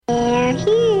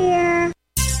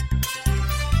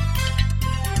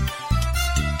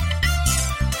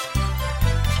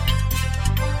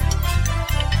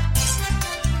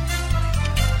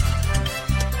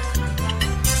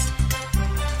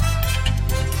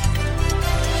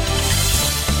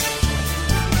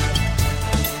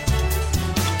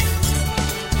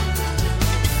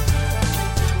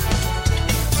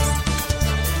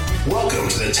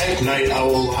Tech Night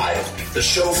Owl Live, the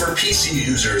show for PC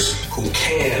users who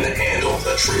can handle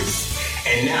the truth.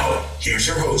 And now, here's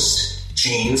your host,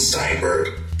 Gene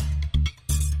Steinberg.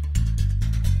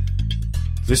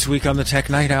 This week on the Tech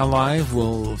Night Owl Live,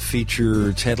 we'll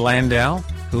feature Ted Landau,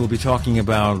 who will be talking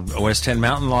about OS X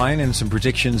Mountain Lion and some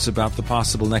predictions about the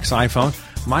possible next iPhone.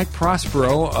 Mike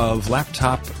Prospero of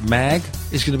Laptop Mag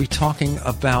is going to be talking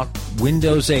about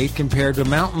Windows 8 compared to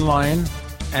Mountain Lion,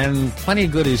 and plenty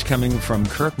of goodies coming from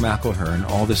Kirk McElhearn.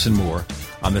 All this and more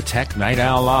on the Tech Night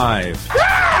Owl Live.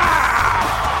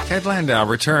 Ted Landau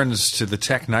returns to the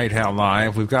Tech Night Owl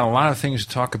Live. We've got a lot of things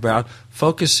to talk about,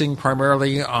 focusing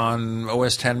primarily on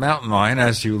OS X Mountain Lion.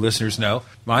 As you listeners know,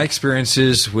 my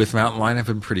experiences with Mountain Lion have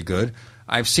been pretty good.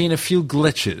 I've seen a few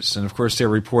glitches, and of course there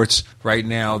are reports right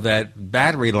now that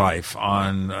battery life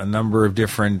on a number of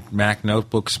different Mac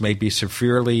notebooks may be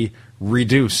severely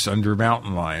reduced under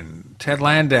Mountain Lion. Ted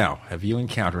Landau, have you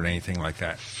encountered anything like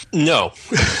that? No,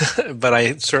 but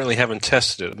I certainly haven't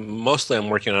tested it. Mostly I'm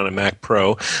working on a Mac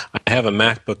Pro. I have a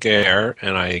MacBook Air,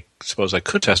 and I suppose I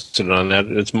could test it on that.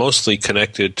 It's mostly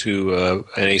connected to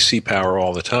an AC power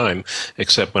all the time,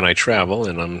 except when I travel,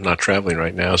 and I'm not traveling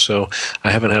right now, so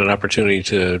I haven't had an opportunity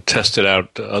to test it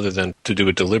out other than to do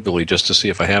it deliberately just to see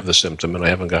if I have the symptom, and I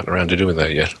haven't gotten around to doing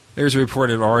that yet. There's a report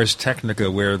at Ars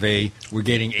Technica where they were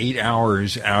getting 8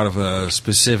 hours out of a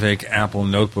specific Apple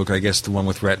notebook, I guess the one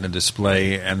with Retina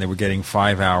display, and they were getting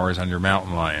 5 hours under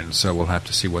Mountain Lion, so we'll have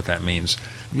to see what that means.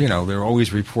 You know, there are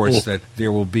always reports that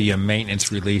there will be a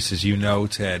maintenance release, as you know,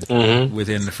 Ted,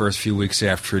 within the first few weeks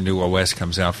after a new OS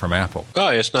comes out from Apple. Oh,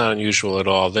 it's not unusual at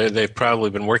all. They've probably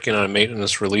been working on a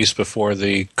maintenance release before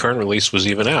the current release was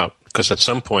even out, because at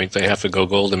some point they have to go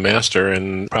Golden Master,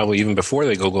 and probably even before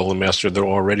they go Golden Master, they're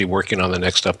already working on the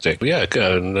next update. Yeah,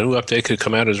 a new update could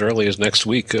come out as early as next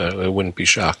week. I wouldn't be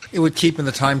shocked. It would keep in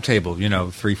the timetable,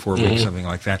 3-4 weeks, something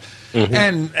like that.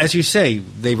 And as you say,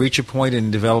 they reach a point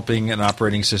in developing an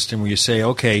operating system where you say,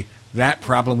 okay, that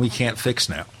problem we can't fix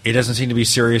now. It doesn't seem to be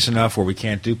serious enough, or we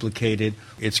can't duplicate it.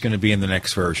 It's going to be in the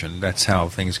next version. That's how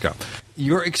things go.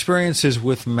 Your experiences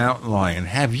with Mountain Lion,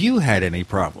 have you had any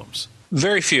problems?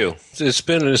 Very few. It's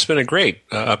been a great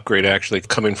upgrade, actually,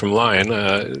 coming from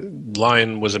Lion.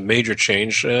 Lion was a major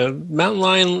change. Mountain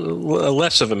Lion,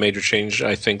 less of a major change,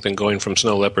 I think, than going from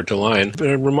Snow Leopard to Lion.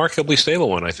 A remarkably stable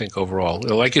one, I think, overall.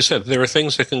 Like you said, there are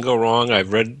things that can go wrong.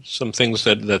 I've read some things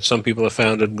that some people have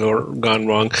found have gone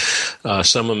wrong.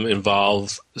 Some of them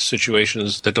involve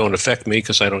situations that don't affect me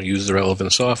because I don't use the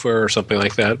relevant software or something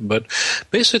like that. But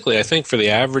basically, I think for the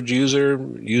average user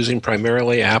using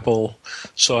primarily Apple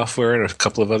software and a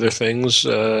couple of other things,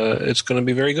 it's going to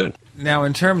be very good. Now,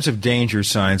 in terms of danger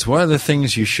signs, what are the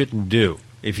things you shouldn't do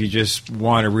if you just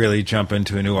want to really jump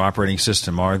into a new operating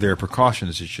system? Are there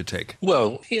precautions you should take?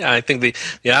 Well, yeah, I think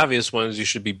the obvious one is you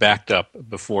should be backed up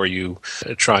before you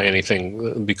try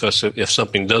anything, because if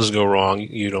something does go wrong,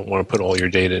 you don't want to put all your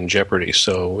data in jeopardy.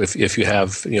 So if you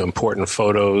have important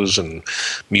photos and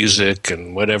music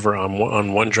and whatever on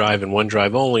OneDrive and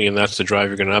OneDrive only, and that's the drive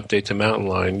you're going to update to Mountain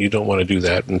Lion, you don't want to do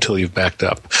that until you've backed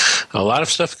up. A lot of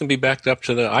stuff can be backed up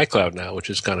to the iCloud now, which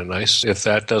is kind of nice. If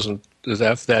that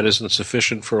isn't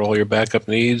sufficient for all your backup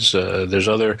needs, there's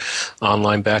other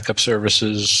online backup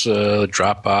services,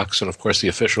 Dropbox, and of course the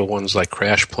official ones like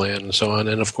CrashPlan and so on.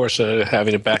 And of course,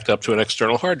 having it backed up to an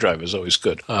external hard drive is always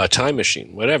good. Time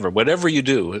Machine, whatever you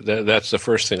do, that's the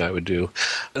first thing I would do.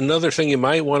 Another thing you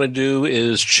might want to do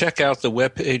is check out the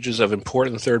web pages of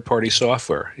important third-party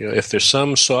software. If there's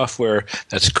some software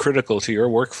that's critical to your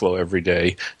workflow every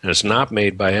day and it's not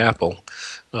made by Apple,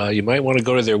 you might want to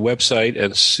go to their website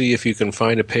and see if you can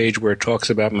find a page where it talks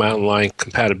about Mountain Lion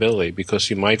compatibility, because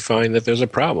you might find that there's a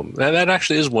problem. Now, that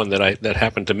actually is one that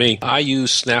happened to me. I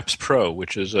use Snaps Pro,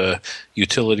 which is a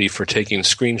utility for taking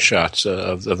screenshots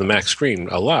of the Mac screen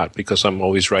a lot, because I'm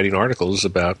always writing articles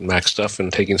about Mac stuff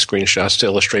and taking screenshots to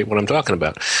illustrate what I'm talking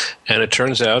about. And it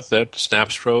turns out that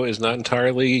Snaps Pro is not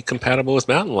entirely compatible with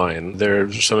Mountain Lion.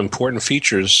 There's some important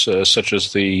features, such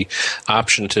as the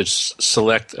option to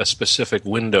select a specific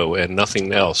window and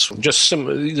nothing else.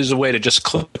 There's a way to just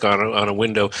click on a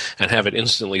window and have it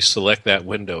instantly select that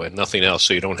window and nothing else,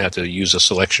 so you don't have to use a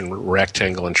selection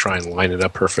rectangle and try and line it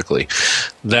up perfectly.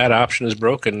 That option is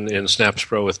broken in Snaps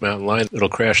Pro with Mountain Lion. It'll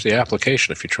crash the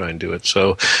application if you try and do it.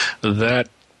 So that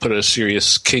put a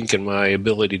serious kink in my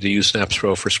ability to use Snaps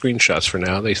Pro for screenshots for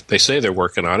now. They say they're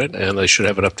working on it, and they should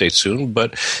have an update soon.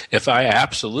 But if I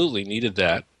absolutely needed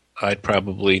that, I'd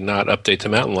probably not update to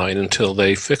Mountain Lion until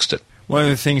they fixed it. One of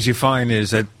the things you find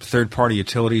is that third-party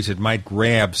utilities that might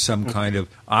grab some kind of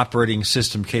operating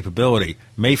system capability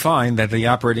may find that the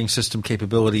operating system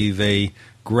capability they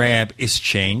grab is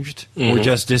changed or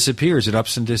just disappears. It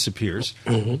ups and disappears.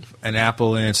 And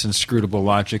Apple, in its inscrutable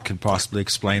logic, could possibly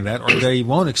explain that, or they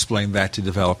won't explain that to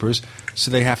developers,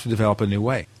 so they have to develop a new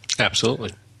way.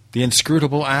 Absolutely. The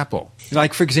inscrutable Apple.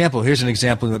 Like, for example, here's an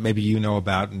example that maybe you know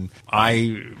about, and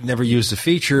I never used the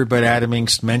feature, but Adam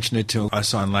Engst mentioned it to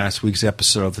us on last week's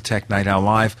episode of the Tech Night Owl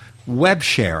Live. Web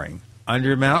sharing.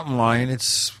 Under Mountain Lion,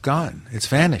 it's gone. It's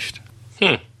vanished.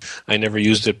 I never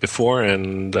used it before,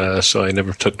 and so I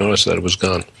never took notice that it was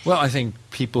gone. Well, I think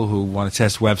people who want to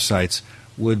test websites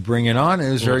would bring it on. It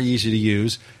was very easy to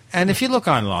use. And if you look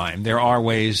online, there are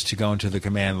ways to go into the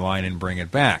command line and bring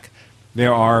it back.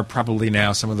 There are probably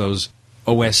now some of those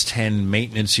OS X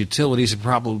maintenance utilities that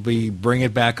probably bring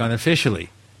it back unofficially,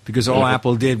 because all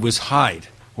Apple did was hide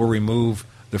or remove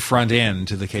the front end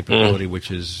to the capability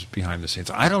which is behind the scenes.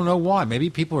 I don't know why. Maybe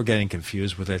people are getting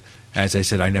confused with it. As I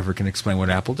said, I never can explain what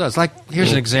Apple does. Like,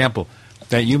 here's an example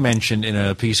that you mentioned in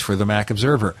a piece for the Mac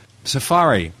Observer.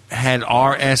 Safari had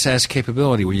RSS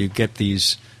capability where you get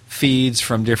these feeds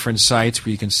from different sites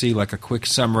where you can see like a quick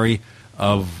summary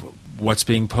of what's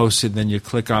being posted, then you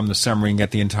click on the summary and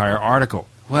get the entire article.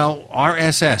 Well,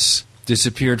 RSS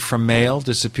disappeared from Mail,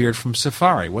 disappeared from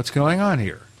Safari. What's going on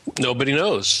here? Nobody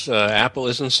knows. Apple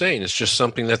is insane. It's just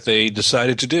something that they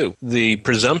decided to do. The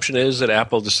presumption is that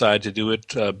Apple decided to do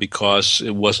it because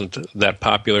it wasn't that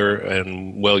popular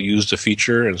and well-used a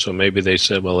feature, and so maybe they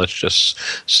said, well, let's just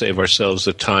save ourselves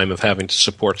the time of having to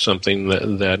support something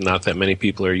that not that many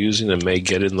people are using and may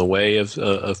get in the way of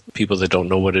people that don't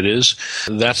know what it is.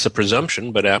 That's the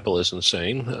presumption, but Apple is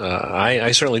insane.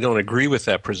 I certainly don't agree with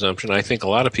that presumption. I think a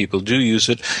lot of people do use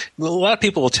it. A lot of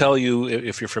people will tell you,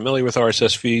 if you're familiar with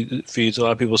RSS feeds, a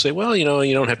lot of people say, well, you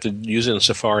don't have to use it in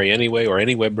Safari anyway or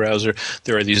any web browser.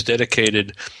 There are these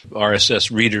dedicated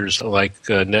RSS readers like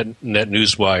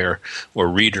NetNewsWire or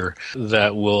Reader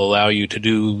that will allow you to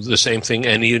do the same thing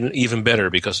and even better,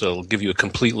 because it'll give you a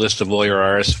complete list of all your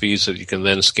RSS feeds that you can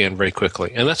then scan very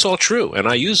quickly. And that's all true. And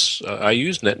I use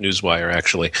NetNewsWire,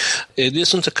 actually. It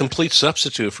isn't a complete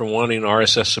substitute for wanting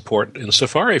RSS support in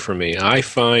Safari for me. I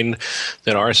find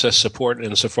that RSS support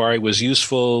in Safari was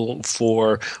useful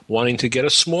for wanting to get a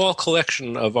small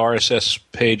collection of RSS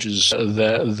pages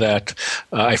that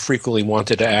I frequently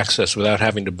wanted to access without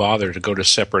having to bother to go to a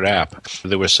separate app.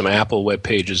 There were some Apple web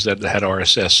pages that had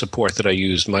RSS support that I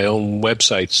used. My own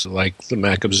websites like the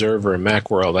Mac Observer and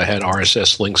Macworld, I had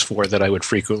RSS links for that I would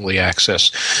frequently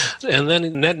access. And then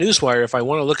in NetNewsWire, if I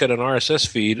want to look at an RSS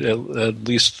feed, at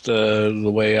least the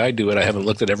way I do it, I haven't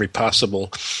looked at every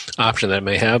possible option that it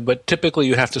may have, but typically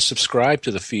you have to subscribe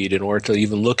to the feed in order to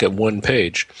even look at one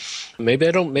page.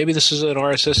 Maybe this is an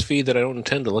RSS feed that I don't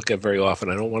intend to look at very often.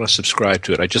 I don't want to subscribe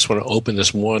to it. I just want to open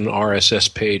this one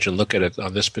RSS page and look at it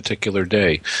on this particular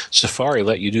day. Safari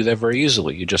let you do that very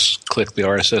easily. You just click the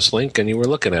RSS link and you were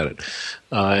looking at it.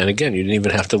 And again, you didn't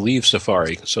even have to leave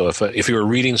Safari. So if you were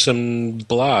reading some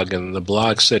blog and the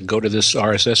blog said go to this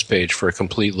RSS page for a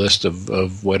complete list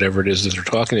of whatever it is that they're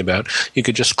talking about, you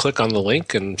could just click on the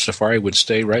link and Safari would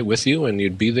stay right with you and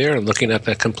you'd be there and looking at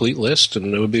that complete list,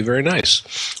 and it would be very nice.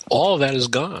 All of that is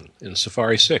gone in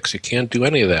Safari 6. You can't do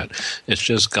any of that. It's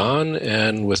just gone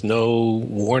and with no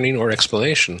warning or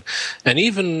explanation. And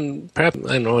even, perhaps,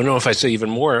 I don't know if I say even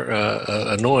more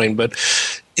annoying, but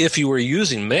if you were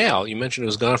using Mail, you mentioned it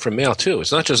was gone from Mail too.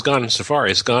 It's not just gone in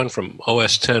Safari, it's gone from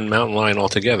OS X Mountain Lion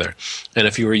altogether. And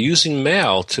if you were using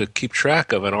Mail to keep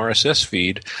track of an RSS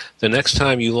feed, the next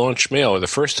time you launch Mail, or the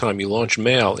first time you launch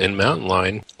Mail in Mountain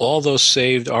Lion, all those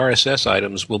saved RSS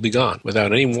items will be gone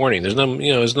without any warning. There's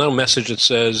no message that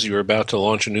says you're about to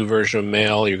launch a new version of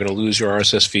Mail, you're going to lose your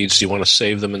RSS feeds, so you want to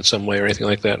save them in some way or anything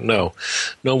like that. No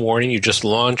warning. You just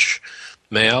launch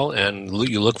Mail and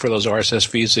you look for those RSS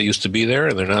feeds that used to be there,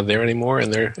 and they're not there anymore,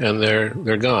 and they're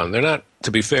gone. They're not. To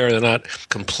be fair, they're not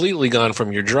completely gone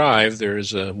from your drive.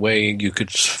 There's a way you could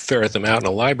ferret them out in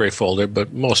a library folder,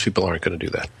 but most people aren't going to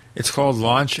do that. It's called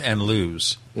Launch and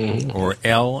Lose, or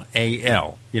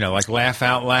LAL. Like laugh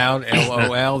out loud,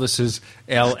 LOL. This is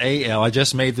LAL. I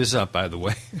just made this up, by the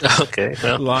way. Okay.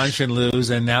 Well. Launch and lose,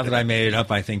 and now that I made it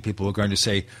up, I think people are going to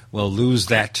say, well, lose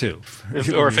that too.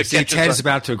 Ted's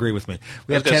about to agree with me.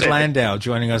 We have Ted Landau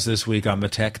joining us this week on the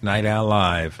Tech Night Owl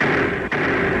Live.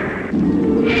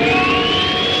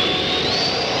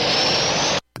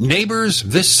 Neighbors,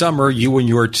 this summer you and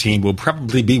your team will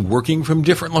probably be working from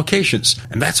different locations,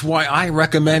 and that's why I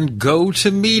recommend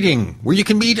GoToMeeting, where you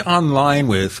can meet online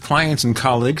with clients and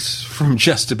colleagues from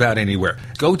just about anywhere.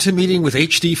 GoToMeeting with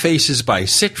HD Faces by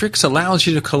Citrix allows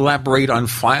you to collaborate on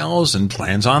files and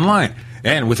plans online.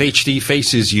 And with HD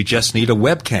Faces, you just need a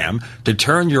webcam to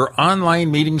turn your online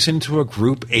meetings into a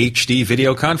group HD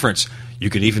video conference. You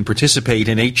can even participate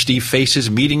in HD Faces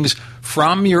meetings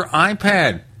from your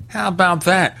iPad. How about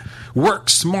that? Work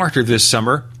smarter this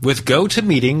summer with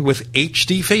GoToMeeting with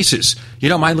HD Faces. You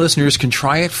know, my listeners can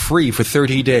try it free for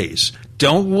 30 days.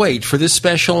 Don't wait for this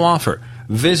special offer.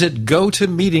 Visit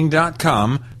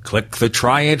GoToMeeting.com, click the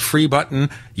Try It Free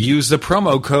button, use the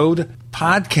promo code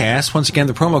PODCAST. Once again,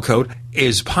 the promo code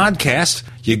is PODCAST.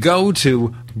 You go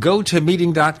to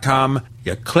GoToMeeting.com,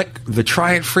 you click the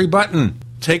Try It Free button.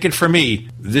 Take it from me,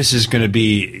 this is going to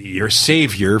be your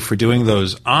savior for doing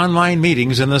those online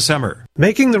meetings in the summer.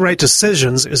 Making the right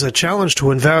decisions is a challenge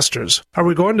to investors. Are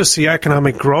we going to see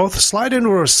economic growth, slide into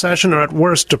a recession, or at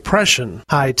worst, depression?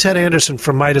 Hi, Ted Anderson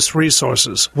from Midas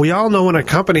Resources. We all know when a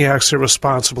company acts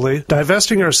irresponsibly,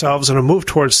 divesting ourselves in a move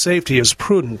towards safety is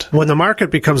prudent. When the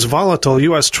market becomes volatile,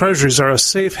 U.S. Treasuries are a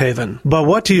safe haven. But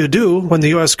what do you do when the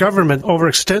U.S. government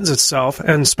overextends itself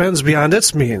and spends beyond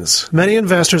its means? Many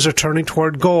investors are turning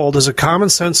toward gold as a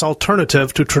common-sense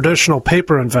alternative to traditional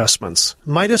paper investments.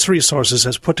 Midas Resources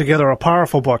has put together a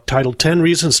powerful book titled 10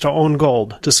 Reasons to Own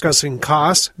Gold, discussing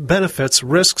costs, benefits,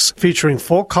 risks, featuring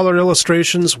full-color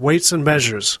illustrations, weights, and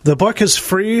measures. The book is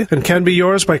free and can be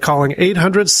yours by calling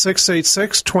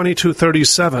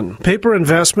 800-686-2237. Paper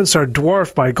investments are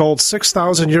dwarfed by gold's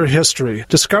 6,000-year history.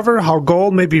 Discover how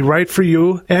gold may be right for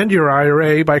you and your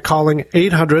IRA by calling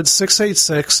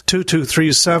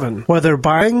 800-686-2237. Whether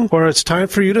buying or it's time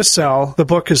for you to sell, the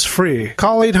book is free.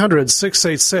 Call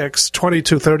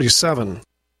 800-686-2237.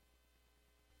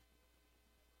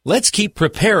 Let's keep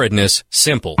preparedness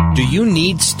simple. Do you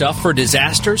need stuff for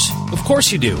disasters? Of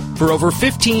course you do. For over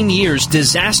 15 years,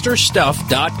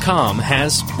 DisasterStuff.com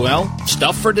has, well,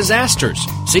 stuff for disasters.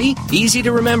 See? Easy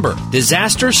to remember.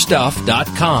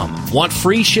 DisasterStuff.com. Want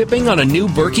free shipping on a new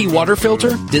Berkey water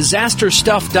filter?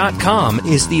 DisasterStuff.com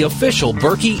is the official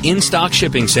Berkey in-stock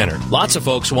shipping center. Lots of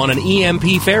folks want an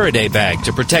EMP Faraday bag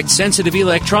to protect sensitive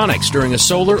electronics during a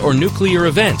solar or nuclear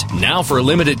event. Now, for a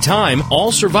limited time,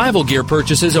 all survival gear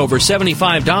purchases over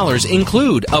 $75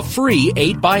 include a free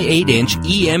 8x8-inch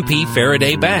EMP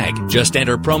Faraday bag. Just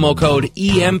enter promo code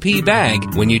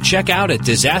EMPBAG when you check out at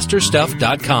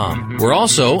DisasterStuff.com. We're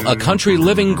also a Country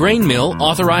Living Grain Mill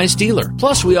authorized dealer.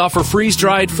 Plus, we offer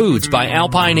freeze-dried foods by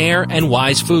Alpine Air and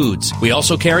Wise Foods. We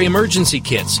also carry emergency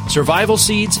kits, survival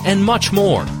seeds, and much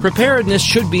more. Preparedness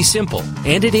should be simple,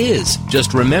 and it is.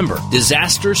 Just remember,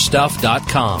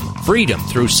 DisasterStuff.com. Freedom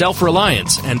through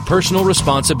self-reliance and personal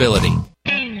responsibility.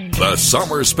 The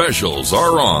summer specials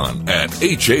are on at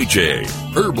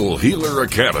HHA, Herbal Healer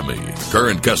Academy.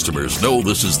 Current customers know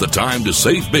this is the time to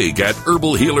save big at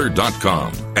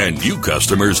herbalhealer.com. And new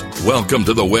customers, welcome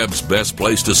to the web's best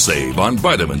place to save on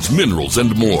vitamins, minerals,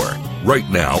 and more. Right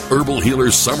now, Herbal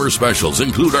Healer's summer specials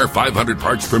include our 500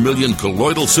 parts per million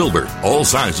colloidal silver, all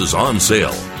sizes on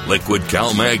sale. Liquid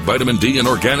CalMag Vitamin D and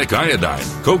Organic Iodine,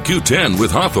 CoQ10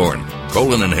 with Hawthorne,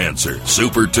 Colon Enhancer,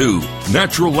 Super 2,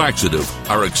 Natural Laxative,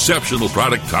 our exceptional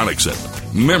product Tonixin,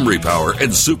 Memory Power,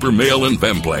 and Super Male and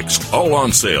Femplex, all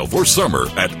on sale for summer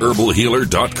at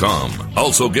herbalhealer.com.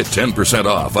 Also get 10%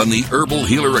 off on the Herbal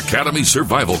Healer Academy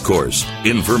Survival Course.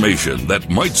 Information that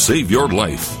might save your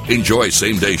life. Enjoy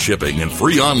same-day shipping and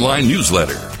free online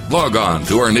newsletter. Log on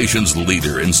to our nation's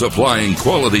leader in supplying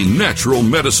quality natural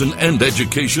medicine and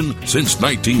education since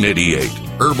 1988.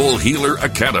 Herbal Healer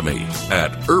Academy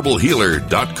at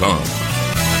herbalhealer.com.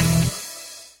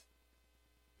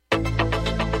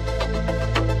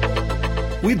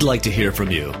 We'd like to hear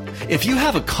from you. If you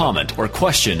have a comment or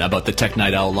question about the Tech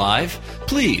Night Owl Live,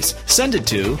 please send it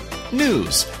to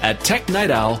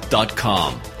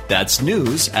news@technightowl.com. That's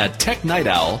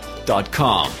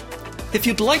news@technightowl.com. If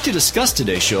you'd like to discuss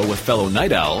today's show with fellow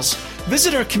night owls,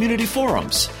 visit our community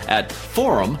forums at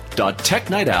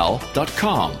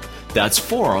forum.technightowl.com. That's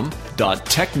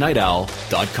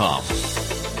forum.technightowl.com.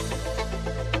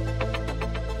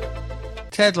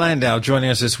 Ted Landau joining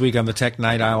us this week on the Tech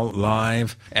Night Owl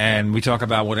Live, and we talk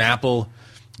about what Apple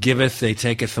giveth, they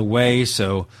taketh away.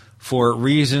 So for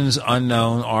reasons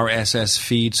unknown, RSS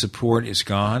feed support is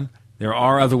gone. There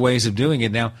are other ways of doing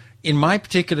it. Now, in my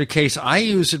particular case, I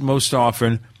use it most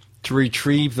often to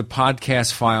retrieve the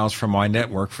podcast files from my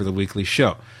network for the weekly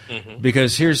show. Mm-hmm.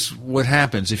 Because here's what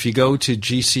happens. If you go to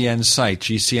GCN's site,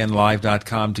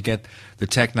 gcnlive.com, to get the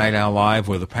Tech Night Owl Live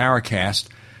or the Paracast,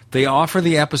 they offer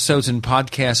the episodes in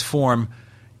podcast form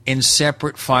in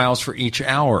separate files for each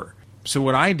hour. So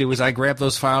what I do is I grab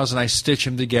those files and I stitch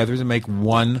them together to make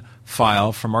one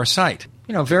file from our site.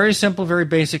 You know, very simple, very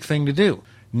basic thing to do.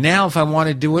 Now, if I want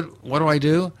to do it, what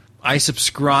do? I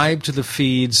subscribe to the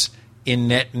feeds in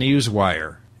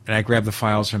NetNewsWire, and I grab the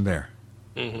files from there.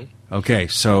 Mm-hmm. Okay,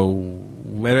 so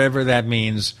whatever that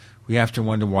means, we have to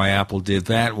wonder why Apple did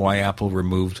that, why Apple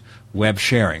removed web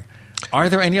sharing. Are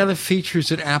there any other features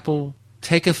that Apple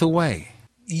taketh away?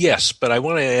 Yes, but I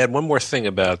want to add one more thing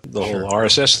about the whole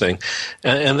RSS thing,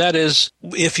 and that is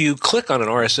if you click on an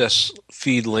RSS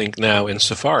feed link now in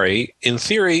Safari, in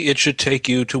theory it should take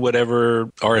you to whatever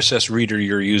RSS reader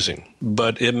you're using,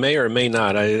 but it may or may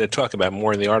not. I talk about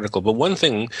more in the article, but one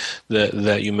thing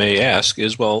that you may ask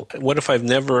is, well, what if I've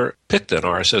never picked an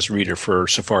RSS reader for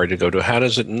Safari to go to? How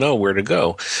does it know where to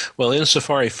go? Well, in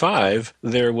Safari 5,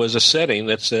 there was a setting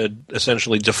that said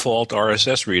essentially default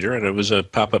RSS reader, and it was a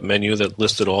pop-up menu that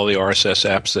listed all the RSS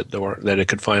apps that it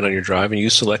could find on your drive, and you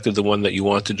selected the one that you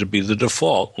wanted to be the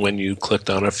default when you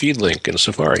clicked on a feed link in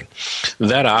Safari.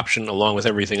 That option, along with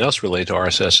everything else related to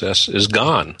RSS, is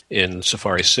gone in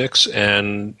Safari 6,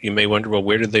 and you may wonder, well,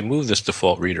 where did they move this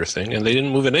default reader thing? And they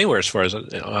didn't move it anywhere as far as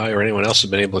I or anyone else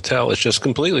has been able to tell. It's just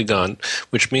completely gone,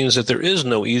 which means that there is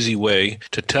no easy way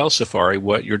to tell Safari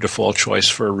what your default choice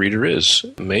for a reader is.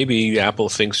 Maybe Apple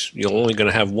thinks you're only going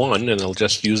to have one, and they'll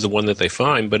just use the one that they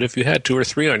find, but if you had 2 or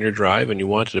 3 on your drive and you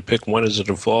wanted to pick one as a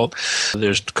default,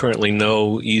 there's currently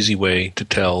no easy way to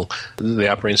tell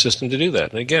the operating system to do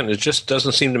that. And again, it just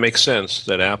doesn't seem to make sense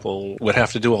that Apple would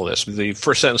have to do all this. The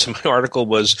first sentence of my article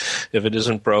was, if it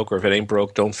isn't broke or if it ain't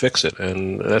broke, don't fix it.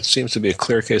 And that seems to be a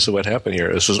clear case of what happened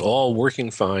here. This was all working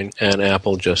fine, and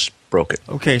Apple just broke it.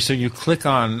 Okay, so you click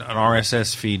on an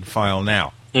RSS feed file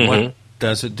now. Mm-hmm. What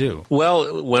does it do?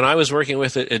 Well, when I was working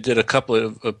with it, it did a couple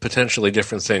of potentially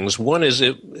different things. One is,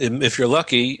 if you're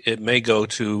lucky, it may go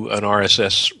to an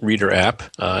RSS reader app,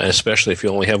 especially if you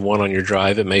only have one on your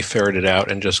drive. It may ferret it out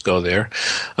and just go there.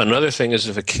 Another thing is,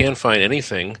 if it can't find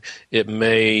anything, it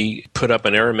may put up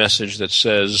an error message that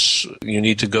says you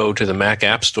need to go to the Mac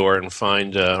App Store and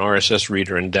find an RSS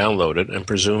reader and download it. And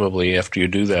presumably, after you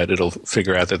do that, it'll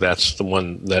figure out that that's the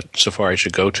one that Safari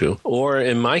should go to. Or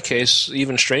in my case,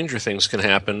 even stranger things can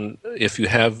happen if you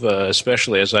have,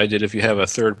 especially as I did, if you have a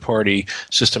third-party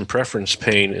system preference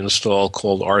pane installed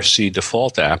called RC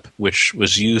Default App, which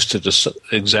was used to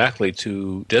exactly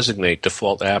to designate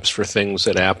default apps for things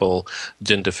that Apple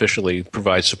didn't officially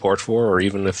provide support for, or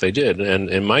even if they did. And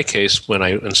in my case, when I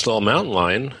installed Mountain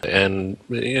Lion, and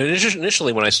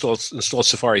initially when I installed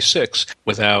Safari 6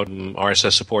 without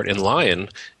RSS support in Lion,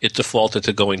 it defaulted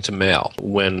to going to Mail.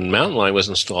 When Mountain Lion was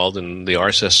installed and the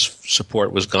RSS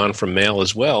support was gone from Mail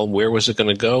as well, where was it going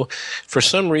to go? For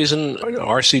some reason,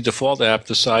 RC Default App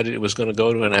decided it was going to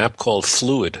go to an app called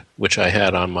Fluid, which I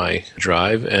had on my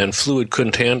drive, and Fluid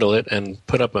couldn't handle it and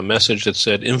put up a message that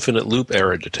said infinite loop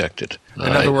error detected. In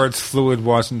other words, Fluid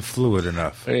wasn't fluid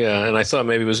enough. Yeah, and I thought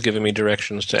maybe it was giving me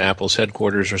directions to Apple's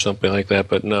headquarters or something like that,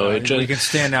 but no. You can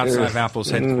stand outside of Apple's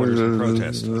headquarters and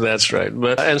protest. That's right.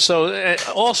 And so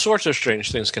all sorts of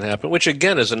strange things can happen, which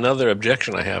again is another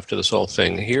objection I have to this whole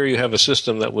thing. Here you have a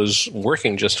system that was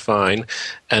working just fine,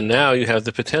 and now you have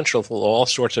the potential for all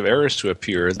sorts of errors to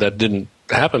appear that didn't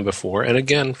happen before, and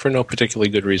again, for no particularly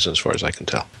good reason as far as I can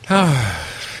tell.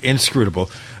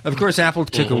 Inscrutable. Of course, Apple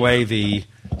took away the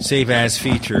Save As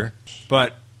feature,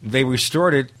 but they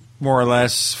restored it more or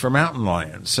less for Mountain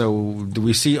Lion. So do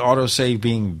we see autosave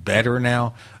being better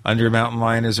now under Mountain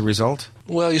Lion as a result?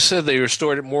 Well, you said they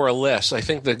restored it more or less. I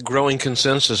think the growing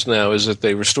consensus now is that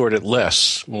they restored it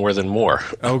less more than more.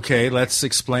 Okay, let's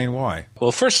explain why.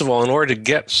 Well, first of all, in order to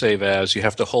get Save As, you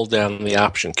have to hold down the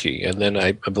Option key, and then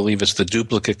I believe it's the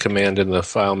duplicate command in the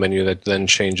file menu that then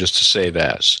changes to Save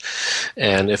As.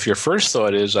 And if your first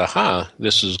thought is, aha,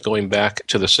 this is going back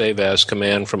to the Save As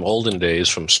command from olden days,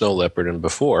 from Snow Leopard and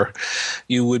before,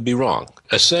 you would be wrong.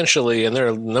 Essentially, and there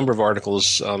are a number of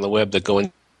articles on the web that go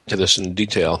into this in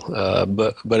detail,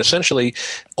 but essentially,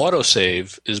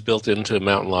 autosave is built into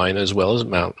Mountain Lion as well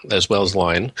as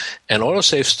Lion, and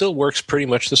autosave still works pretty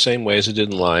much the same way as it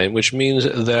did in Lion, which means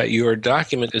that your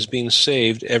document is being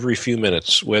saved every few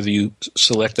minutes, whether you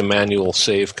select a manual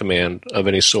save command of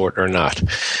any sort or not.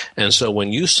 And so,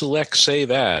 when you select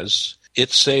Save As,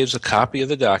 it saves a copy of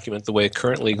the document the way it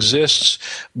currently exists,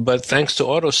 but thanks to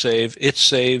autosave, it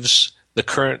saves the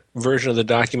current version of the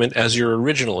document as your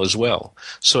original as well.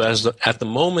 So at the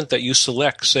moment that you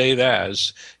select Save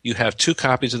As, you have 2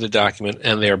 copies of the document,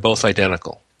 and they are both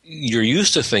identical. You're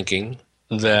used to thinking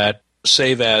that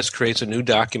Save As creates a new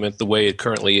document the way it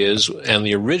currently is, and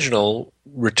the original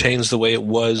retains the way it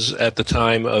was at the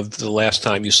time of the last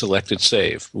time you selected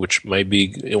Save, which might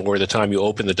be or the time you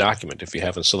open the document if you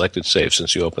haven't selected Save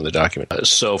since you opened the document.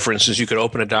 So, for instance, you could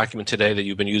open a document today that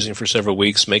you've been using for several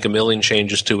weeks, make a million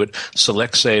changes to it,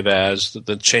 select Save As.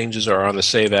 The changes are on the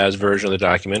Save As version of the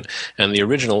document, and the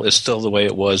original is still the way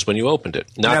it was when you opened it.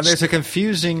 Now, there's a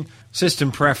confusing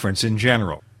system preference in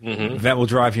general. that will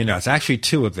drive you nuts. Actually,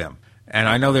 two of them. And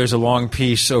I know there's a long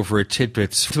piece over at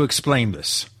Tidbits to explain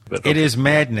this. It is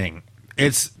maddening.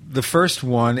 The first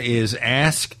one is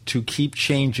ask to keep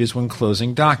changes when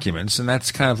closing documents, and that's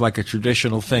kind of like a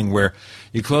traditional thing where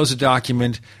you close a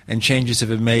document and changes have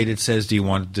been made. It says, do you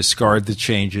want to discard the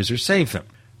changes or save them?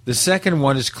 The second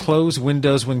one is close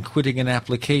windows when quitting an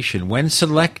application. When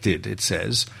selected, it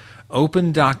says,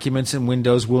 open documents and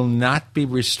windows will not be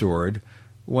restored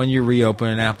when you reopen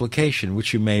an application,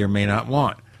 which you may or may not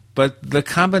want. But the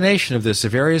combination of this, the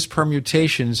various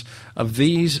permutations of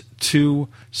these two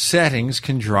settings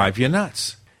can drive you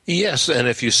nuts. Yes, and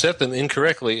if you set them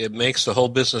incorrectly, it makes the whole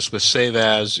business with Save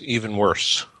As even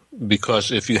worse.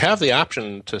 Because if you have the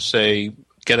option to, say,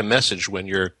 get a message when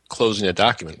you're closing a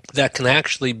document, that can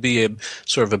actually be a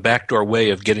sort of a backdoor way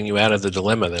of getting you out of the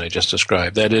dilemma that I just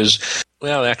described. That is,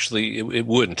 well, actually, it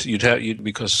wouldn't.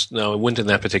 No, it wouldn't in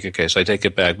that particular case. I take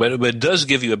it back. But it does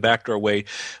give you a backdoor way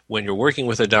when you're working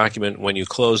with a document, when you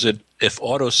close it. If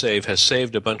autosave has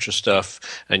saved a bunch of stuff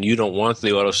and you don't want the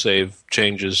autosave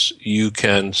changes, you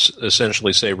can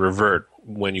essentially say revert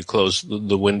when you close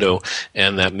the window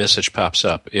and that message pops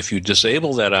up. If you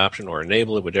disable that option or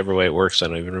enable it, whichever way it works, I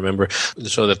don't even remember,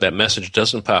 so that message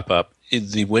doesn't pop up,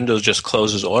 the window just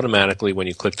closes automatically when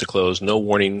you click to close. No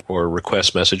warning or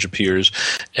request message appears,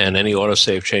 and any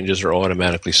autosave changes are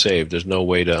automatically saved. There's no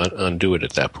way to undo it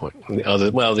at that point.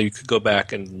 You could go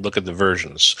back and look at the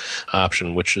versions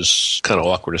option, which is kind of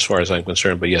awkward as far as I'm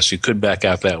concerned. But yes, you could back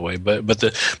out that way. But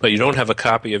you don't have a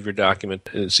copy of your document.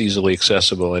 It's easily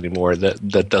accessible anymore.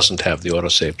 That doesn't have the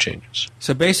autosave changes.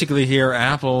 So basically, here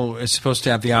Apple is supposed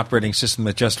to have the operating system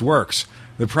that just works.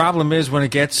 The problem is when it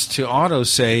gets to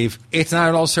autosave, it's not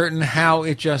at all certain how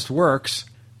it just works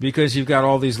because you've got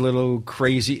all these little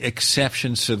crazy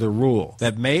exceptions to the rule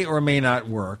that may or may not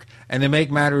work. And to make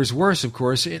matters worse, of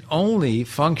course, it only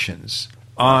functions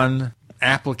on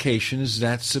applications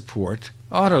that support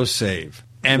autosave.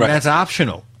 And that's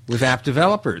optional with app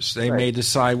developers. They may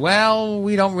decide, well,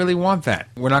 we don't really want that.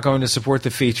 We're not going to support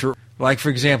the feature. Like, for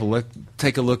example, let's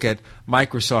take a look at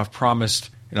Microsoft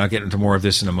promised, and I'll get into more of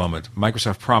this in a moment.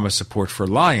 Microsoft promised support for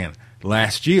Lion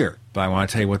last year, but I want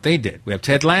to tell you what they did. We have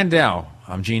Ted Landau.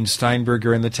 I'm Gene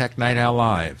Steinberger in the Tech Night Owl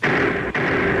Live.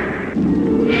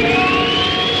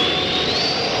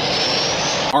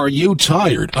 Are you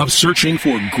tired of searching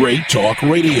for great talk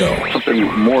radio? Something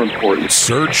more important.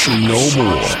 Search no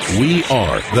more. We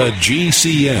are the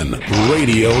GCN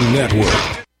Radio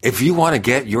Network. If you want to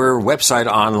get your website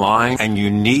online and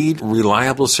you need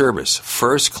reliable service,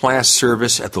 first-class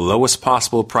service at the lowest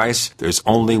possible price, there's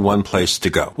only one place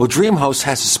to go. Well, DreamHost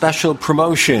has a special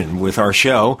promotion with our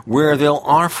show where they'll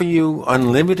offer you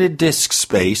unlimited disk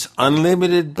space,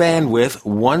 unlimited bandwidth,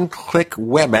 one-click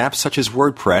web apps such as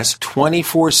WordPress,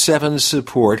 24/7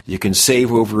 support. You can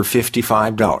save over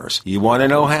 $55. You want to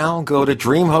know how? Go to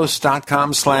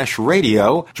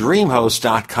dreamhost.com/radio,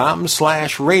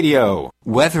 dreamhost.com/radio.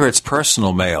 Whether it's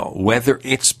personal mail, whether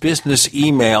it's business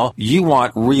email, you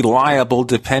want reliable,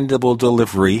 dependable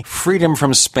delivery, freedom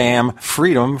from spam,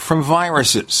 freedom from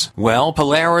viruses. Well,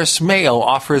 Polaris Mail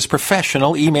offers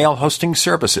professional email hosting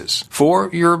services for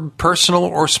your personal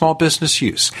or small business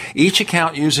use. Each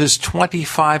account uses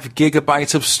 25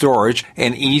 gigabytes of storage,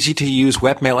 an easy-to-use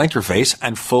webmail interface,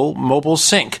 and full mobile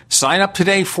sync. Sign up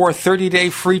today for a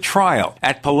 30-day free trial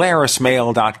at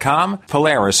polarismail.com,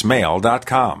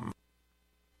 polarismail.com.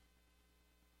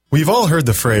 We've all heard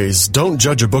the phrase, don't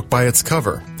judge a book by its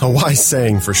cover. A wise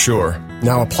saying for sure.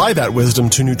 Now apply that wisdom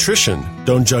to nutrition.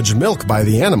 Don't judge milk by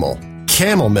the animal.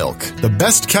 Camel Milk, the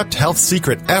best-kept health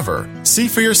secret ever. See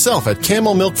for yourself at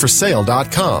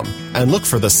camelmilkforsale.com and look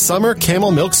for the Summer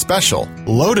Camel Milk Special.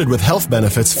 Loaded with health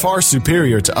benefits far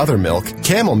superior to other milk,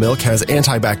 Camel Milk has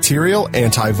antibacterial,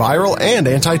 antiviral, and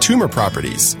anti-tumor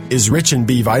properties, is rich in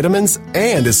B vitamins,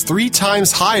 and is 3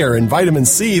 times higher in vitamin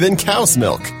C than cow's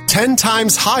milk. 10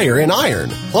 times higher in iron.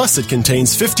 Plus, it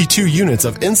contains 52 units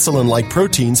of insulin-like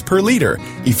proteins per liter,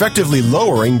 effectively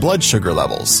lowering blood sugar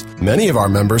levels. Many of our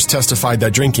members testified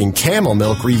that drinking Camel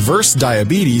Milk reversed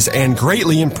diabetes and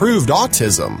greatly improved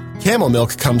autism. Camel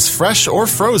Milk comes fresh or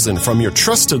frozen from your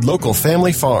trusted local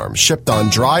family farm, shipped on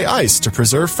dry ice to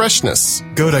preserve freshness.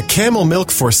 Go to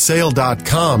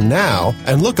camelmilkforsale.com now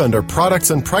and look under products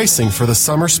and pricing for the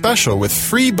summer special with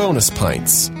free bonus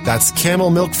pints. That's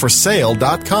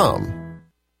camelmilkforsale.com.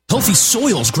 Healthy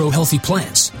soils grow healthy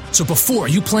plants. So before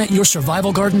you plant your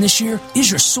survival garden this year, is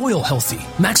your soil healthy?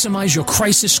 Maximize your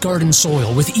crisis garden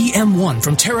soil with EM1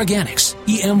 from TerraGanix.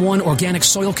 EM1 Organic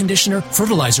Soil Conditioner,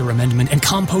 Fertilizer Amendment, and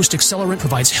Compost Accelerant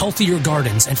provides healthier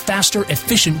gardens and faster,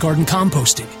 efficient garden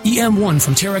composting. EM1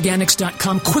 from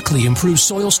TerraGanix.com quickly improves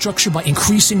soil structure by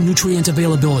increasing nutrient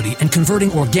availability and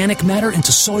converting organic matter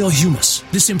into soil humus.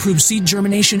 This improves seed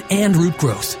germination and root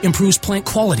growth, improves plant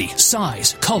quality,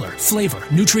 size, color, flavor,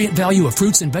 nutrient value of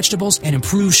fruits and vegetables, and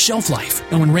improves shelf life.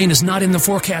 And when rain is not in the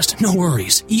forecast, no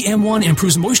worries. EM1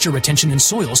 improves moisture retention in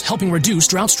soils, helping reduce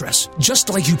drought stress. Just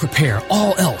like you prepare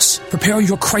all else, prepare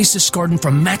your crisis garden for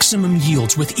maximum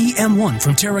yields with EM1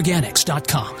 from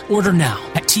TerraGanix.com. Order now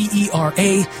at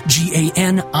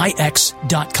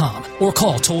TerraGanix.com or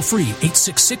call toll-free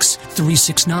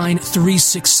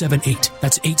 866-369-3678.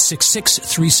 That's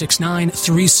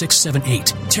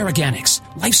 866-369-3678. TerraGanix.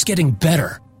 Life's getting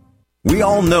better. We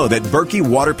all know that Berkey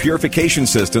Water Purification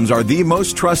Systems are the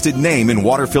most trusted name in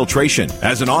water filtration.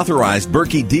 As an authorized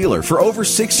Berkey dealer for over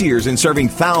 6 years and serving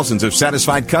thousands of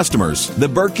satisfied customers, the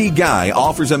Berkey Guy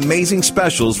offers amazing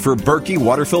specials for Berkey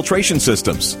Water Filtration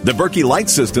Systems. The Berkey Light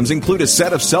Systems include a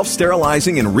set of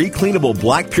self-sterilizing and recleanable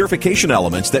black purification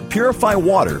elements that purify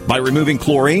water by removing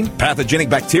chlorine, pathogenic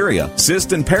bacteria,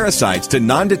 cysts, and parasites to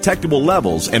non-detectable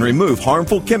levels and remove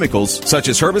harmful chemicals such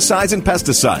as herbicides and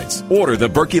pesticides. Order the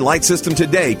Berkey Light System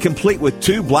today, complete with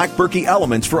 2 black Berkey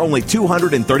elements for only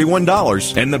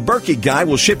 $231, and the Berkey Guy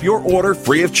will ship your order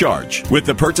free of charge. With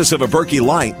the purchase of a Berkey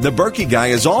Light, the Berkey Guy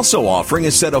is also offering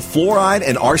a set of fluoride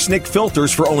and arsenic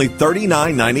filters for only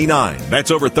 $39.99.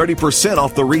 That's over 30%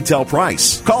 off the retail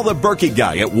price. Call the Berkey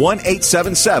Guy at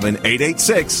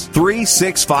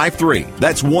 1-877-886-3653.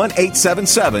 That's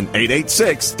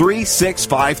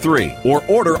 1-877-886-3653. Or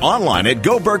order online at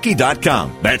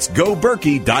GoBerkey.com. That's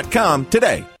GoBerkey.com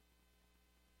today.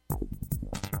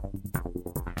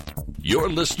 You're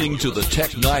listening to the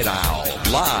Tech Night Owl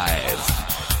live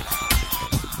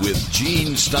with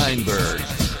Gene Steinberg.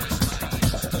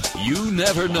 You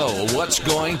never know what's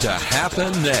going to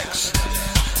happen next.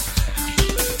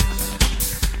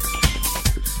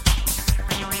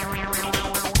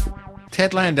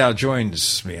 Ted Landau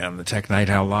joins me on the Tech Night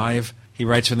Owl live. He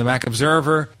writes for the Mac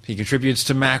Observer. He contributes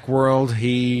to Macworld.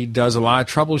 He does a lot of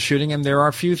troubleshooting, and there are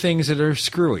a few things that are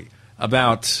screwy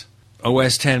about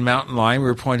OS X Mountain Lion. We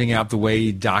were pointing out the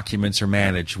way documents are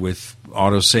managed with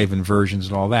autosave inversions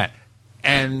and all that.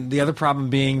 And the other problem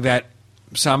being that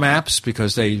some apps,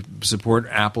 because they support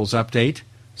Apple's update,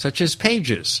 such as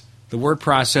Pages, the word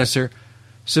processor,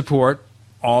 support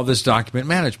all this document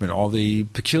management, all the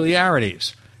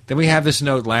peculiarities. Then we have this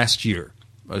note last year,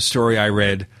 a story I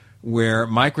read, where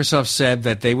Microsoft said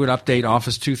that they would update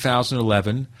Office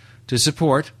 2011 to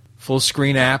support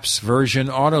full-screen apps version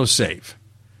autosave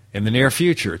in the near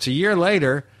future. It's a year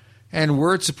later, and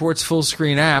Word supports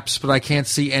full-screen apps, but I can't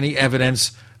see any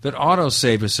evidence that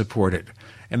autosave is supported.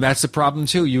 And that's the problem,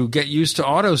 too. You get used to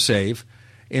autosave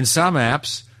in some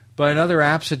apps, but in other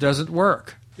apps it doesn't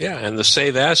work. Yeah, and the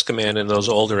save as command in those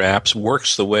older apps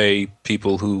works the way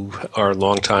people who are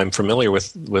long time familiar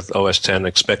with OS X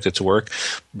expect it to work,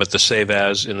 but the save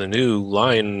as in the new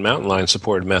Mountain Lion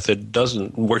supported method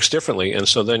works differently, and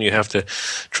so then you have to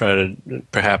try to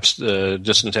perhaps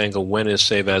disentangle when is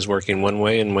save as working one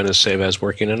way and when is save as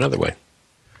working another way.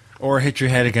 Or hit your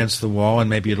head against the wall and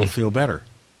maybe it'll feel better.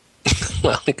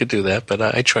 Well, I could do that, but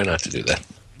I try not to do that.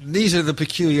 These are the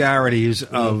peculiarities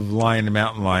of Lion and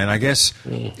Mountain Lion. I guess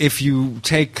if you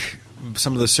take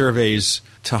some of the surveys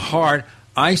to heart,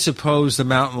 I suppose the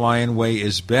Mountain Lion way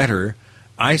is better.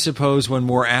 I suppose when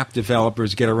more app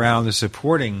developers get around to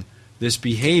supporting this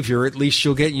behavior, at least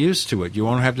you'll get used to it. You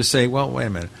won't have to say, well, wait a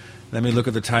minute, let me look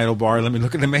at the title bar, let me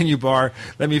look at the menu bar,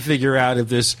 let me figure out if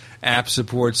this app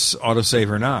supports autosave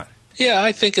or not. Yeah,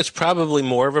 I think it's probably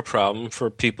more of a problem for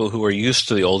people who are used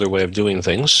to the older way of doing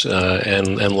things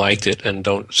and liked it and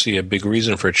don't see a big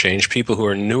reason for a change. People who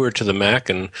are newer to the Mac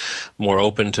and more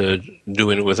open to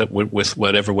doing it with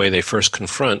whatever way they first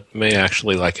confront may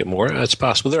actually like it more. It's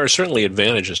possible. There are certainly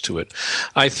advantages to it.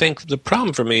 I think the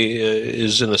problem for me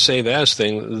is in the save as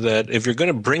thing, that if you're going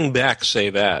to bring back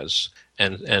save as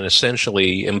and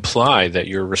essentially imply that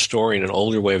you're restoring an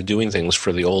older way of doing things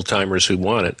for the old-timers who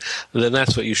want it, then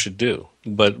that's what you should do.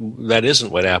 But that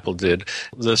isn't what Apple did.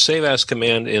 The save as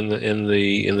command in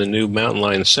the new Mountain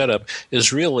Lion setup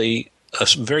is really a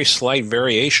very slight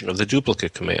variation of the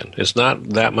duplicate command. It's not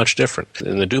that much different.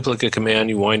 In the duplicate command,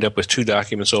 you wind up with 2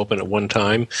 documents open at one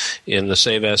time. In the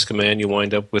save as command, you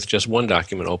wind up with just 1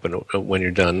 document open when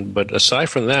you're done. But aside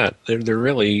from that, they're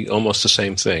really almost the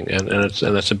same thing, and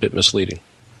that's a bit misleading.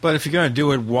 But if you're going to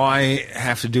do it, why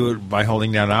have to do it by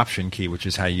holding down Option key, which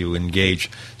is how you engage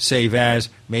Save As?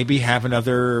 Maybe have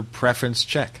another preference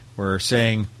check. We're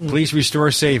saying, please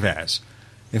restore Save As.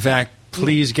 In fact,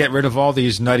 please get rid of all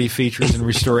these nutty features and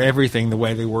restore everything the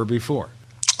way they were before.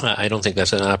 I don't think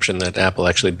that's an option that Apple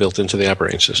actually built into the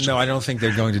operating system. No, I don't think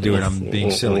they're going to do it. I'm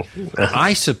being silly.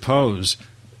 I suppose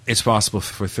it's possible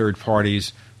for third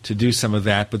parties to do some of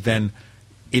that, but then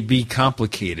it'd be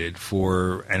complicated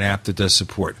for an app that does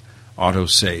support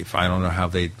autosave. I don't know how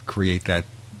they create that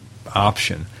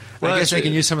option. Well, I guess they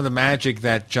can use some of the magic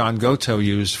that John Goto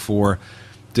used for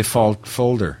default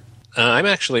folder. I'm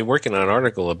actually working on an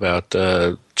article about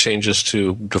changes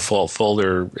to default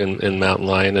folder in Mountain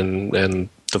Lion and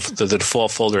the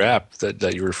default folder app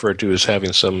that you referred to as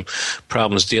having some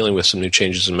problems dealing with some new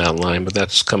changes in Mountain Lion, but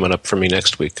that's coming up for me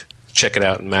next week. Check it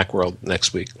out in Macworld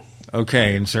next week.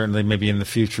 Okay, and certainly maybe in the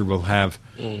future we'll have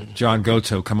John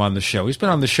Goto come on the show. He's been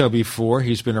on the show before.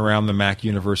 He's been around the Mac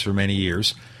universe for many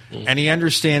years. And he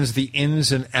understands the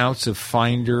ins and outs of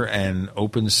Finder and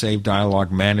Open Save Dialog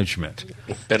management.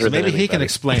 Better than maybe anybody. He can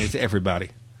explain it to everybody.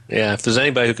 Yeah, if there's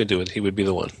anybody who could do it, he would be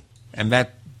the one. And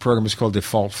that program is called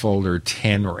Default Folder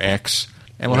 10 or X.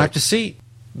 And we'll have to see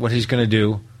what he's going to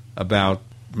do about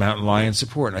Mountain Lion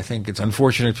support. I think it's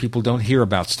unfortunate people don't hear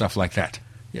about stuff like that.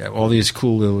 Yeah, all these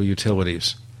cool little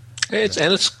utilities.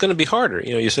 It's going to be harder.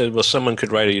 You said, well, someone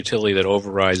could write a utility that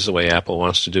overrides the way Apple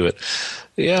wants to do it.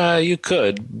 Yeah, you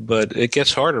could, but it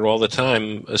gets harder all the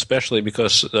time, especially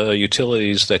because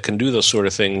utilities that can do those sort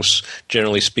of things,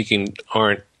 generally speaking,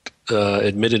 aren't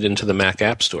admitted into the Mac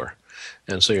App Store.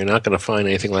 And so you're not going to find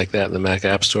anything like that in the Mac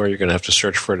App Store. You're going to have to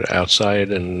search for it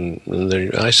outside, and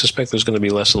I suspect there's going to be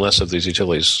less and less of these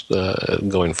utilities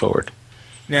going forward.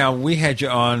 Now, we had you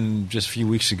on just a few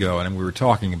weeks ago, and we were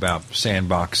talking about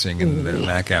sandboxing in the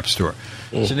Mac App Store.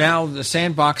 So now the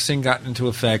sandboxing got into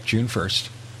effect June 1st.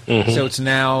 So it's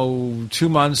now 2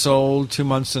 months old, 2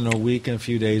 months and a week and a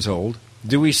few days old.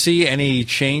 Do we see any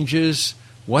changes?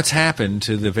 What's happened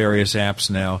to the various apps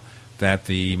now that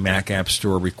the Mac App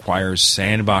Store requires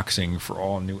sandboxing for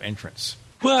all new entrants?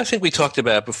 Well, I think we talked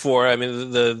about it before. I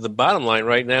mean, the bottom line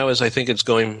right now is I think it's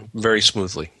going very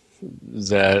smoothly.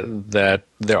 That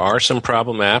there are some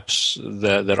problem apps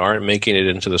that aren't making it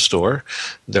into the store.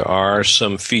 There are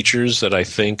some features that I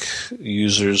think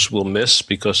users will miss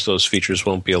because those features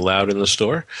won't be allowed in the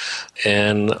store.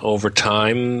 And over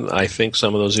time, I think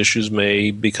some of those issues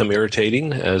may become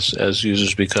irritating as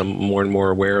users become more and more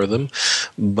aware of them.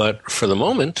 But for the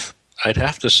moment, I'd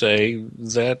have to say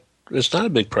that it's not a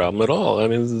big problem at all. I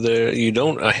mean,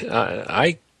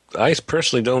 I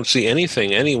personally don't see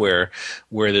anything anywhere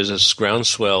where there's this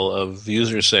groundswell of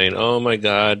users saying, "Oh my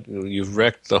God, you've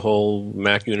wrecked the whole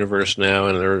Mac universe now,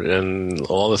 and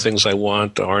all the things I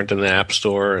want aren't in the App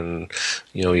Store, and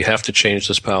you have to change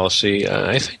this policy."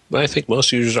 I think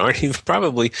most users aren't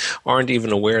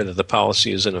even aware that the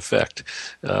policy is in effect.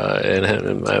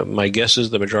 And my guess is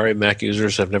the majority of Mac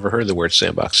users have never heard the word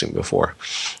sandboxing before,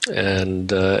 and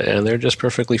they're just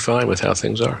perfectly fine with how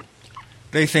things are.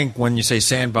 They think when you say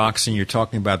sandboxing, you're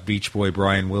talking about Beach Boy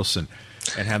Brian Wilson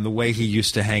and the way he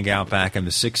used to hang out back in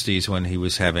the 60s when he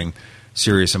was having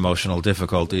serious emotional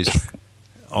difficulties,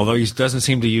 although he doesn't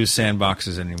seem to use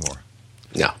sandboxes anymore.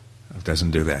 No. It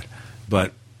doesn't do that.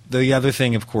 But the other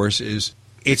thing, of course, is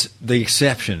it's the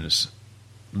exceptions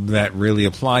that really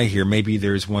apply here. Maybe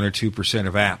there's 1 or 2%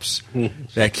 of apps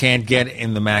that can't get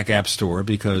in the Mac App Store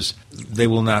because they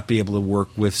will not be able to work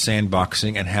with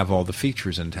sandboxing and have all the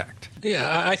features intact.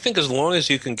 Yeah, I think as long as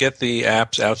you can get the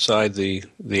apps outside the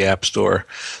App Store,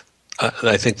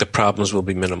 I think the problems will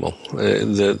be minimal.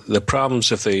 The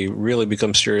problems, if they really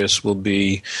become serious, will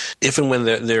be if and when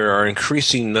there are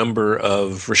increasing number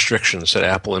of restrictions that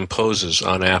Apple imposes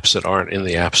on apps that aren't in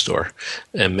the App Store,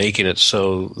 and making it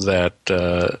so that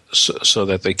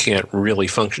they can't really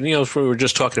function. If we were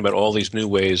just talking about all these new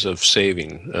ways of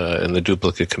saving and the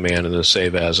duplicate command and the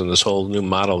save as, and this whole new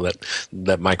model that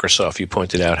Microsoft, you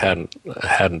pointed out,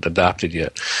 hadn't adopted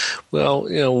yet. Well,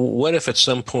 what if at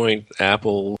some point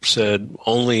Apple said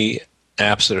only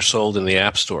apps that are sold in the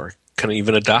App Store can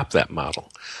even adopt that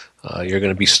model? You're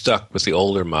going to be stuck with the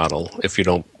older model if you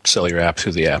don't sell your app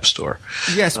through the App Store.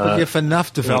 Yes, but if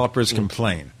enough developers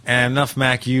complain, and enough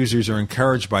Mac users are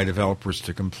encouraged by developers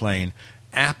to complain,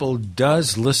 Apple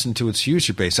does listen to its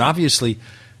user base. Obviously,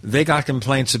 they got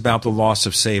complaints about the loss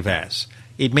of Save As.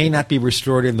 It may not be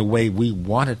restored in the way we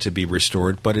want it to be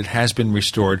restored, but it has been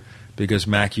restored because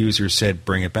Mac users said,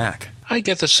 bring it back. I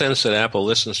get the sense that Apple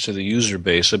listens to the user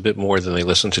base a bit more than they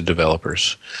listen to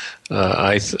developers.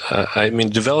 I mean,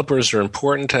 developers are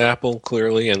important to Apple,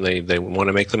 clearly, and they want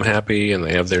to make them happy, and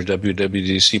they have their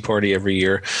WWDC party every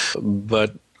year.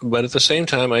 But at the same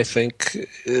time, I think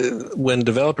when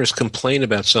developers complain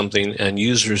about something and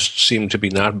users seem to be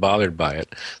not bothered by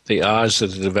it, the odds that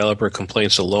the developer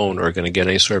complaints alone are going to get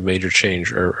any sort of major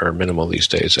change are minimal these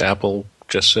days. Apple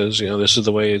just says, this is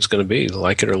the way it's going to be.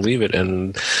 Like it or leave it.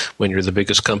 And when you're the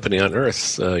biggest company on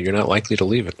earth, you're not likely to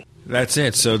leave it. That's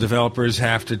it. So developers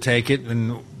have to take it,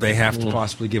 and they have to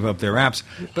possibly give up their apps.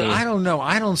 But I don't know.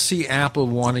 I don't see Apple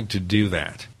wanting to do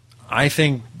that. I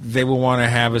think they will want to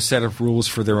have a set of rules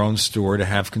for their own store to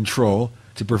have control,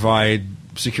 to provide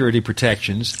security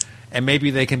protections, and maybe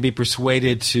they can be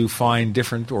persuaded to find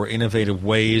different or innovative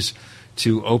ways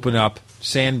to open up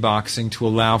sandboxing to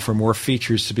allow for more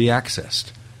features to be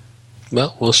accessed.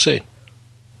 Well, we'll see.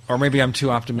 Or maybe I'm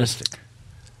too optimistic.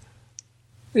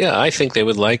 Yeah, I think they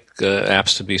would like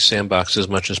apps to be sandboxed as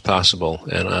much as possible,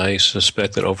 and I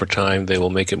suspect that over time they will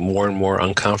make it more and more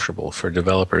uncomfortable for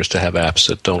developers to have apps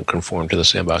that don't conform to the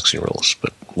sandboxing rules,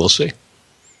 but we'll see.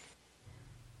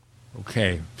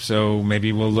 Okay, so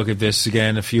maybe we'll look at this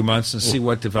again in a few months and see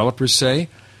what developers say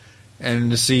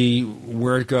and to see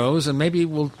where it goes, and maybe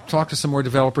we'll talk to some more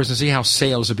developers and see how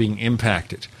sales are being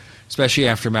impacted, especially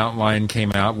after Mountain Lion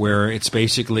came out, where it's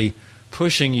basically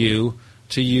pushing you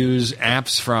to use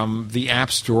apps from the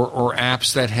App Store or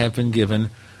apps that have been given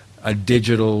a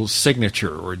digital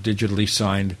signature or digitally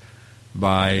signed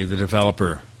by the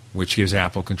developer, which gives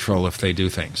Apple control if they do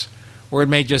things. Or it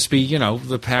may just be,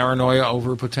 the paranoia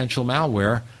over potential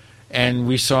malware. And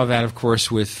we saw that, of course,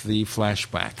 with the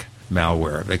Flashback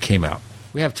malware that came out.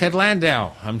 We have Ted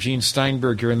Landau. I'm Gene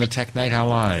Steinberg. You're in the Tech Night Owl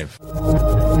Live.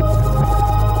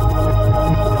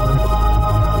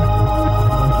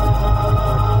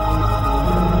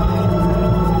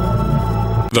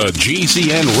 The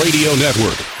GCN Radio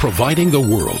Network, providing the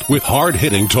world with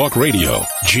hard-hitting talk radio.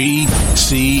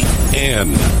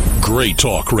 GCN. Great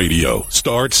talk radio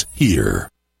starts here.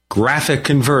 Graphic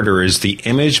Converter is the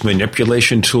image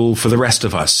manipulation tool for the rest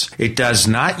of us. It does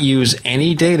not use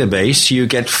any database. You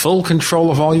get full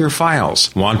control of all your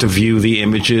files. Want to view the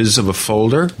images of a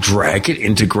folder? Drag it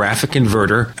into Graphic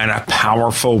Converter, and a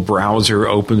powerful browser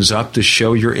opens up to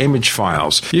show your image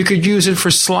files. You could use it for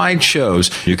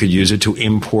slideshows. You could use it to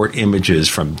import images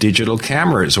from digital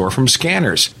cameras or from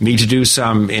scanners. Need to do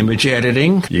some image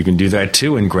editing? You can do that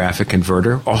too in Graphic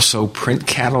Converter. Also print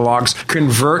catalogs.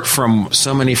 Convert from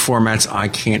so many formats I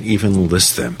can't even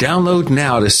list them. Download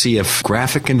now to see if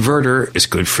Graphic Converter is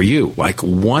good for you, like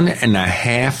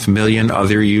 1.5 million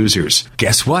other users.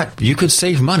 Guess what? You could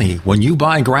save money when you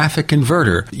buy Graphic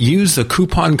Converter. Use the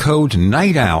coupon code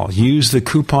Night Owl. Use the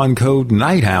coupon code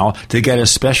Night Owl to get a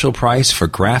special price for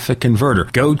Graphic Converter.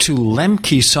 Go to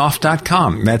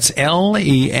lemkesoft.com. That's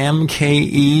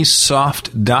Lemke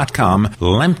soft.com.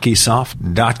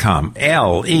 Lemkesoft.com.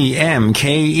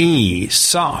 Lemke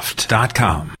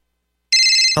soft.com.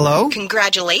 Hello?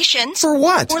 Congratulations. For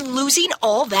what? For losing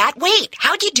all that weight.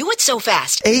 How'd you do it so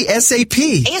fast?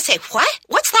 ASAP. ASAP what?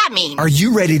 What's that mean? Are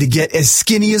you ready to get as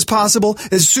skinny as possible,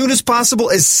 as soon as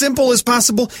possible, as simple as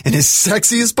possible, and as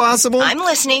sexy as possible? I'm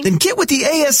listening. Then get with the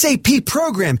ASAP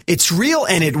program. It's real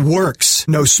and it works.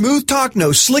 No smooth talk,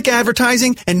 no slick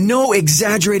advertising, and no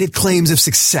exaggerated claims of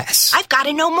success. I've got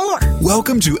to know more.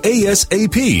 Welcome to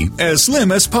ASAP, as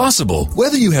slim as possible.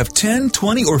 Whether you have 10,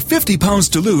 20, or 50 pounds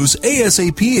to lose,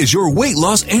 ASAP is your weight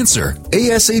loss answer.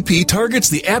 ASAP targets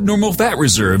the abnormal fat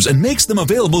reserves and makes them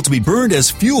available to be burned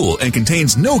as fuel and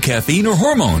contains no caffeine or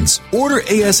hormones. Order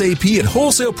ASAP at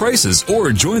wholesale prices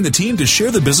or join the team to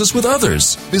share the business with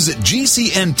others. Visit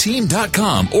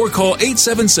GCNteam.com or call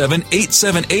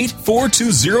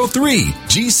 877-878-4203.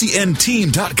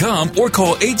 GCNteam.com or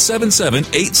call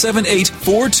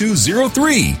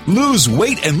 877-878-4203. Lose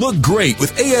weight and look great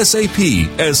with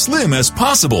ASAP, as slim as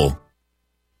possible.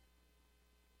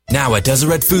 Now at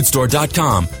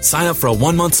DeseretFoodStore.com, sign up for a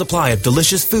 1-month supply of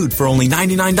delicious food for only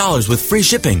 $99 with free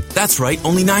shipping. That's right,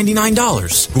 only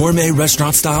 $99. Gourmet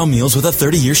restaurant-style meals with a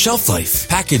 30-year shelf life.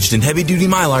 Packaged in heavy-duty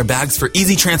Mylar bags for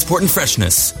easy transport and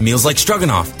freshness. Meals like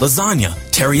stroganoff, lasagna,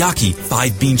 teriyaki,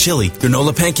 5-bean chili,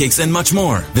 granola pancakes, and much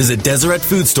more. Visit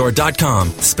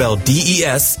DeseretFoodStore.com, spelled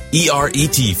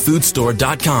D-E-S-E-R-E-T,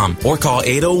 foodstore.com, or call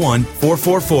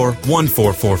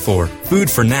 801-444-1444.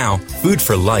 Food for now, food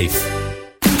for life.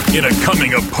 In a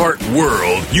coming apart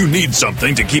world, you need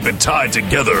something to keep it tied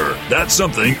together. That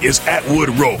something is Atwood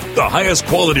Rope, the highest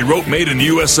quality rope made in the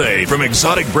USA, from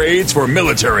exotic braids for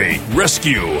military,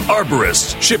 rescue,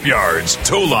 arborists, shipyards,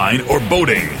 tow line, or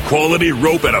boating. Quality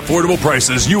rope at affordable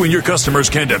prices you and your customers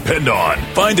can depend on.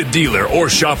 Find a dealer or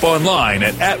shop online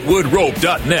at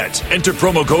atwoodrope.net. Enter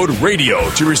promo code RADIO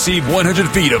to receive 100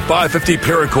 feet of 550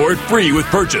 paracord free with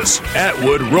purchase.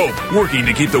 Atwood Rope, working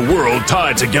to keep the world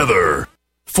tied together.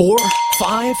 $4,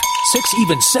 $5, $6,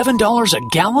 even $7 a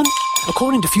gallon?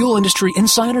 According to fuel industry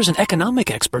insiders and economic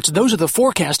experts, those are the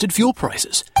forecasted fuel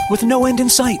prices, with no end in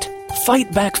sight.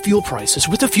 Fight back fuel prices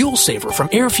with the Fuel Saver from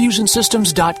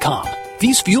airfusionsystems.com.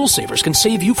 These fuel savers can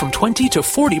save you from 20 to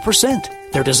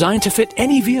 40%. They're designed to fit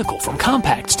any vehicle, from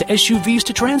compacts to SUVs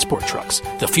to transport trucks.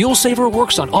 The Fuel Saver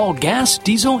works on all gas,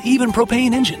 diesel, even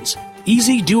propane engines.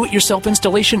 Easy do-it-yourself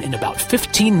installation in about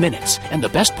 15 minutes. And the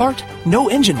best part? No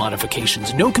engine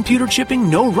modifications, no computer chipping,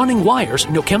 no running wires,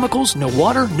 no chemicals, no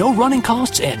water, no running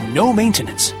costs, and no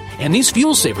maintenance. And these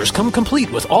fuel savers come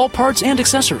complete with all parts and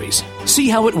accessories. See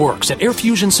how it works at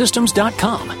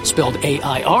airfusionsystems.com, spelled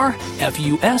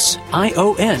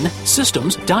AIRFUSION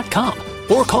systems.com,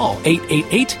 or call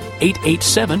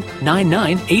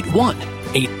 888-887-9981,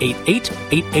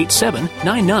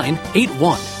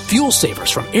 888-887-9981. Fuel savers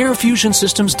from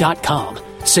airfusionsystems.com.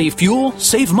 Save fuel,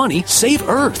 save money, save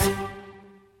Earth.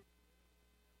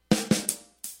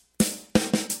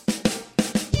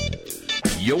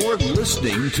 You're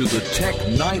listening to the Tech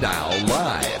Night Owl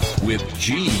Live with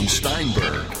Gene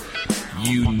Steinberg.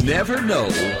 You never know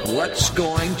what's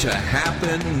going to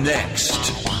happen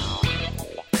next.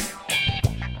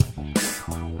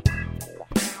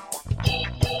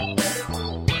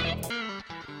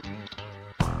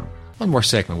 One more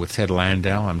segment with Ted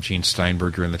Landau. I'm Gene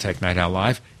Steinberger in the Tech Night Owl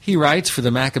Live. He writes for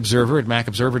the Mac Observer at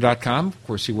macobserver.com. Of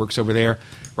course, he works over there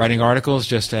writing articles,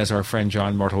 just as our friend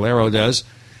John Mortallero does.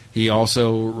 He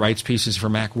also writes pieces for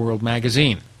Macworld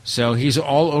magazine. So he's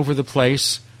all over the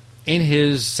place in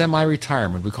his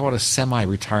semi-retirement. We call it a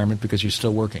semi-retirement because you're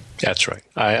still working. That's right.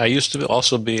 I used to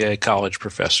also be a college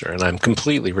professor, and I'm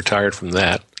completely retired from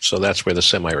that, so that's where the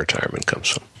semi-retirement comes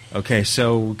from. Okay,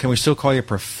 so can we still call you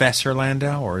Professor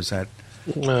Landau, or is that...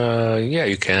 Yeah,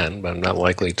 you can, but I'm not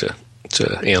likely to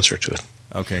answer to it.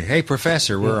 Okay. Hey,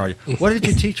 Professor, where are you? What did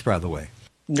you teach, by the way?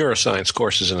 Neuroscience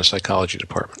courses in the psychology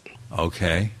department.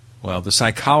 Okay. Well, the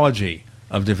psychology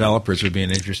of developers would be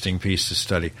an interesting piece to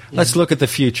study. Let's look at the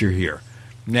future here.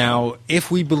 Now, if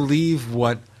we believe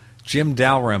what Jim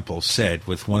Dalrymple said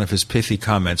with one of his pithy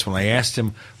comments when I asked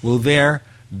him, will there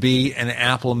be an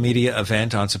Apple Media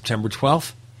event on September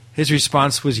 12th? His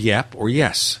response was yep or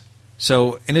yes.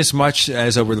 So, inasmuch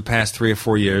as over the past 3 or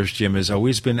 4 years, Jim has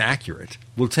always been accurate,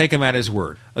 we'll take him at his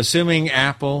word. Assuming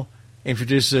Apple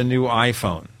introduces a new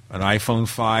iPhone, an iPhone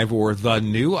 5 or the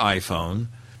new iPhone,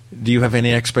 do you have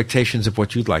any expectations of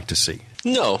what you'd like to see?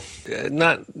 No,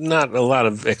 not a lot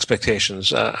of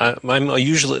expectations. I'm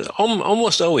usually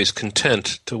almost always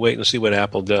content to wait and see what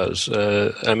Apple does.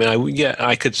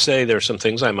 I could say there are some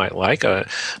things I might like. I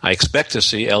expect to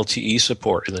see LTE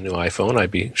support in the new iPhone. I'd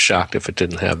be shocked if it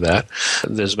didn't have that.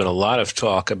 There's been a lot of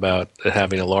talk about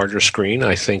having a larger screen.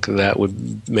 I think that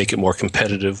would make it more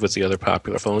competitive with the other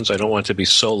popular phones. I don't want it to be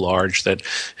so large that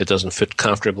it doesn't fit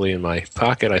comfortably in my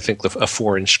pocket. I think a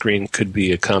 4-inch screen could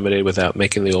be accommodated without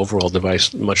making the overall device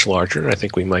much larger. I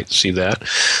think we might see that.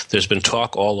 There's been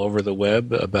talk all over the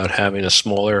web about having a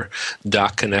smaller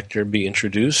dock connector be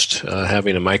introduced,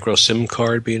 having a micro SIM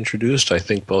card be introduced. I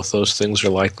think both those things are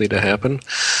likely to happen.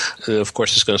 Of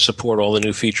course, it's going to support all the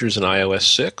new features in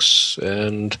iOS 6,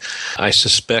 and I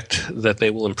suspect that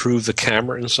they will improve the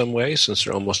camera in some way, since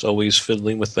they're almost always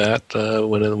fiddling with that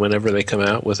whenever they come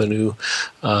out with a new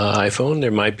iPhone.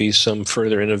 There might be some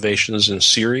further innovations in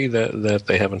Siri that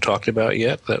they haven't talked about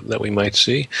yet that we might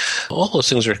see. All those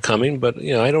things are coming, but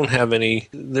I don't have any.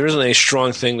 There isn't a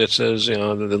strong thing that says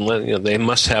they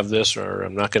must have this, or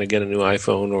I'm not going to get a new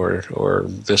iPhone, or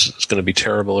this is going to be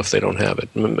terrible if they don't have it.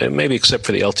 Maybe except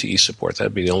for the LTE support,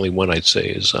 that'd be the only one I'd say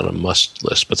is on a must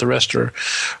list. But the rest are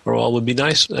all would be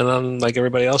nice. And like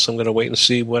everybody else, I'm going to wait and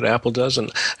see what Apple does,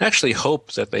 and actually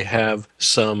hope that they have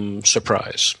some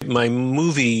surprise. My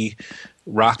movie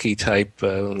Rocky type,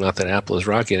 not that Apple is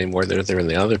Rocky anymore, they're in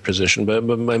the other position, but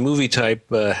my movie type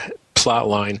plot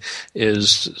line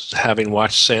is having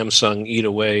watched Samsung eat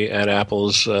away at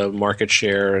Apple's market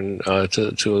share and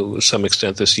to some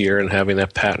extent this year, and having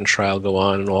that patent trial go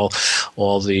on, and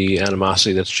all the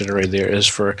animosity that's generated there, is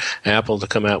for Apple to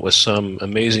come out with some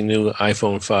amazing new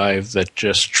iPhone 5 that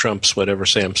just trumps whatever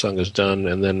Samsung has done,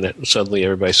 and then suddenly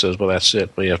everybody says, well, that's it.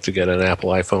 Well, you have to get an Apple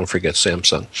iPhone, forget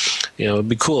Samsung. It'd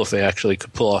be cool if they actually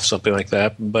could pull off something like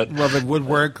that. But it would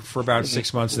work for about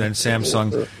 6 months, and then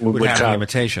Samsung would have an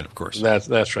imitation, of course.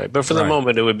 That's right. But for the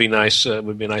moment, it would be nice. It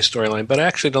would be a nice storyline. But I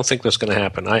actually don't think that's going to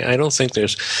happen. I don't think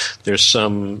there's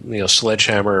some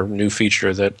sledgehammer new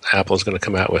feature that Apple is going to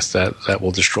come out with that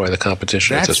will destroy the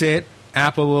competition. That's it.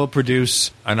 Apple will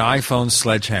produce an iPhone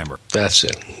sledgehammer. That's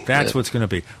it. That's what's going to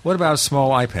be. What about a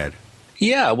small iPad?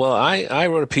 Yeah, well, I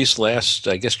wrote a piece last,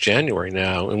 January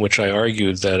now, in which I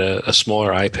argued that a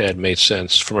smaller iPad made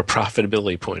sense from a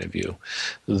profitability point of view,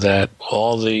 that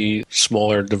all the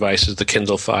smaller devices, the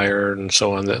Kindle Fire and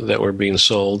so on that were being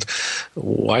sold,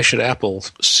 why should Apple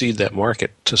cede that market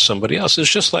to somebody else?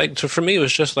 It's just like, for me, it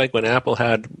was just like when Apple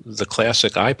had the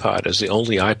classic iPod as the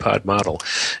only iPod model,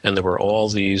 and there were all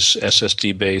these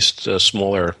SSD-based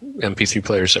smaller MP3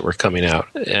 players that were coming out.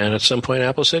 And at some point,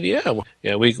 Apple said,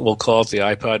 we'll call it the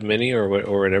iPod Mini or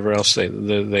whatever else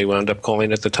they wound up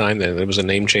calling it at the time. There was a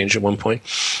name change at one point,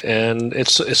 and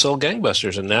it's all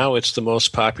gangbusters. And now it's the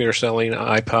most popular selling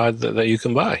iPod that you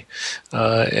can buy.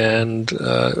 And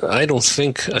I don't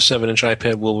think a 7-inch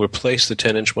iPad will replace the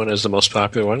 10-inch one as the most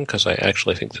popular one, because I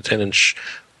actually think the 10-inch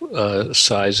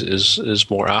size is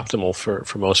more optimal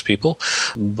for most people,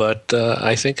 but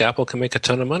I think Apple can make a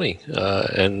ton of money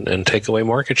and take away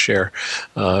market share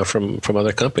from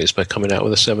other companies by coming out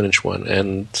with a 7-inch one.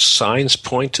 And signs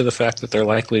point to the fact that they're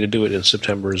likely to do it in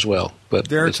September as well. But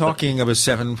they're talking of a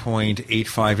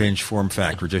 7.85-inch form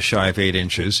factor, just shy of 8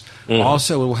 inches. Mm-hmm.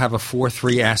 Also, it will have a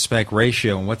 4:3 aspect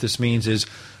ratio, and what this means is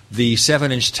the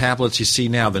 7-inch tablets you see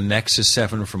now, the Nexus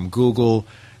 7 from Google,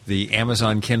 the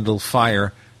Amazon Kindle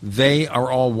Fire, they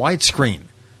are all widescreen.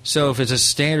 So if it's a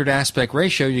standard aspect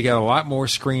ratio, you get a lot more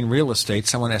screen real estate.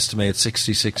 Someone estimated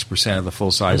 66% of the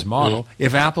full-size model. Mm-hmm.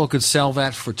 If Apple could sell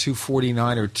that for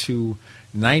 $249 or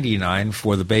 $299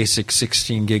 for the basic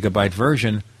 16-gigabyte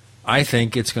version, I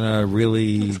think it's going to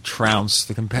really trounce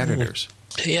the competitors.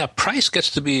 Yeah, price gets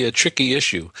to be a tricky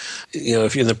issue.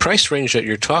 If you're in the price range that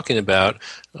you're talking about,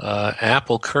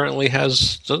 Apple currently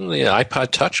doesn't the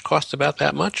iPod Touch cost about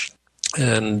that much?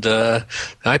 And the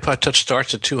iPod Touch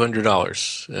starts at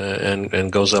 $200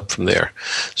 and goes up from there.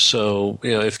 So,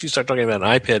 if you start talking about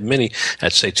an iPad Mini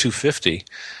at, say, $250,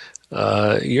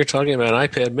 you're talking about an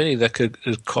iPad Mini that could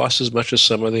cost as much as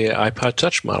some of the iPod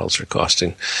Touch models are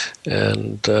costing.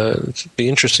 And it'd be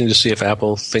interesting to see if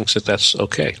Apple thinks that that's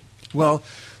okay. Well,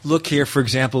 look here, for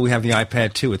example, we have the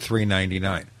iPad 2 at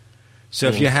 $399. So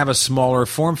if you have a smaller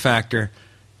form factor,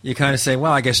 you kind of say,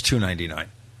 well, I guess $299.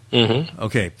 Mm-hmm.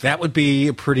 Okay, that would be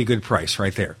a pretty good price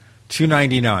right there,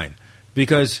 $299.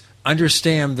 Because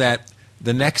understand that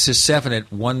the Nexus 7 at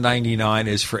 $199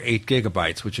 is for 8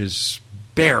 gigabytes, which is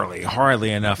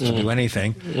hardly enough to do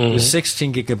anything. Mm-hmm. The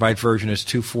 16-gigabyte version is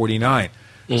 $249.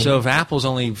 Mm-hmm. So if Apple's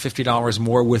only $50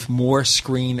 more with more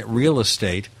screen real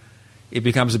estate, it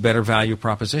becomes a better value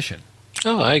proposition.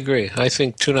 Oh, I agree. I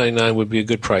think $299 would be a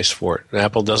good price for it.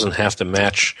 Apple doesn't have to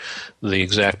match the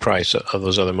exact price of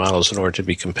those other models in order to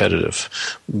be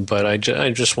competitive. But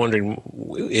I'm just wondering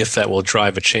if that will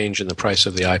drive a change in the price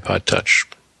of the iPod Touch.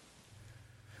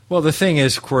 Well, the thing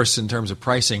is, of course, in terms of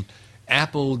pricing,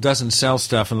 Apple doesn't sell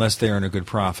stuff unless they earn a good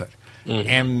profit. Mm-hmm.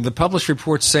 And the published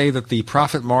reports say that the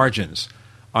profit margins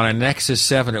on a Nexus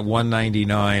 7 at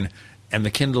 $199 and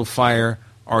the Kindle Fire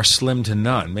are slim to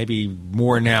none, maybe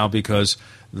more now because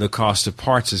the cost of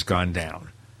parts has gone down.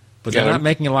 But they're not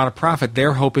making a lot of profit.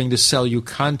 They're hoping to sell you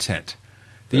content.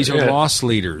 These are loss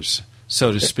leaders,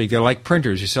 so to speak. They're like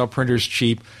printers. You sell printers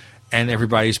cheap, and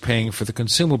everybody's paying for the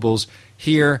consumables.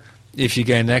 Here, if you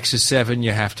get a Nexus 7,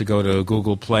 you have to go to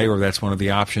Google Play, or that's one of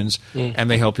the options, and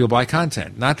they help you buy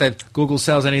content. Not that Google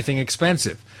sells anything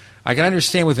expensive. I can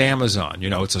understand with Amazon.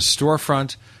 It's a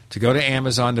storefront to go to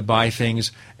Amazon to buy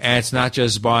things, and it's not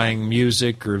just buying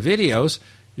music or videos.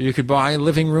 You could buy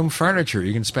living room furniture.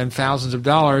 You can spend thousands of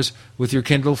dollars with your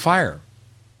Kindle Fire.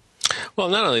 Well,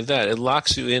 not only that, it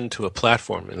locks you into a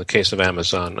platform in the case of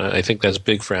Amazon. I think that's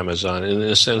big for Amazon in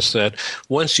the sense that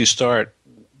once you start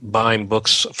buying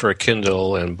books for a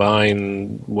Kindle and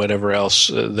buying whatever else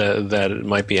that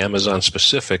might be Amazon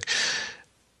specific,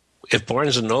 if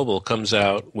Barnes & Noble comes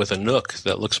out with a Nook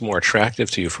that looks more attractive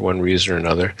to you for one reason or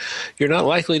another, you're not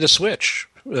likely to switch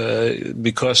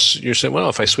because you're saying, well,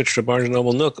 if I switch to Barnes &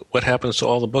 Noble Nook, what happens to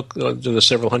all to the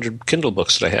several hundred Kindle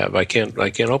books that I have? I can't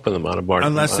open them on a Barnes.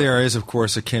 Unless there is, of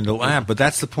course, a Kindle app. But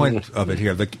that's the point of it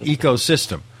here, the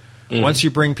ecosystem. Once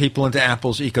you bring people into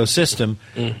Apple's ecosystem,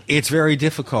 it's very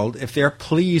difficult, if they're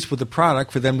pleased with the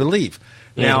product, for them to leave.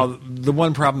 Now, the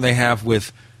one problem they have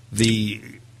with the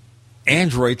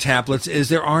Android tablets is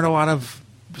there aren't a lot of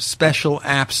special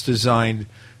apps designed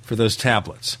for those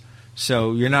tablets.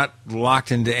 So you're not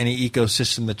locked into any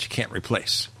ecosystem that you can't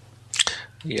replace.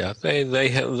 Yeah, they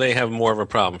have more of a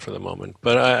problem for the moment.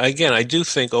 But again, I do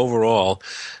think overall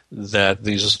that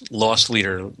these loss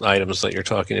leader items that you're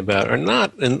talking about are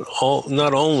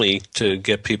not only to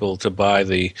get people to buy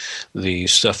the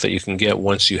stuff that you can get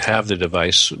once you have the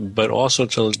device, but also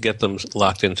to get them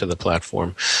locked into the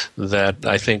platform. That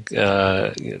I think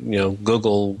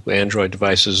Google, Android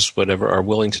devices, whatever, are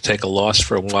willing to take a loss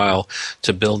for a while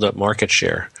to build up market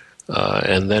share.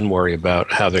 And then worry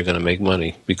about how they're going to make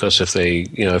money. Because if they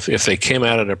came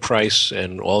out at a price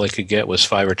and all they could get was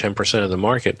 5 or 10% of the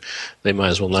market, they might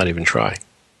as well not even try.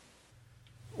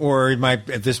 Or it might,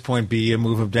 at this point, be a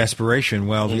move of desperation.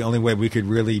 Well, the only way we could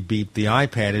really beat the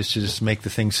iPad is to just make the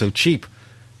thing so cheap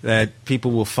that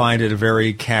people will find it a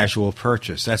very casual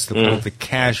purchase. That's the point, the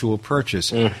casual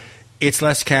purchase. It's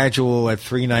less casual at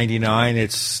 $3.99.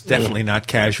 It's definitely not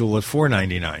casual at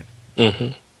 $4.99.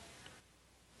 Mm-hmm.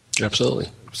 Absolutely.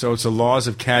 So it's the laws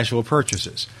of casual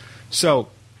purchases. So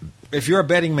if you're a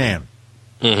betting man,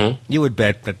 you would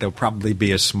bet that there'll probably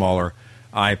be a smaller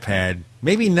iPad,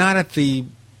 maybe not at the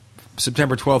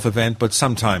September 12th event, but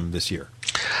sometime this year.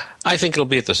 I think it'll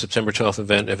be at the September 12th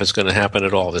event if it's going to happen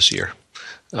at all this year.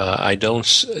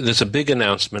 There's a big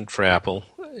announcement for Apple,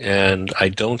 and I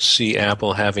don't see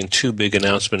Apple having two big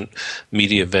announcement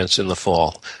media events in the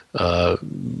fall.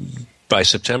 By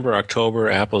September, October,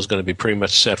 Apple is going to be pretty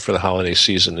much set for the holiday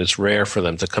season. It's rare for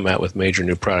them to come out with major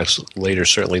new products later,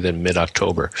 certainly than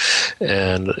mid-October.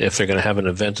 And if they're going to have an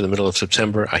event in the middle of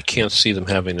September, I can't see them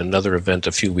having another event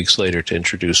a few weeks later to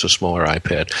introduce a smaller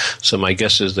iPad. So my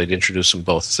guess is they'd introduce them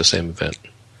both at the same event.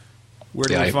 Where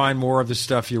do we find more of the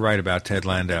stuff you write about, Ted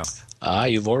Landau?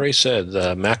 You've already said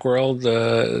Macworld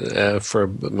for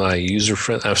my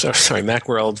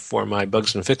Macworld for my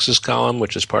Bugs and Fixes column,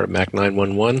 which is part of Mac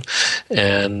 911,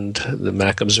 and the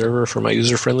Mac Observer for my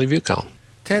user-friendly view column.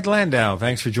 Ted Landau,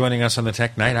 thanks for joining us on the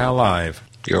Tech Night Owl Live.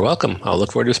 You're welcome. I'll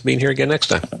look forward to being here again next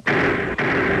time.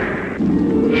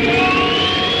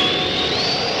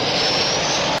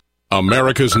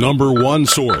 America's #1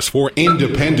 source for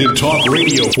independent talk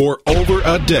radio for over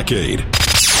a decade.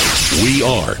 We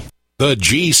are the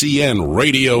GCN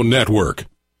Radio Network.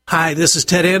 Hi, this is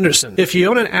Ted Anderson. If you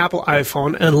own an Apple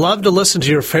iPhone and love to listen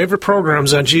to your favorite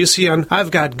programs on GCN,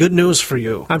 I've got good news for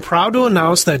you. I'm proud to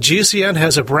announce that GCN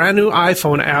has a brand new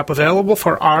iPhone app available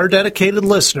for our dedicated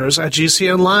listeners at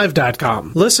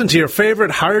GCNlive.com. Listen to your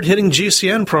favorite hard-hitting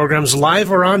GCN programs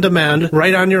live or on demand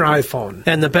right on your iPhone.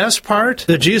 And the best part?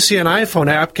 The GCN iPhone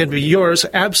app can be yours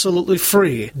absolutely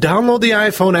free. Download the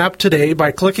iPhone app today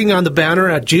by clicking on the banner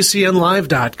at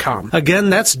GCNlive.com. Again,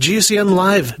 that's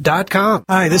GCNlive.com.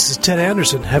 Hi, this is Ted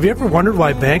Anderson. Have you ever wondered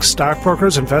why banks,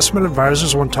 stockbrokers, investment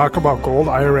advisors won't talk about gold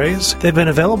IRAs? They've been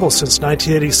available since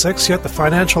 1986, yet the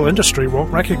financial industry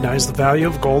won't recognize the value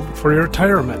of gold for your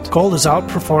retirement. Gold has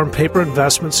outperformed paper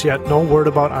investments, yet no word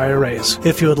about IRAs.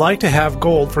 If you would like to have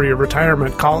gold for your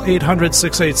retirement, call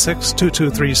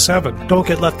 800-686-2237. Don't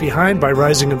get left behind by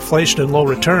rising inflation and low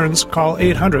returns. Call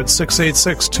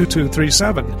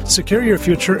 800-686-2237. Secure your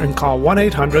future and call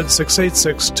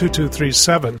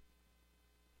 1-800-686-2237.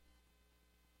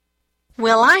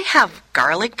 Will I have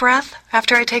garlic breath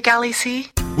after I take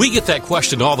Ali-C? We get that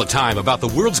question all the time about the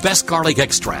world's best garlic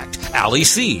extract,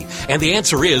 Ali-C. And the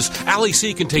answer is,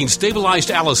 Ali-C contains stabilized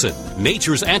allicin,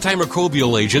 nature's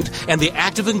antimicrobial agent, and the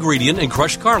active ingredient in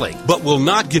crushed garlic, but will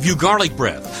not give you garlic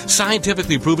breath.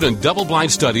 Scientifically proven in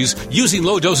double-blind studies, using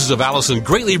low doses of allicin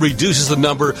greatly reduces the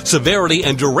number, severity,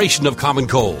 and duration of common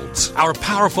colds. Our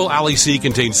powerful Ali-C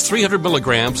contains 300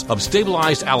 milligrams of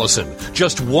stabilized allicin.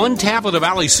 Just one tablet of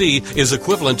Ali-C is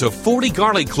equivalent to 40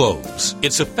 garlic cloves.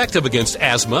 It's effective against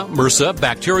asthma, MRSA,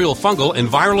 bacterial, fungal, and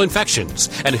viral infections,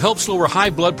 and helps lower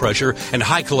high blood pressure and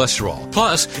high cholesterol.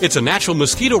 Plus, it's a natural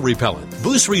mosquito repellent.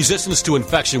 Boost resistance to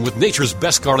infection with nature's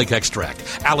best garlic extract,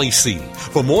 Ali-C.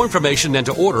 For more information and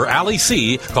to order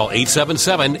Ali-C, call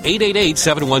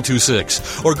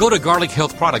 877-888-7126 or go to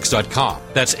garlichealthproducts.com.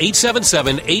 That's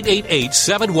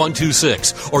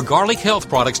 877-888-7126 or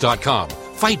garlichealthproducts.com.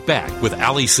 Fight back with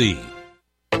Ali-C.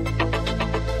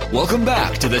 Welcome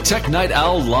back to the Tech Night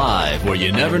Owl Live, where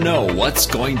you never know what's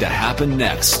going to happen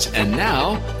next. And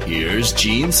now, here's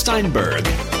Gene Steinberg.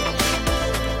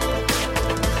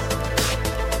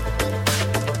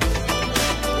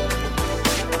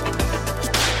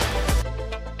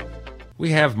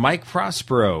 We have Mike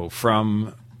Prospero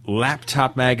from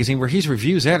Laptop Magazine, where he's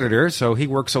reviews editor, so he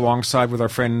works alongside with our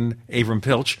friend Avram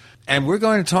Pilch. And we're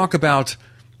going to talk about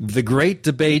the great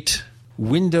debate,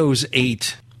 Windows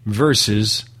 8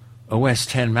 versus OS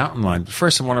 10 Mountain Lion.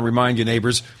 First, I want to remind you,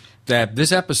 neighbors, that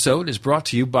this episode is brought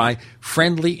to you by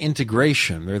Friendly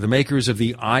Integration. They're the makers of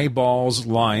the Eyeballs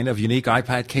line of unique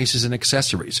iPad cases and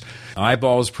accessories.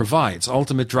 Eyeballs provides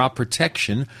ultimate drop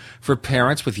protection for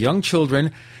parents with young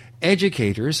children,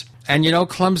 educators, and,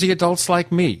 clumsy adults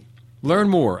like me. Learn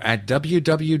more at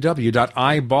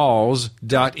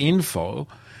www.eyeballs.info.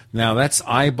 Now, that's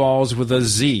eyeballs with a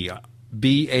Z,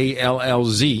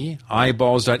 B-A-L-L-Z,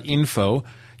 eyeballs.info.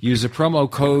 Use the promo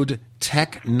code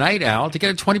TechNightOwl to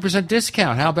get a 20%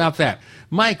 discount. How about that?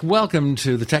 Mike, welcome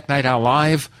to the Tech Night Owl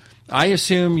Live. I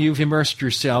assume you've immersed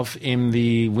yourself in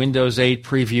the Windows 8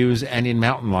 previews and in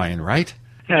Mountain Lion, right?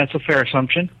 Yeah, it's a fair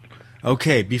assumption.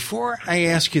 Okay, before I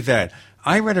ask you that,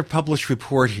 I read a published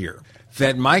report here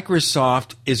that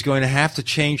Microsoft is going to have to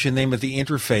change the name of the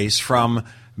interface from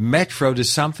Metro to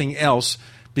something else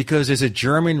because there's a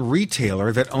German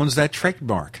retailer that owns that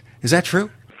trademark. Is that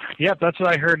true? Yep, that's what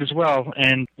I heard as well.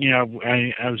 And,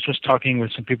 I was just talking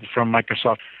with some people from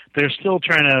Microsoft. They're still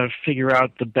trying to figure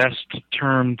out the best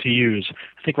term to use.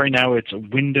 I think right now it's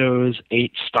Windows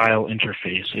 8 style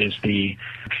interface is the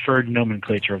preferred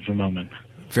nomenclature of the moment.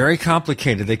 Very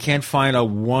complicated. They can't find a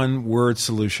one-word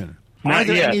solution. Are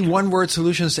there any one-word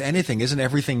solutions to anything? Isn't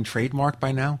everything trademarked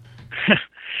by now?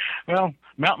 Well,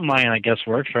 Mountain Lion, I guess,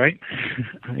 works, right?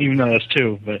 Even though that's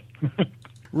two, but...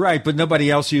 Right, but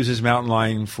nobody else uses Mountain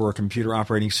Lion for a computer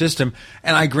operating system.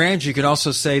 And I grant you could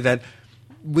also say that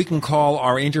we can call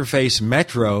our interface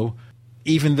Metro,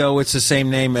 even though it's the same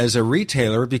name as a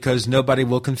retailer, because nobody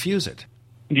will confuse it.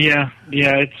 Yeah,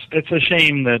 it's a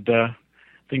shame that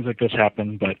things like this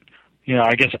happen, but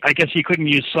I guess you couldn't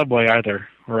use Subway either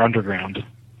or Underground.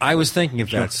 I was thinking of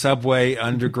that. Subway,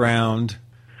 Underground,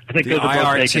 I think the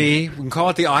IRT. We can call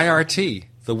it the IRT,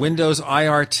 the Windows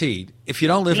IRT. If you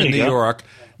don't live in New York,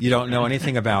 you don't know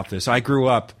anything about this. I grew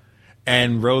up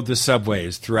and rode the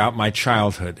subways throughout my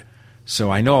childhood, so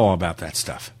I know all about that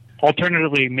stuff.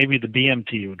 Alternatively, maybe the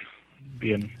BMT would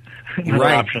be another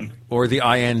option. Or the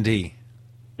IND.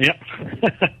 Yep.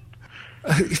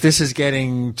 This is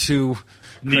getting too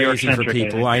crazy for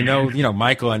people. I I know,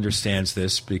 Michael understands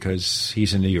this because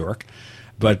he's in New York,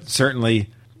 but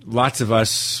certainly lots of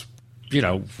us,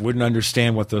 wouldn't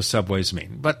understand what those subways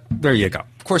mean. But there you go.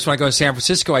 Of course, when I go to San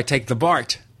Francisco, I take the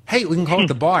BART. Hey, we can call it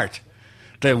the BART.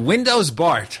 The Windows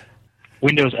BART.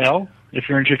 Windows L, if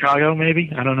you're in Chicago,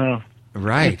 maybe? I don't know.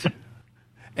 Right.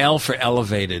 L for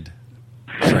elevated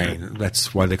train.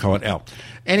 That's why they call it L.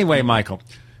 Anyway, Michael,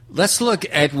 let's look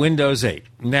at Windows 8.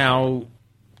 Now,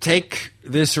 take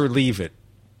this or leave it.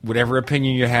 Whatever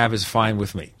opinion you have is fine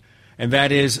with me. And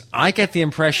that is, I get the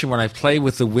impression when I play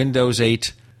with the Windows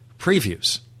 8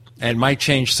 previews, and it might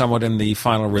change somewhat in the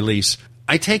final release,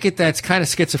 I take it that's kind of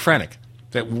schizophrenic.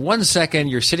 That 1 second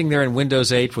you're sitting there in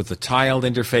Windows 8 with the tiled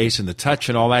interface and the touch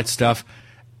and all that stuff,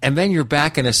 and then you're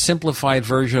back in a simplified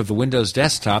version of the Windows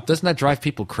desktop. Doesn't that drive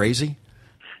people crazy?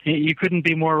 You couldn't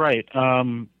be more right.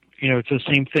 It's the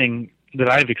same thing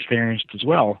that I've experienced as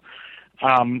well.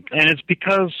 And it's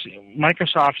because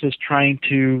Microsoft is trying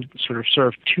to sort of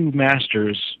serve two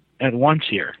masters at once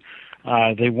here.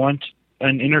 They want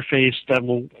an interface that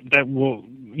will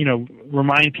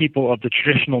remind people of the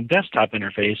traditional desktop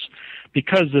interface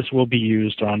because this will be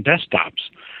used on desktops.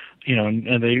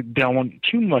 And they don't want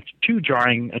too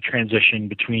jarring a transition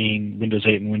between Windows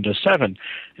 8 and Windows 7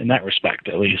 in that respect,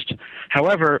 at least.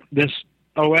 However, this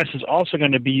OS is also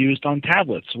going to be used on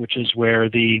tablets, which is where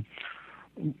the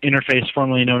interface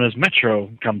formerly known as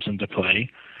Metro comes into play.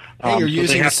 Hey, you're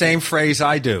using the same phrase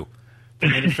I do. The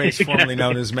interface formerly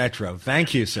known as Metro.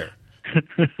 Thank you, sir.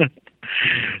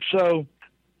 So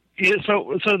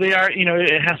they are,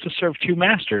 it has to serve two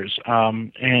masters,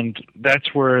 and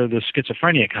that's where the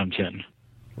schizophrenia comes in.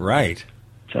 Right.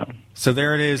 So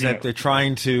there it is that they're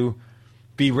trying to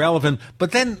be relevant,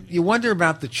 but then you wonder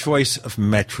about the choice of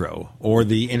Metro or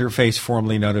the interface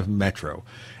formerly known as Metro.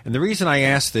 And the reason I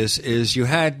ask this is you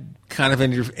had kind of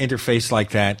an interface like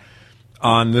that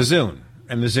on the Zune,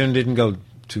 and the Zune didn't go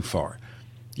too far.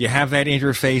 You have that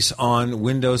interface on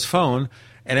Windows Phone,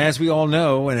 and as we all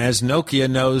know, and as Nokia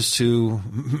knows to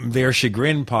their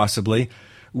chagrin possibly,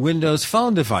 Windows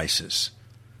Phone devices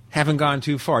haven't gone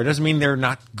too far. It doesn't mean they're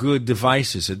not good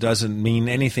devices. It doesn't mean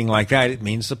anything like that. It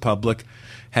means the public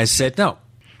has said no.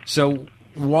 So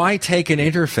why take an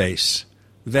interface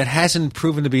that hasn't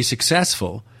proven to be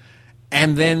successful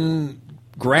and then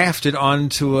graft it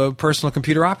onto a personal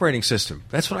computer operating system?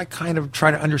 That's what I kind of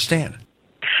try to understand.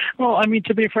 Well, I mean,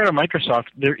 to be fair to Microsoft,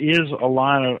 there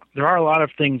are a lot of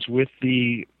things with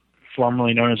the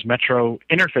formerly known as Metro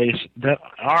interface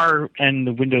and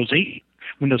the Windows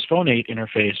Phone 8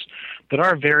 interface that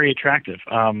are very attractive.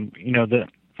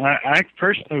 I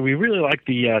personally, we really like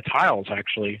the tiles,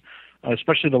 actually,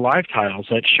 especially the live tiles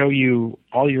that show you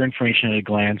all your information at a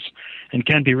glance and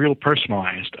can be real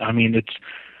personalized. I mean, it's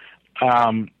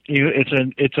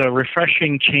a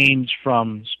refreshing change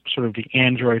from sort of the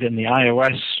Android and the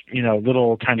iOS,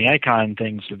 little tiny icon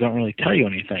things that don't really tell you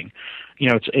anything.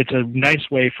 It's a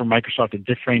nice way for Microsoft to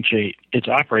differentiate its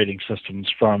operating systems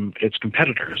from its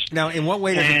competitors. Now, in what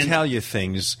way does it tell you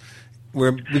things?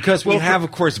 Because we have,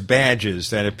 of course, badges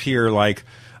that appear like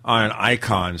on an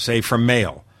icon, say from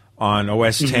Mail. On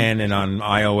OS 10 and on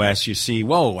iOS, you see,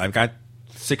 whoa, I've got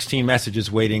 16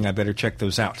 messages waiting. I better check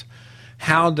those out.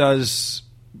 How does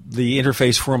the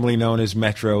interface formerly known as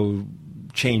Metro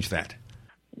change that?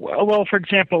 Well, for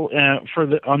example,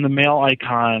 on the Mail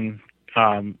icon,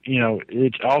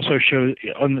 it also shows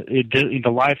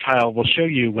the live tile will show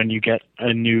you when you get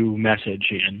a new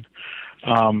message in,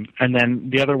 and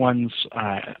then the other ones,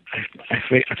 I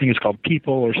think it's called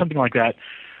People or something like that.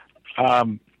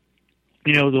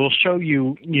 They'll show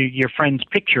you your friends'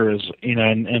 pictures,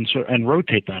 and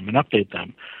rotate them and update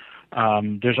them.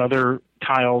 There's other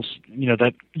tiles,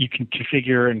 that you can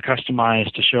configure and customize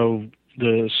to show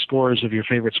the scores of your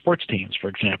favorite sports teams, for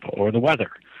example, or the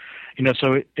weather.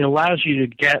 So it allows you to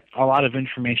get a lot of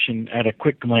information at a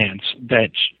quick glance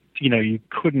that, you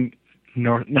couldn't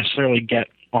necessarily get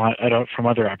from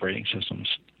other operating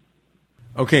systems.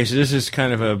 Okay, so this is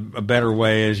kind of a better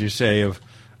way, as you say,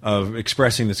 of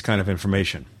expressing this kind of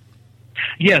information.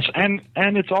 Yes, and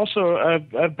it's also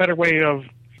a better way of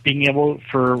being able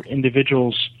for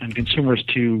individuals and consumers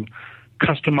to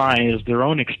customize their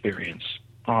own experience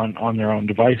on their own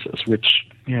devices, which,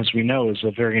 as we know, is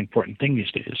a very important thing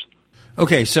these days.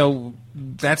 Okay, so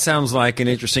that sounds like an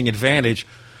interesting advantage.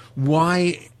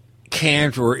 Why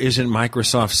can't or isn't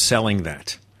Microsoft selling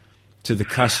that to the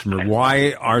customer?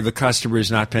 Why are the customers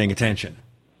not paying attention?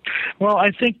 Well,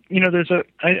 I think I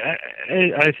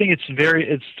think it's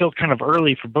still kind of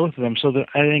early for both of them. So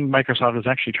I think Microsoft is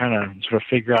actually trying to sort of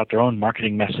figure out their own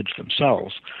marketing message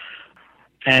themselves.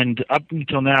 And up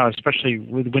until now, especially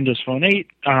with Windows Phone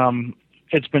 8,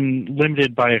 it's been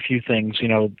limited by a few things.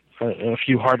 A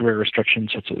few hardware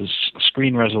restrictions such as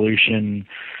screen resolution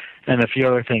and a few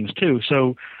other things too.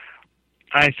 So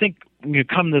I think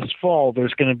come this fall,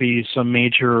 there's going to be some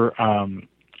major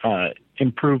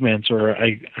improvements, or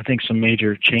I think some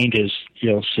major changes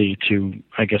you'll see to,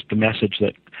 I guess, the message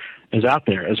that is out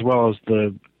there, as well as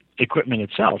the equipment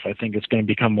itself. I think it's going to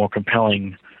become more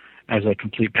compelling as a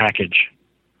complete package.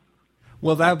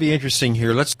 Well, that would be interesting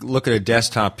here. Let's look at a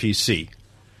desktop PC.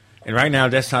 And right now,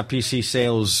 desktop PC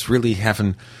sales really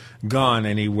haven't gone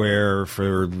anywhere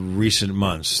for recent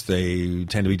months. They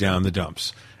tend to be down in the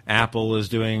dumps. Apple is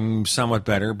doing somewhat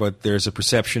better, but there's a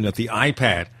perception that the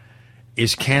iPad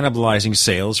is cannibalizing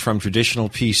sales from traditional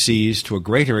PCs to a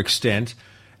greater extent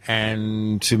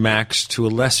and to Macs to a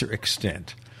lesser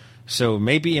extent. So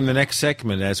maybe in the next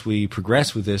segment, as we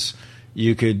progress with this,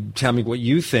 you could tell me what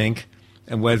you think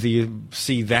and whether you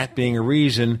see that being a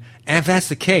reason. And if that's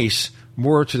the case,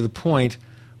 more to the point,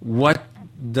 what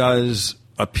does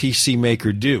a PC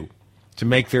maker do to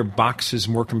make their boxes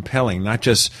more compelling, not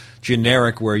just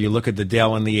generic where you look at the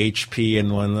Dell and the HP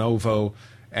and Lenovo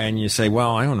and you say,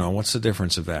 well, I don't know, what's the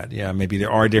difference of that? Yeah, maybe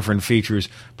there are different features,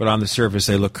 but on the surface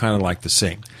they look kind of like the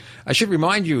same. I should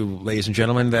remind you, ladies and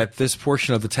gentlemen, that this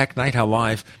portion of the Tech Night Owl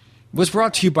Live was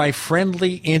brought to you by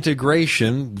Friendly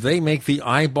Integration. They make the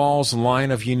Eyeballs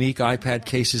line of unique iPad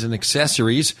cases and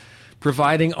accessories,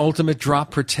 providing ultimate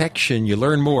drop protection. You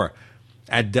learn more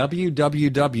at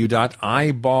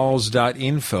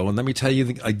www.eyeballs.info. And let me tell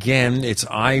you again, it's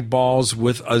eyeballs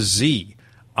with a Z,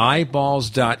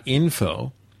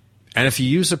 eyeballs.info. And if you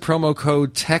use the promo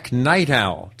code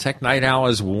TechNightOwl, Tech Night Owl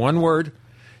is one word,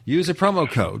 use a promo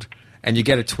code, and you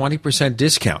get a 20%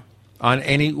 discount on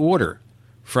any order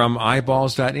from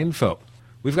eyeballs.info.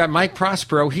 We've got Mike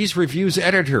Prospero. He's reviews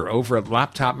editor over at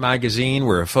Laptop Magazine.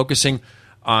 We're focusing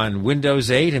on Windows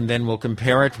 8, and then we'll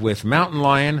compare it with Mountain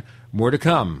Lion. More to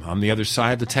come on the other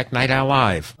side of the Tech Night Owl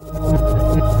Live.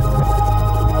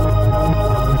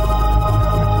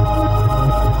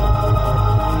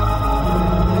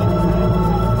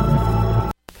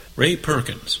 Ray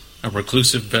Perkins, a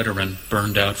reclusive veteran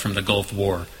burned out from the Gulf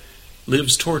War,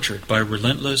 lives tortured by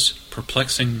relentless,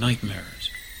 perplexing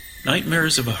nightmares.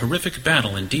 Nightmares of a horrific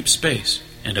battle in deep space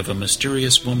and of a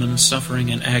mysterious woman suffering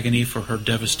in agony for her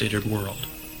devastated world.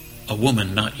 A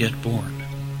woman not yet born,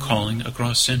 calling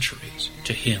across centuries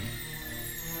to him.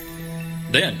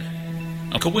 Then,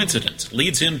 a coincidence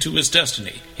leads him to his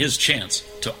destiny, his chance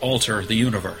to alter the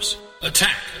universe.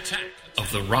 Attack of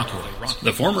the Rockoids.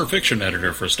 The former fiction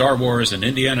editor for Star Wars and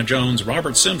Indiana Jones,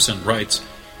 Robert Simpson, writes,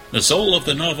 "The soul of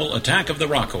the novel Attack of the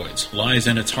Rockoids lies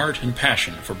in its heart and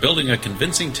passion for building a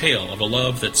convincing tale of a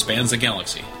love that spans the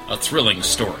galaxy. A thrilling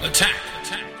story. Attack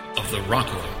of the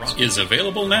Rockoids is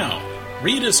available now.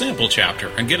 Read a sample chapter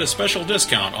and get a special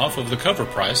discount off of the cover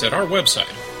price at our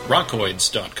website,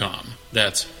 rockoids.com.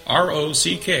 That's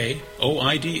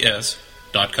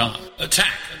ROCKOIDS.com.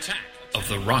 Attack of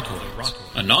the Rockoids,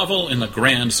 a novel in the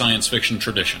grand science fiction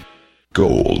tradition.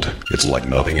 Gold. It's like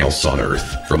nothing else on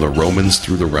Earth. From the Romans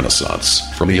through the Renaissance,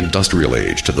 from the Industrial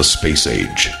Age to the Space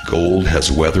Age, gold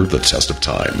has weathered the test of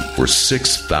time. For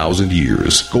 6,000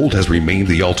 years, gold has remained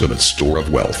the ultimate store of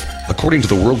wealth. According to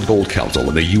the World Gold Council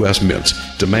and the U.S. Mint,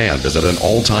 demand is at an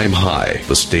all-time high.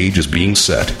 The stage is being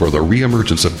set for the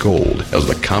reemergence of gold as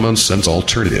the common-sense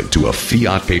alternative to a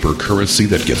fiat paper currency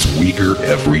that gets weaker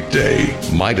every day.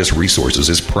 Midas Resources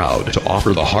is proud to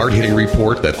offer the hard-hitting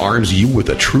report that arms you with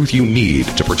the truth you need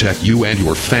to protect you and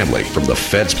your family from the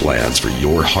Fed's plans for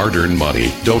your hard-earned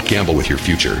money. Don't gamble with your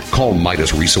future. Call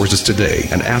Midas Resources today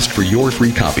and ask for your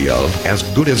free copy of As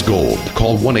Good as Gold.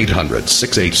 Call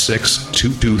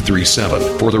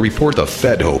 1-800-686-2237 for the report the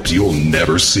Fed hopes you'll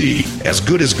never see. As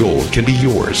Good as Gold can be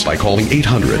yours by calling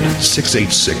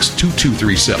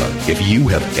 800-686-2237. If you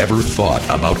have ever thought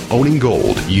about owning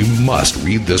gold, you must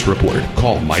read this report.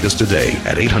 Call Midas today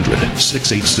at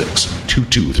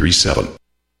 800-686-2237.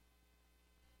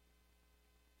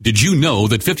 Did you know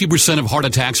that 50% of heart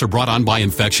attacks are brought on by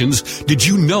infections? Did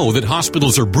you know that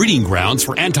hospitals are breeding grounds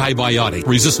for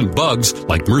antibiotic-resistant bugs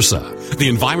like MRSA? The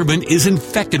environment is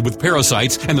infected with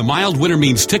parasites, and the mild winter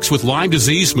means ticks with Lyme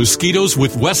disease, mosquitoes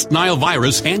with West Nile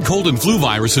virus, and cold and flu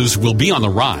viruses will be on the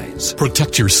rise.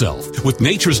 Protect yourself with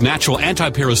nature's natural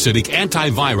antiparasitic,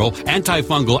 antiviral,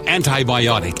 antifungal,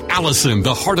 antibiotic, Allicin,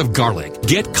 the heart of garlic.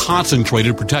 Get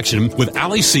concentrated protection with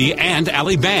Ali-C and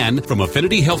Ali-Ban from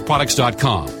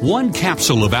AffinityHealthProducts.com. 1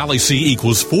 capsule of Ali-C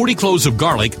equals 40 cloves of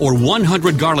garlic or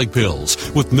 100 garlic pills.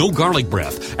 With no garlic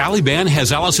breath, Ali-Ban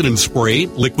has Allicin in spray,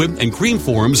 liquid, and cream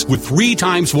forms with 3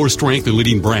 times more strength than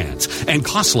leading brands and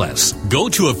costs less. Go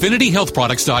to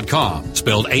AffinityHealthProducts.com,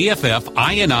 spelled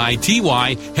AFFINITY,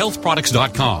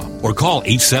 healthproducts.com, or call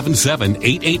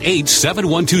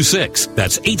 877-888-7126.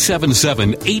 That's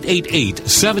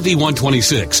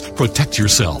 877-888-7126. Protect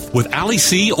yourself with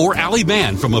Ali-C or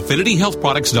Ali-Ban from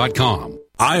AffinityHealthProducts.com.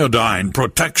 Iodine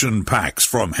protection packs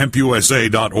from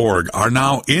HempUSA.org are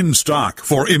now in stock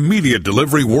for immediate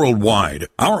delivery worldwide.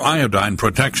 Our iodine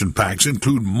protection packs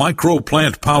include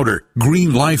microplant powder,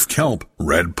 green life kelp,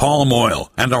 red palm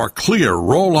oil, and our clear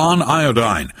roll-on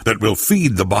iodine that will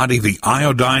feed the body the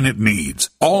iodine it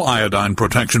needs. All iodine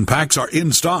protection packs are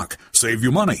in stock, save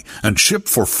you money, and ship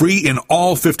for free in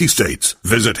all 50 states.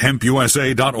 Visit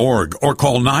HempUSA.org or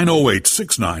call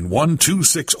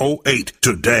 908-691-2608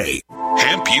 today.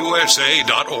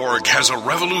 HempUSA.org has a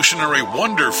revolutionary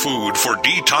wonder food for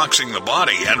detoxing the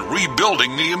body and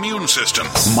rebuilding the immune system.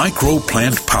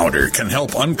 Microplant powder can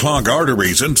help unclog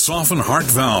arteries and soften heart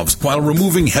valves while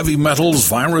removing heavy metals,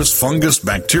 virus, fungus,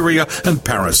 bacteria, and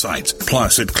parasites.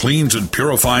 Plus, it cleans and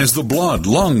purifies the blood,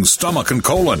 lungs, stomach, and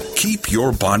colon. Keep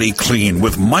your body clean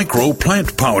with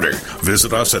microplant powder.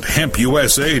 Visit us at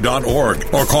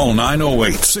HempUSA.org or call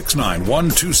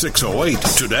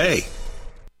 908-691-2608 today.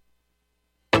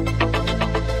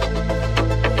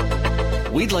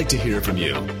 We'd like to hear from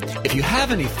you. If you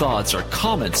have any thoughts or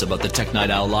comments about the Tech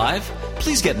Night Owl Live,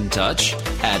 please get in touch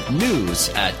at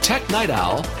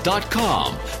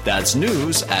news@technightowl.com. That's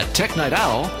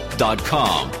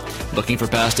news@technightowl.com. Looking for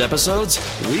past episodes?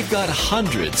 We've got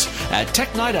hundreds at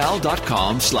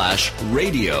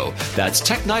technightowl.com/radio. That's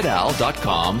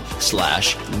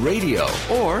technightowl.com/radio.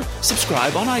 Or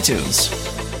subscribe on iTunes.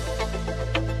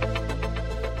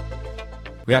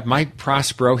 We have Mike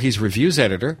Prospero. He's reviews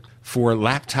editor for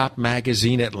Laptop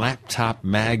Magazine at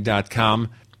laptopmag.com.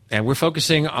 And we're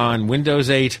focusing on Windows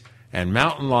 8 and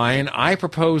Mountain Lion. I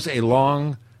propose a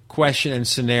long question and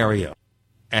scenario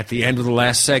at the end of the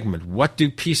last segment. What do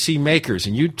PC makers,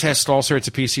 and you test all sorts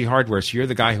of PC hardware, so you're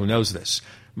the guy who knows this.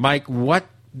 Mike, what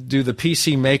do the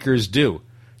PC makers do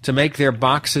to make their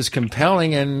boxes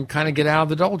compelling and kind of get out of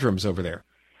the doldrums over there?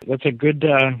 That's a good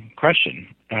question.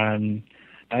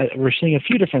 we're seeing a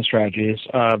few different strategies.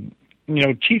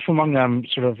 Chief among them,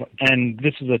 sort of, and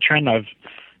this is a trend I've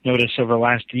noticed over the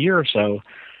last year or so,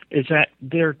 is that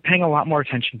they're paying a lot more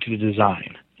attention to the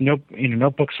design.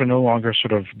 Notebooks are no longer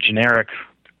sort of generic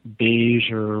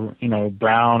beige or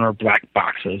brown or black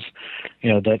boxes,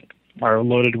 that are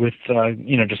loaded with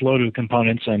just loaded with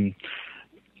components, and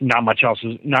not much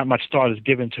thought is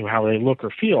given to how they look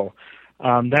or feel.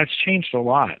 That's changed a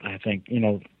lot. I think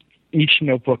each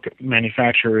notebook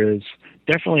manufacturer is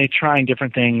definitely trying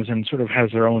different things and sort of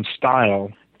has their own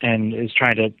style and is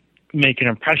trying to make an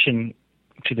impression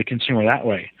to the consumer that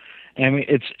way. And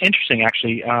it's interesting,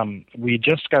 actually. We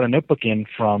just got a notebook in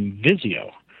from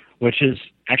Vizio, which is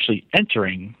actually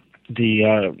entering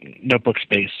the notebook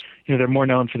space. They're more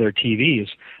known for their TVs,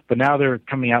 but now they're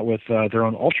coming out with their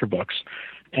own Ultrabooks.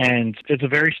 And it's a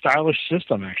very stylish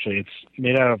system, actually. It's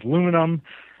made out of aluminum.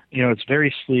 It's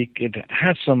very sleek. It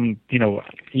has some,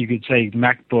 you could say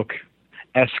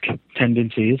MacBook-esque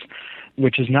tendencies,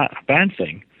 which is not a bad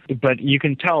thing. But you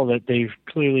can tell that they've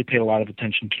clearly paid a lot of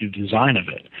attention to the design of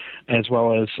it, as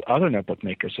well as other notebook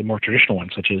makers, the more traditional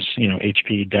ones, such as,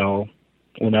 HP, Dell,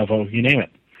 Lenovo, you name it.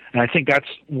 And I think that's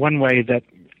one way that,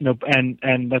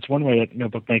 and that's one way that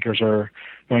notebook makers are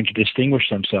going to distinguish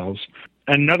themselves.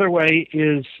 Another way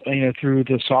is, through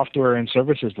the software and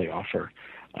services they offer.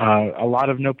 A lot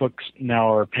of notebooks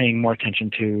now are paying more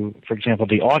attention to, for example,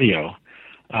 the audio.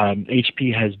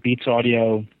 HP has Beats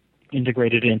Audio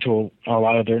integrated into a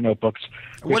lot of their notebooks.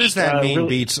 What does that mean,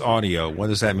 Beats Audio? What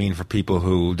does that mean for people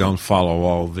who don't follow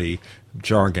all the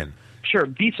jargon? Sure.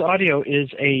 Beats Audio is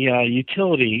a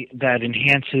utility that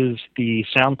enhances the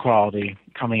sound quality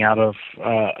coming out of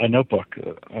a notebook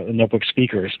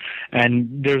speakers.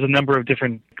 And there's a number of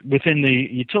different, within the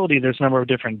utility, there's a number of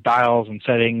different dials and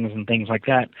settings and things like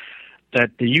that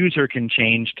the user can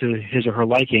change to his or her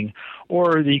liking,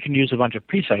 or you can use a bunch of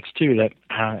presets too that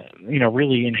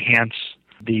really enhance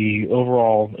the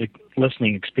overall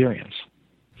listening experience.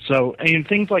 So,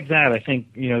 things like that, I think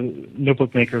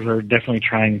notebook makers are definitely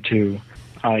trying to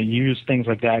use things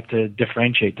like that to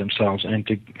differentiate themselves and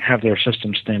to have their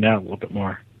system stand out a little bit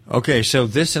more. Okay, so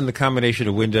this and the combination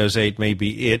of Windows 8 may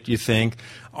be it, you think.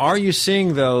 Are you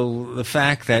seeing, though, the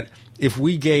fact that if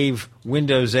we gave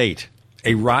Windows 8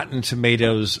 a Rotten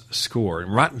Tomatoes score,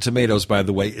 and Rotten Tomatoes, by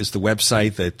the way, is the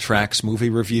website that tracks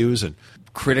movie reviews and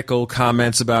critical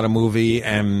comments about a movie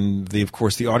and, of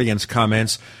course, the audience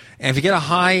comments, and if you get a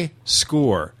high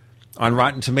score on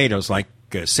Rotten Tomatoes, like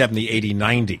 70, 80,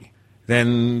 90,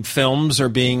 then films are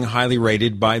being highly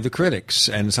rated by the critics.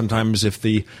 And sometimes if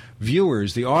the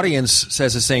viewers, the audience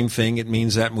says the same thing, it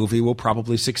means that movie will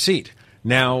probably succeed.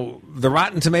 Now, the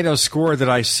Rotten Tomatoes score that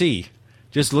I see,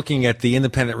 just looking at the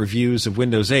independent reviews of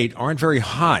Windows 8, aren't very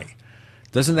high.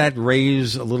 Doesn't that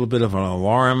raise a little bit of an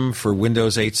alarm for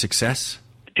Windows 8 success?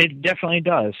 It definitely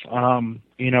does.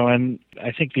 And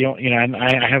I think and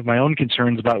I have my own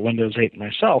concerns about Windows 8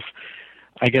 myself.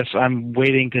 I guess I'm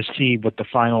waiting to see what the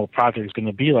final project is going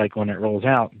to be like when it rolls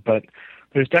out. But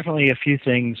there's definitely a few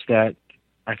things that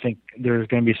I think there's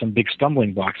going to be some big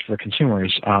stumbling blocks for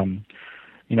consumers.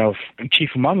 Chief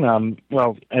among them,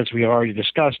 well, as we already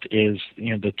discussed, is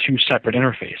the two separate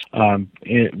interface.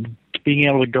 Being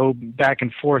able to go back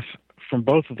and forth from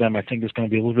both of them, I think, is going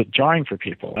to be a little bit jarring for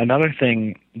people. Another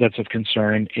thing that's of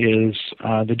concern is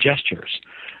the gestures.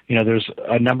 There's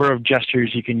a number of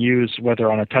gestures you can use,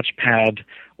 whether on a touchpad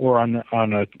or on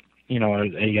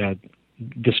a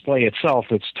display itself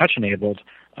that's touch enabled,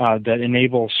 that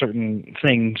enable certain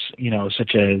things,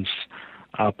 such as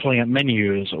pulling up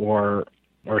menus or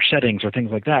settings or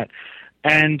things like that.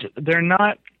 And they're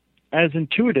not as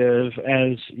intuitive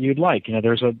as you'd like.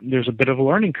 There's a bit of a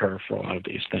learning curve for a lot of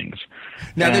these things.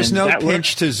 Now, and there's no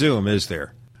pinch to zoom, is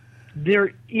there?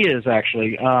 There is,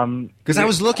 actually. Because I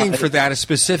was looking for that, a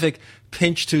specific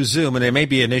pinch to zoom, and there may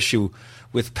be an issue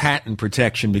with patent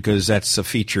protection because that's a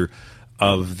feature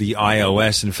of the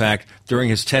iOS. In fact, during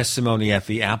his testimony at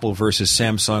the Apple versus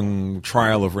Samsung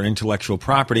trial over intellectual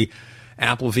property,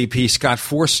 Apple VP Scott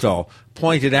Forstall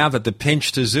pointed out that the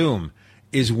pinch to zoom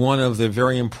is one of the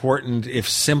very important, if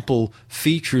simple,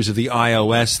 features of the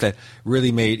iOS that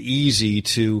really made it easy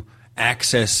to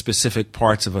access specific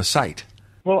parts of a site.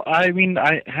 Well, having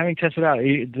tested out,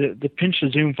 the pinch to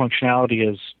zoom functionality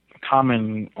is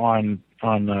common on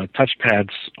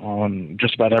touchpads on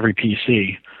just about every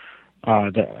PC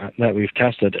that we've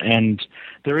tested, and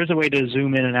there is a way to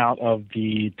zoom in and out of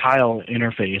the tile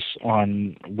interface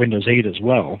on Windows 8 as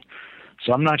well.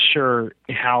 So I'm not sure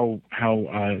how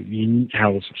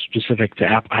specific to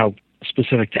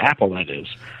Apple that is.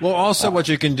 Well, also what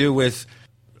you can do with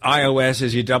iOS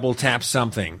is you double tap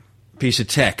something, piece of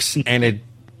text, and it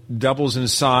doubles in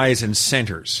size and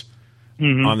centers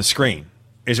on the screen.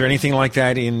 Is there anything like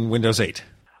that in Windows 8?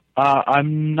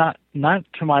 I'm not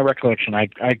to my recollection. I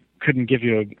couldn't give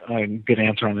you a good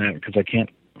answer on that because I can't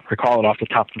recall it off the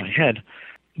top of my head.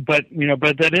 But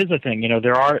but that is a thing.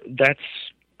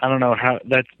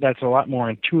 That's a lot more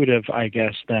intuitive, I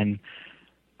guess, than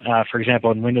for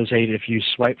example in Windows 8. If you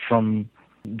swipe from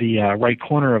the right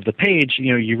corner of the page,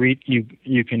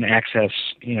 you can access,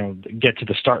 get to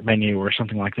the start menu or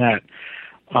something like that.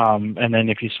 And then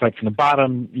if you swipe from the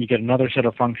bottom, you get another set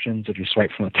of functions. If you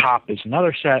swipe from the top, it's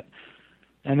another set.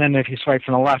 And then if you swipe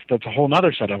from the left, that's a whole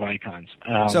other set of icons.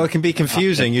 So it can be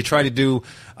confusing. You try to do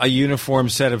a uniform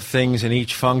set of things, and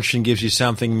each function gives you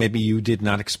something maybe you did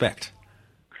not expect.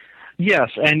 Yes,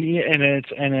 and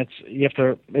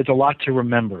it's a lot to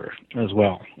remember as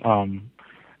well.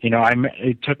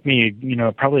 It took me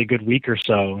probably a good week or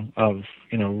so of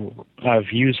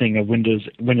using a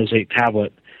Windows 8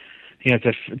 tablet,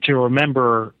 to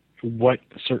remember what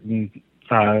certain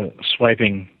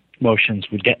swiping motions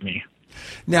would get me.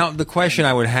 Now, the question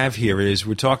I would have here is,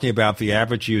 we're talking about the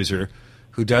average user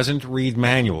who doesn't read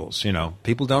manuals.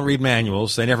 People don't read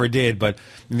manuals. They never did. But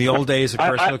in the old days of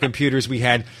personal computers, we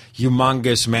had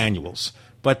humongous manuals.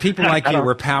 But people like you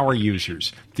were power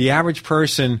users. The average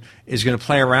person is going to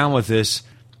play around with this.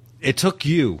 It took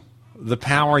you, the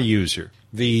power user,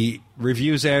 the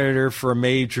reviews editor for a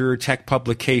major tech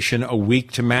publication, a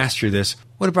week to master this.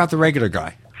 What about the regular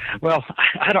guy? Well,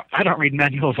 I don't read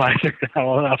manuals either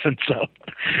often, so.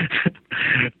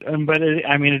 But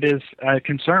it is a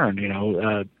concern,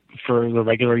 for the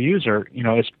regular user.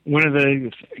 It's one of the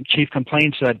chief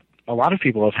complaints that a lot of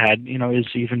people have had, is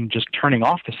even just turning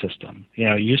off the system.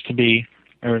 It used to be,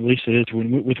 or at least it is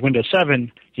with Windows 7,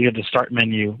 you get the start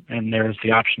menu, and there's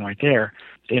the option right there.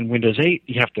 In Windows 8,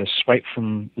 you have to swipe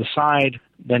from the side,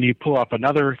 then you pull up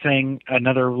another thing,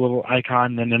 another little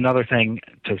icon, then another thing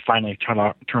to finally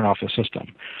turn off the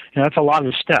system. That's a lot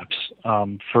of steps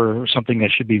for something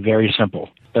that should be very simple.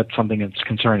 That's something that's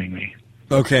concerning me.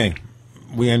 Okay,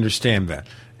 we understand that.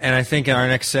 And I think in our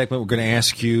next segment, we're going to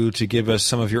ask you to give us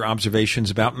some of your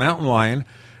observations about Mountain Lion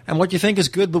and what you think is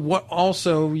good, but what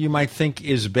also you might think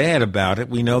is bad about it.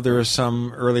 We know there are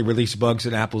some early release bugs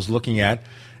that Apple's looking at.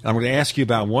 And I'm going to ask you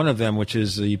about one of them, which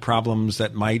is the problems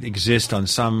that might exist on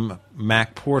some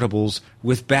Mac portables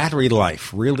with battery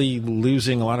life, really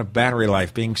losing a lot of battery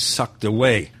life, being sucked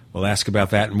away. We'll ask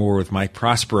about that and more with Mike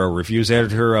Prospero, reviews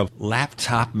editor of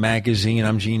Laptop Magazine.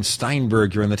 I'm Gene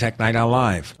Steinberg. You're in the Tech Night Owl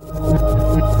Live.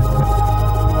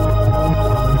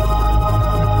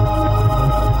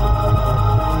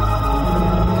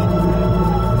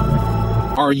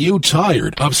 Are you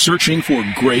tired of searching for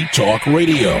great talk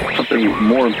radio? Something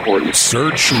more important.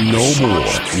 Search no more.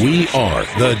 We are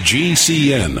the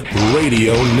GCN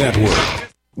Radio Network.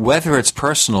 Whether it's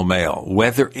personal mail,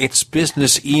 whether it's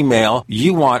business email,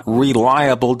 you want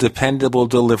reliable, dependable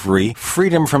delivery,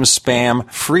 freedom from spam,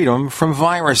 freedom from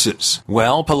viruses.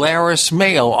 Well, Polaris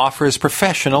Mail offers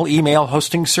professional email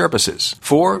hosting services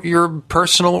for your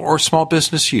personal or small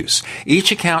business use.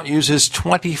 Each account uses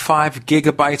 25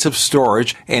 gigabytes of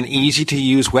storage, an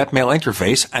easy-to-use webmail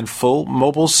interface, and full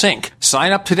mobile sync.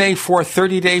 Sign up today for a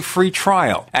 30-day free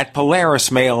trial at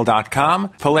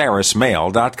polarismail.com,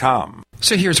 polarismail.com.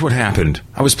 So here's what happened.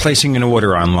 I was placing an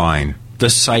order online.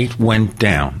 The site went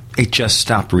down. It just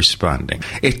stopped responding.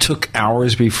 It took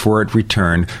hours before it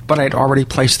returned, but I'd already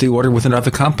placed the order with another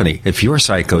company. If your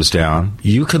site goes down,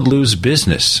 you could lose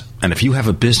business. And if you have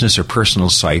a business or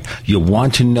personal site, you'll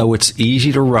want to know it's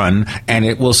easy to run and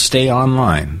it will stay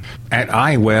online. At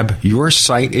iWeb, your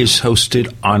site is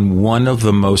hosted on one of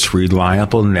the most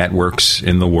reliable networks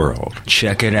in the world.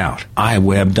 Check it out.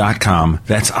 iWeb.com.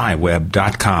 That's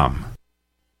iWeb.com.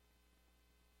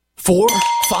 $4,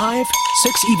 $5, $6,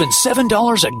 even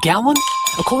 $7 a gallon?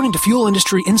 According to fuel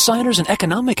industry insiders and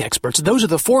economic experts, those are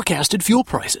the forecasted fuel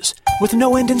prices, with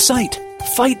no end in sight.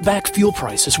 Fight back fuel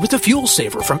prices with the Fuel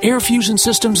Saver from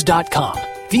airfusionsystems.com.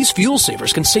 These fuel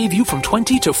savers can save you from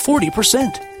 20 to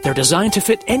 40%. They're designed to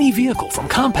fit any vehicle, from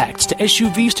compacts to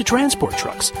SUVs to transport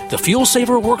trucks. The Fuel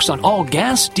Saver works on all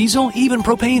gas, diesel, even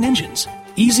propane engines.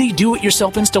 Easy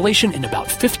do-it-yourself installation in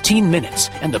about 15 minutes.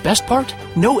 And the best part?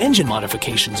 No engine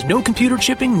modifications, no computer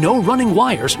chipping, no running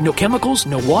wires, no chemicals,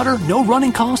 no water, no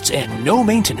running costs, and no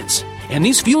maintenance. And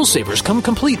these fuel savers come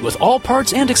complete with all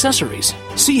parts and accessories.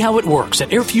 See how it works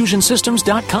at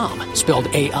airfusionsystems.com, spelled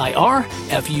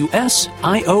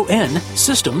AIRFUSION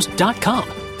systems.com,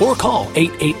 or call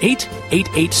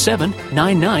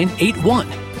 888-887-9981,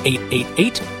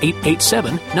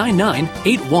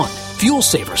 888-887-9981. Fuel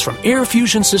savers from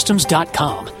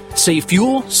airfusionsystems.com. Save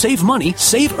fuel, save money,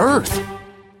 save Earth.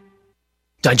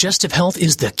 Digestive health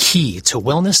is the key to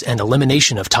wellness and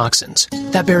elimination of toxins.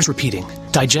 That bears repeating.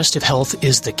 Digestive health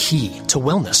is the key to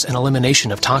wellness and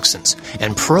elimination of toxins.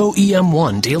 And Pro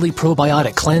EM1 Daily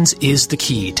Probiotic Cleanse is the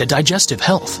key to digestive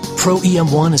health. Pro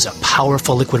EM1 is a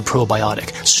powerful liquid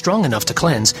probiotic, strong enough to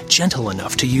cleanse, gentle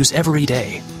enough to use every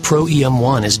day. Pro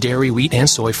EM1 is dairy, wheat, and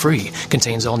soy-free,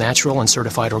 contains all natural and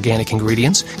certified organic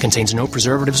ingredients, contains no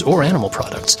preservatives or animal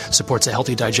products, supports a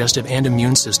healthy digestive and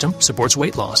immune system, supports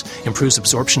weight loss, improves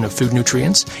absorption of food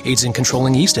nutrients, aids in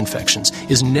controlling yeast infections,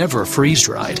 is never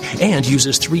freeze-dried, and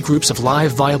uses 3 groups of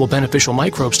live, viable, beneficial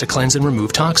microbes to cleanse and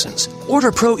remove toxins.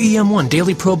 Order Pro EM1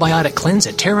 Daily Probiotic Cleanse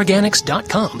at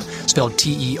Teraganix.com, spelled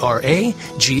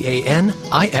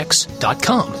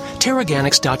Teraganix.com,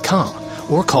 Teraganix.com,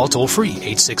 or call toll-free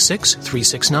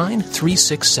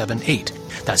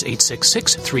 866-369-3678. That's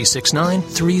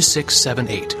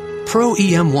 866-369-3678. Pro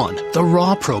EM1, the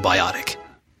raw probiotic.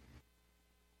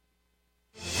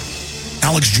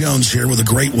 Alex Jones here with a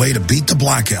great way to beat the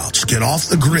blackouts, get off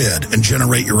the grid, and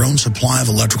generate your own supply of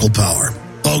electrical power.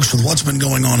 Folks, with what's been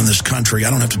going on in this country, I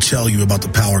don't have to tell you about the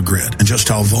power grid and just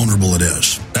how vulnerable it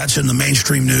is. That's in the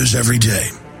mainstream news every day.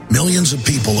 Millions of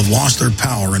people have lost their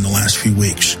power in the last few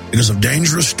weeks because of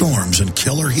dangerous storms and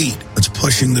killer heat that's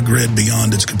pushing the grid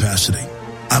beyond its capacity.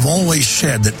 I've always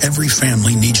said that every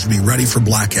family needs to be ready for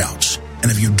blackouts.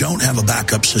 And if you don't have a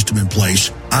backup system in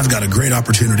place, I've got a great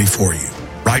opportunity for you.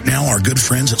 Right now, our good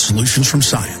friends at Solutions from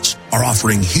Science are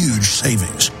offering huge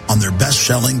savings on their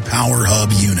best-selling Power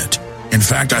Hub unit. In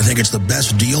fact, I think it's the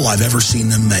best deal I've ever seen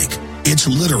them make. It's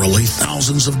literally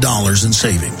thousands of dollars in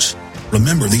savings.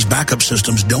 Remember, these backup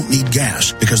systems don't need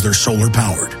gas because they're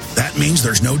solar-powered. That means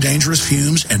there's no dangerous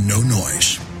fumes and no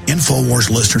noise.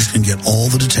 InfoWars listeners can get all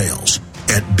the details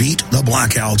at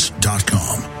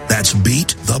BeatTheBlackouts.com. That's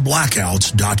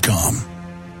BeatTheBlackouts.com.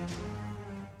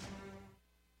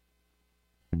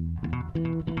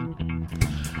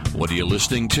 What are you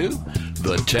listening to?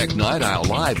 The Tech Night Owl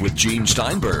Live with Gene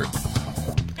Steinberg.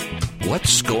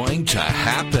 What's going to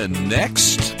happen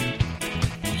next?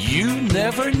 You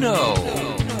never know.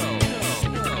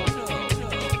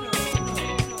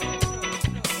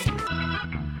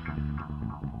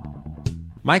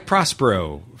 Mike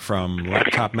Prospero from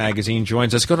Laptop Magazine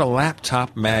joins us. Go to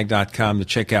laptopmag.com to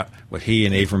check out what he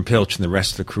and Avram Pilch and the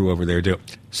rest of the crew over there do.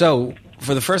 So,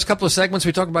 for the first couple of segments,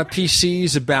 we talk about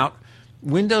PCs, about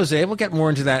Windows 8. We'll get more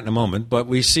into that in a moment, but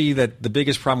we see that the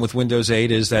biggest problem with Windows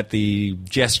 8 is that the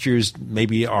gestures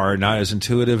maybe are not as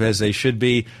intuitive as they should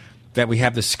be, that we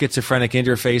have the schizophrenic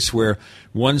interface where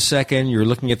 1 second you're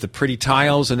looking at the pretty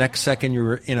tiles, the next second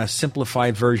you're in a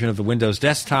simplified version of the Windows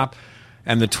desktop,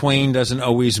 and the twain doesn't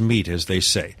always meet, as they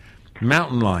say.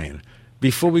 Mountain Lion,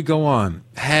 before we go on,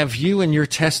 have you in your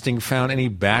testing found any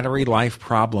battery life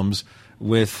problems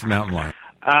with Mountain Lion?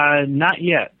 Not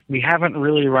yet. We haven't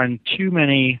really run too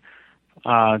many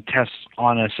tests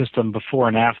on a system before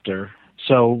and after.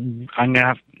 So I'm gonna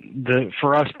have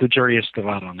for us, the jury is still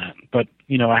out on that. But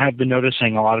I have been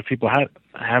noticing a lot of people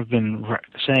have been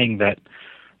saying that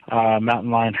Mountain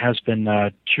Lion has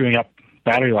been chewing up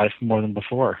battery life more than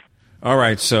before. All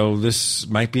right, so this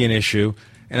might be an issue.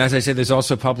 And as I said, there's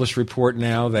also a published report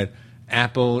now that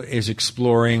Apple is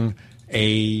exploring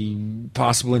a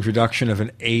possible introduction of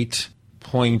an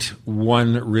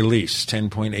 8.1 release,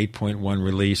 10.8.1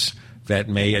 release that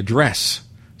may address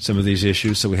some of these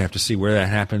issues. So we have to see where that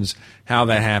happens, how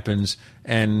that happens,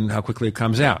 and how quickly it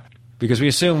comes out. Because we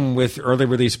assume with early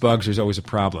release bugs, there's always a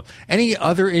problem. Any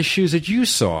other issues that you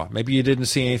saw? Maybe you didn't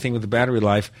see anything with the battery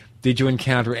life. Did you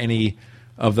encounter any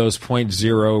of those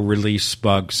 0.0 release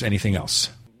bugs? Anything else?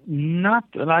 Not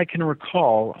that I can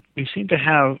recall. We seem to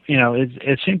have,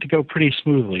 it seemed to go pretty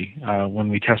smoothly when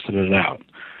we tested it out.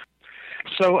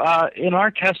 So in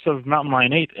our test of Mountain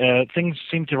Lion 8, things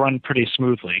seemed to run pretty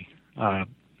smoothly.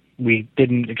 We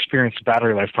didn't experience a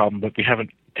battery life problem, but we haven't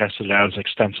tested it out as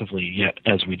extensively yet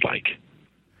as we'd like.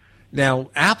 Now,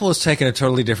 Apple has taken a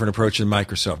totally different approach than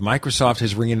Microsoft. Microsoft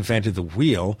has reinvented the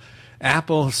wheel.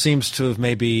 Apple seems to have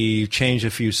maybe changed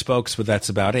a few spokes, but that's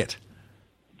about it.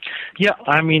 Yeah,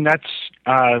 I mean, that's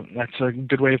a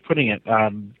good way of putting it.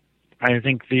 I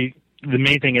think the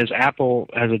main thing is Apple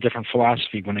has a different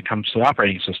philosophy when it comes to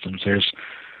operating systems. There's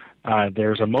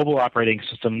a mobile operating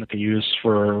system that they use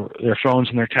for their phones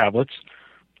and their tablets,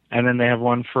 and then they have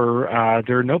one for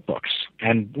their notebooks.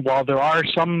 And while there are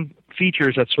some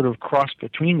features that sort of cross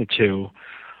between the two,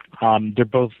 they're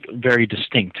both very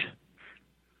distinct.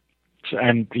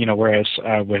 And whereas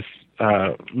with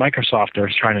Microsoft,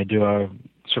 they're trying to do a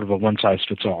sort of a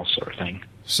one-size-fits-all sort of thing.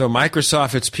 So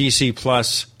Microsoft, it's PC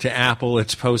Plus. To Apple,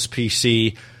 it's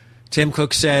post-PC. Tim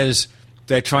Cook says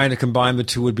that trying to combine the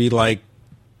two would be like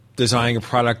designing a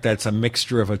product that's a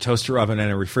mixture of a toaster oven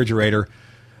and a refrigerator,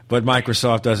 but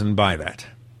Microsoft doesn't buy that.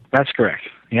 That's correct.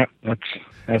 Yep,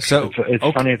 it's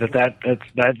funny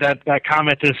that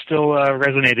comment is still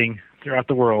resonating throughout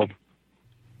the world.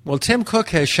 Well, Tim Cook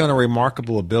has shown a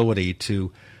remarkable ability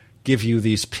to give you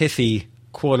these pithy,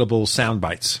 quotable sound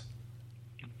bites.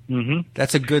 Mm-hmm.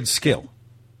 That's a good skill.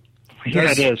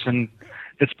 Yeah, it is, and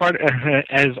it's part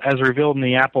as revealed in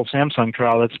the Apple Samsung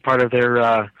trial. That's part of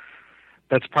their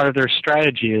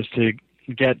strategy is to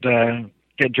get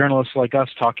journalists like us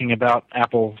talking about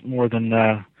Apple more than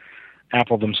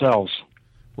Apple themselves.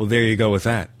 Well, there you go with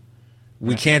that.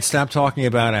 We can't stop talking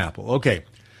about Apple. Okay,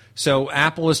 so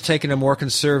Apple has taken a more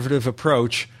conservative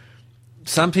approach.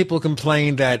 Some people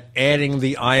complain that adding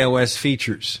the iOS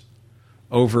features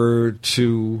over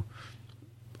to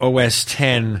OS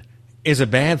X is a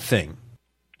bad thing.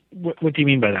 What do you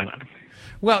mean by that?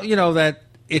 Well, that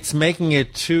it's making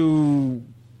it too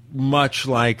much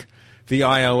like the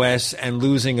iOS and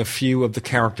losing a few of the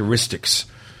characteristics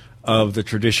of the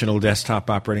traditional desktop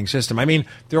operating system. I mean,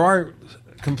 there are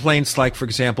complaints like, for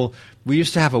example, we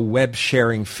used to have a web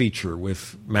sharing feature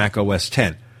with Mac OS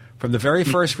X. From the very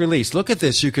first release, look at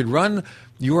this. You could run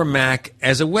your Mac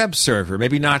as a web server,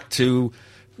 maybe not to,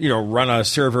 run a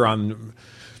server on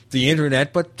the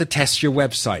internet, but to test your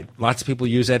website. Lots of people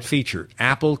use that feature.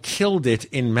 Apple killed it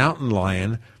in Mountain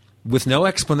Lion with no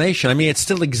explanation. I mean, it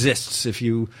still exists. If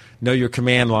you know your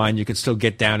command line, you can still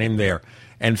get down in there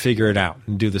and figure it out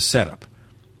and do the setup.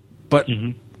 But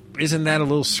isn't that a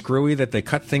little screwy that they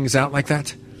cut things out like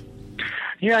that?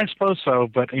 Yeah, I suppose so.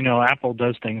 But Apple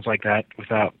does things like that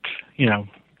without,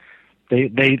 they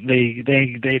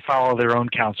follow their own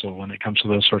counsel when it comes to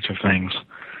those sorts of things.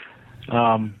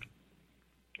 Some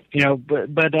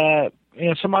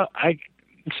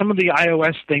of the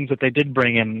iOS things that they did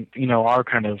bring in, are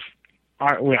kind of,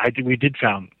 we did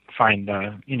find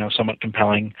somewhat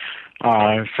compelling.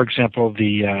 For example,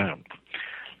 the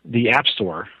App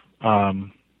Store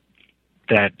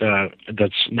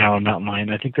that's now in Mountain Lion.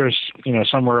 I think there's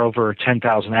somewhere over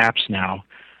 10,000 apps now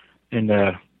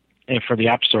for the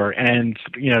App Store, and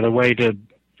the way to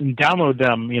download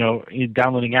them,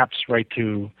 downloading apps right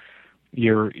to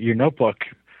your notebook,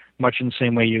 much in the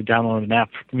same way you download an app,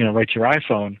 right to your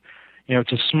iPhone.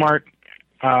 It's a smart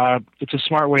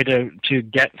way to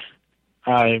get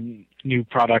new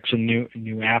products and new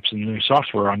apps and new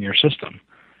software on your system,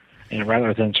 and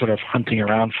rather than sort of hunting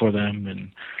around for them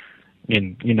and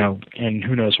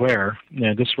who knows where.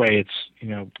 This way it's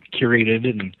curated,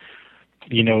 and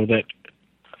that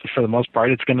for the most part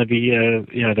it's going to be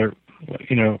they're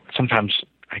sometimes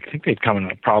I think they've come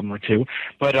in a problem or two,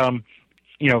 but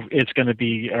it's going to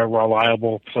be a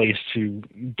reliable place to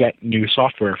get new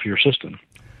software for your system.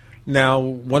 Now,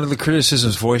 one of the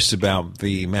criticisms voiced about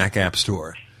the Mac App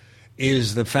Store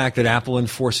is the fact that Apple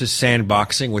enforces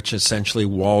sandboxing, which essentially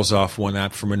walls off one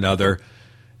app from another,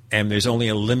 and there's only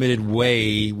a limited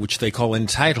way, which they call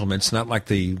entitlements, not like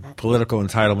the political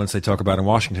entitlements they talk about in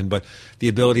Washington, but the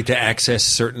ability to access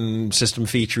certain system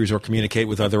features or communicate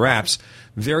with other apps,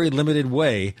 very limited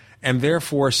way, and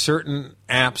therefore certain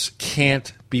apps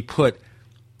can't be put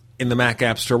in the Mac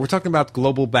App Store. We're talking about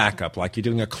global backup, like you're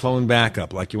doing a clone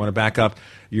backup, like you want to back up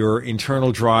your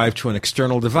internal drive to an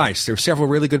external device. There are several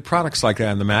really good products like that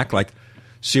on the Mac, like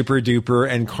Super Duper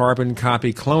and Carbon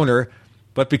Copy Cloner,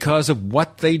 but because of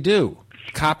what they do,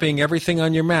 copying everything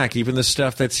on your Mac, even the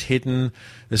stuff that's hidden,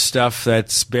 the stuff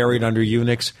that's buried under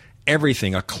Unix,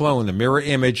 everything, a clone, a mirror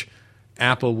image,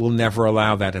 Apple will never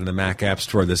allow that in the Mac App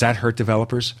Store. Does that hurt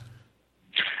developers?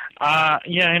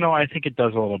 Yeah, I think it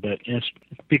does a little bit. It's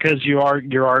because you are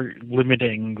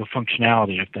limiting the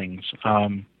functionality of things.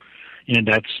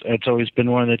 That's always been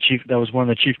one of the chief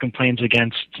complaints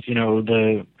against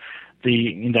the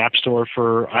App Store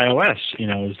for iOS.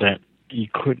 Is that you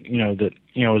could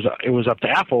it was up to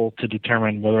Apple to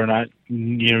determine whether or not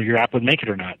your app would make it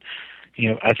or not.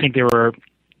 I think there were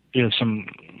some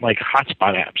like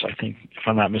hotspot apps, I think, if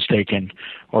I'm not mistaken,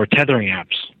 or tethering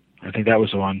apps. I think that was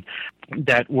the one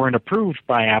that weren't approved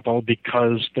by Apple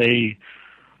because they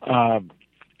added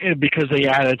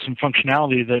some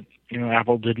functionality that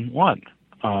Apple didn't want.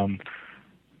 And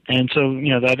so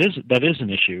that is an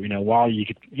issue. While you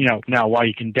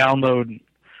can download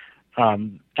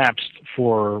apps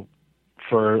for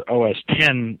OS X,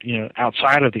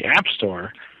 outside of the App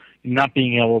Store, not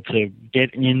being able to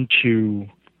get into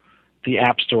the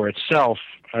App Store itself,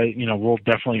 will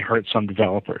definitely hurt some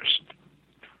developers.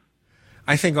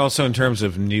 I think also in terms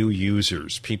of new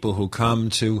users, people who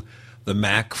come to the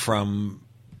Mac from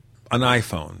an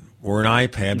iPhone or an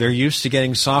iPad, they're used to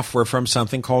getting software from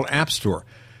something called App Store.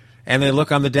 and they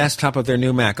look on the desktop of their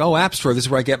new Mac. Oh, App Store, this is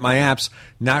where I get my apps,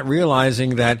 not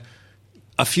realizing that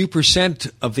a few percent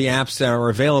of the apps that are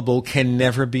available can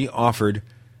never be offered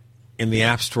in the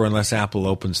App Store unless Apple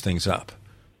opens things up.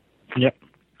 Yep.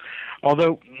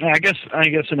 Although, I guess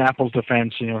in Apple's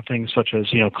defense, things such as,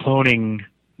 cloning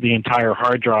the entire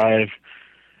hard drive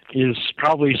is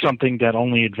probably something that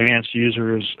only advanced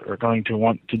users are going to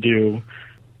want to do.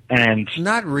 And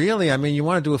not really. I mean, you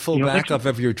want to do a full backup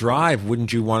of your drive.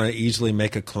 Wouldn't you want to easily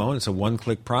make a clone? It's a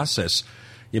one-click process.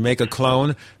 You make a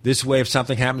clone. This way, if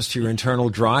something happens to your internal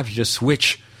drive, you just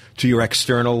switch to your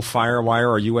external FireWire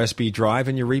or USB drive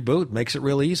and you reboot. Makes it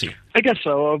real easy. I guess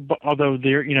so. Although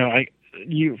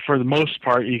for the most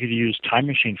part, you could use Time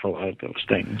Machine for a lot of those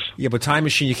things. Yeah, but Time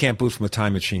Machine, you can't boot from a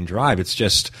Time Machine drive. It's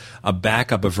just a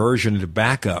backup, a version of the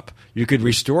backup. You could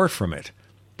restore from it,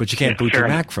 but you can't boot your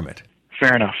Mac from it.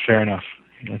 Fair enough.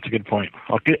 That's a good point.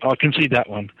 I'll concede that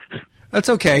one. That's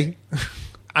okay.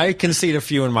 I concede a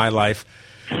few in my life.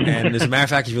 And as a matter of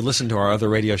fact, if you listen to our other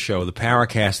radio show, the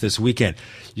Powercast, this weekend,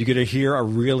 you're going to hear a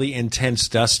really intense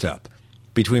dust-up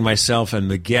between myself and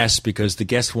the guests, because the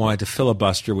guests wanted to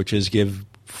filibuster, which is give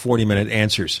 40-minute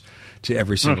answers to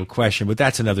every single question. But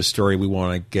that's another story. We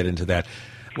want to get into that.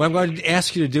 What I'm going to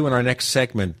ask you to do in our next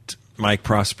segment, Mike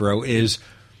Prospero, is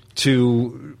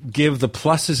to give the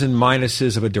pluses and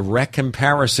minuses of a direct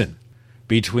comparison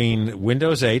between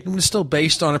Windows 8, and it's still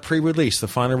based on a pre-release. The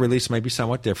final release may be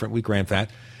somewhat different, we grant that,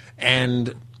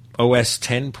 and OS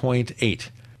 10.8.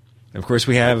 Of course,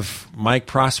 we have Mike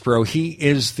Prospero. He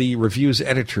is the reviews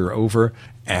editor over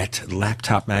at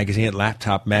Laptop Magazine at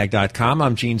laptopmag.com.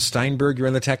 I'm Gene Steinberg. You're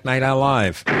in the Tech Night Owl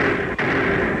Live.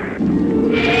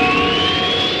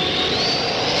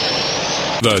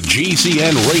 The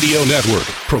GCN Radio Network,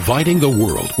 providing the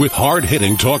world with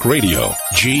hard-hitting talk radio.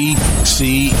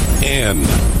 GCN.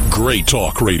 Great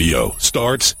talk radio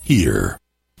starts here.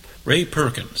 Ray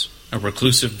Perkins, a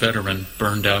reclusive veteran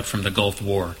burned out from the Gulf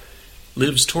War,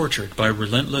 lives tortured by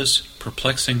relentless,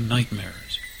 perplexing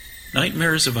nightmares.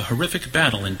 Nightmares of a horrific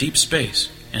battle in deep space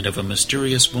and of a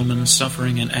mysterious woman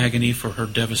suffering in agony for her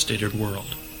devastated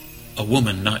world. A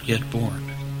woman not yet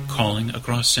born, calling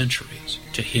across centuries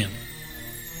to him.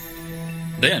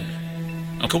 Then,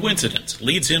 a coincidence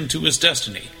leads him to his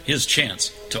destiny, his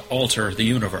chance to alter the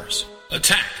universe.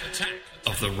 Attack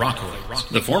of the Rockoids.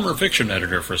 The former fiction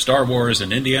editor for Star Wars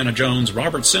and Indiana Jones,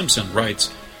 Robert Simpson,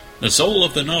 writes, "The soul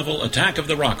of the novel Attack of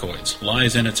the Rockoids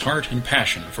lies in its heart and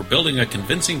passion for building a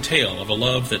convincing tale of a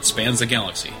love that spans the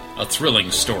galaxy. A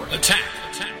thrilling story. Attack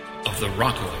of the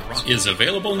Rockoids is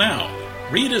available now.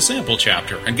 Read a sample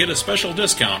chapter and get a special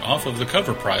discount off of the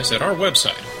cover price at our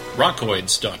website,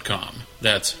 rockoids.com.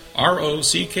 That's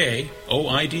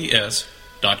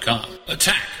ROCKOIDS.com.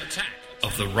 Attack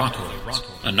of the Rockoids,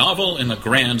 a novel in the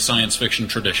grand science fiction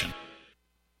tradition."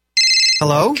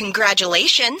 Hello?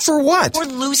 Congratulations. For what? For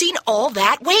losing all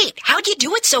that weight. How'd you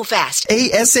do it so fast?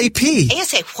 ASAP.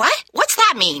 ASAP what? What's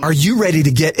that mean? Are you ready to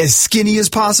get as skinny as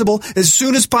possible, as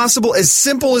soon as possible, as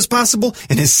simple as possible,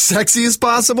 and as sexy as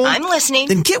possible? I'm listening.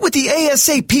 Then get with the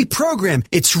ASAP program.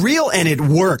 It's real and it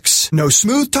works. No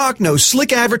smooth talk, no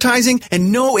slick advertising,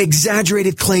 and no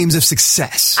exaggerated claims of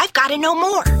success. I've got to know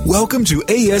more. Welcome to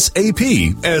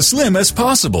ASAP, as slim as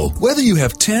possible. Whether you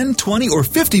have 10, 20, or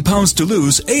 50 pounds to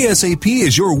lose, ASAP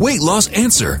is your weight loss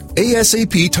answer.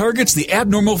 ASAP targets the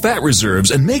abnormal fat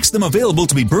reserves and makes them available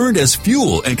to be burned as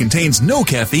fuel and contains no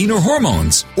caffeine or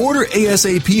hormones. Order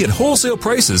ASAP at wholesale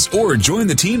prices or join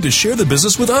the team to share the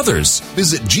business with others.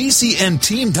 Visit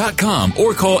GCNteam.com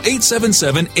or call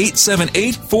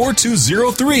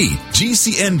 877-878-4203.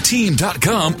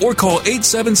 GCNteam.com or call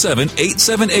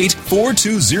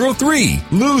 877-878-4203.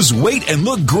 Lose weight and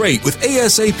look great with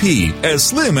ASAP, as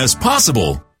slim as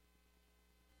possible.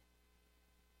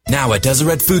 Now at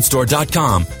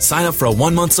DeseretFoodStore.com, sign up for a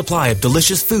 1-month supply of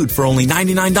delicious food for only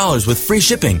 $99 with free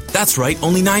shipping. That's right,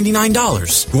 only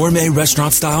 $99. Gourmet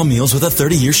restaurant-style meals with a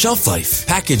 30-year shelf life.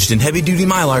 Packaged in heavy-duty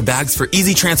Mylar bags for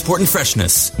easy transport and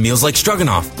freshness. Meals like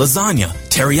stroganoff, lasagna,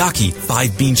 teriyaki,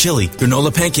 5-bean chili,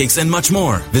 granola pancakes, and much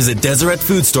more. Visit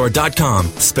DeseretFoodStore.com,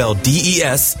 spelled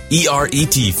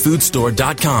D-E-S-E-R-E-T,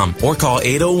 foodstore.com, or call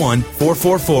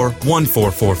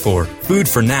 801-444-1444. Food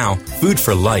for now, food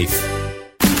for life.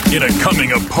 In a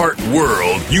coming apart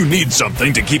world, you need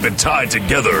something to keep it tied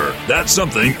together. That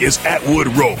something is Atwood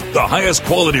Rope, the highest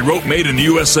quality rope made in the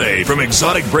USA, from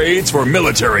exotic braids for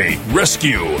military,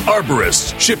 rescue,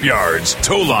 arborists, shipyards,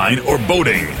 tow line, or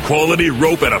boating. Quality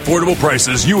rope at affordable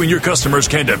prices you and your customers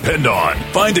can depend on.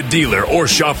 Find a dealer or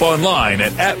shop online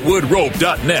at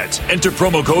atwoodrope.net. Enter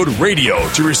promo code RADIO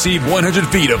to receive 100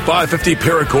 feet of 550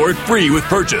 paracord free with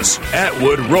purchase.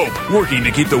 Atwood Rope, working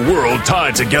to keep the world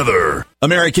tied together.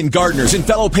 American gardeners and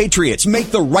fellow patriots, make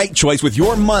the right choice with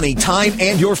your money, time,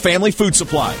 and your family food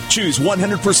supply. Choose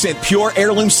 100% pure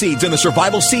heirloom seeds in the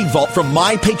Survival Seed Vault from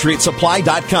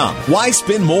MyPatriotSupply.com. Why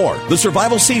spend more? The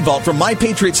Survival Seed Vault from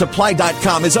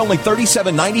MyPatriotSupply.com is only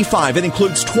 $37.95 and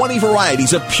includes 20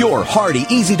 varieties of pure, hardy,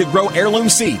 easy-to-grow heirloom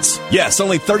seeds. Yes,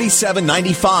 only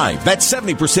 $37.95. That's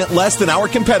 70% less than our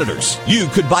competitors. You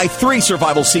could buy 3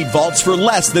 Survival Seed Vaults for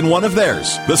less than one of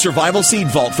theirs. The Survival Seed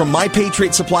Vault from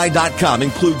MyPatriotSupply.com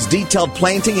includes detailed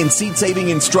planting and seed-saving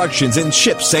instructions and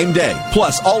ships same day.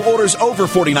 Plus, all orders over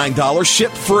 $49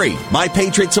 ship free.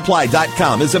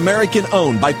 MyPatriotSupply.com is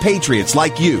American-owned by patriots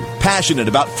like you, passionate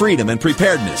about freedom and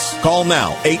preparedness. Call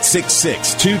now,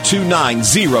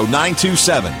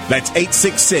 866-229-0927. That's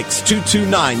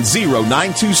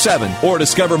 866-229-0927. Or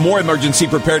discover more emergency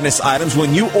preparedness items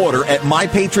when you order at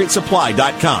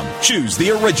MyPatriotSupply.com. Choose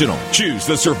the original. Choose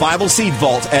the Survival Seed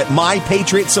Vault at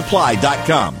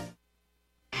MyPatriotSupply.com.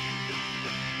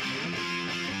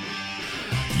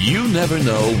 You never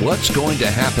know what's going to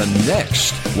happen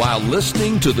next while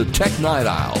listening to the Tech Night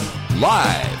Owl,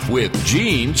 live with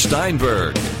Gene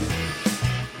Steinberg.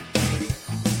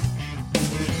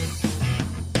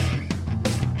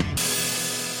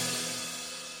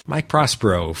 Mike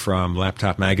Prospero from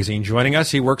Laptop Magazine joining us.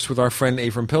 He works with our friend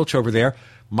Avram Pilch over there.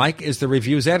 Mike is the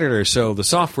reviews editor, so the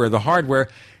software, the hardware,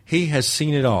 he has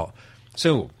seen it all.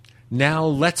 So now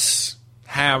let's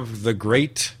have the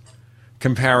great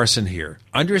comparison here.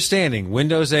 Understanding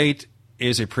Windows 8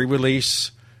 is a pre-release.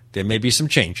 There may be some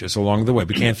changes along the way.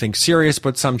 We can't think serious,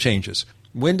 but some changes.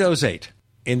 Windows 8,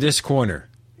 in this corner.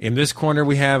 In this corner,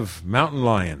 we have Mountain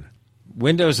Lion.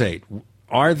 Windows 8,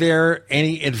 are there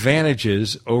any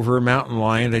advantages over Mountain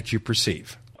Lion that you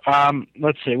perceive?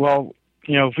 Let's see. Well,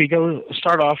 if we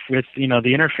start off with, the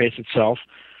interface itself,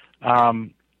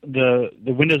 the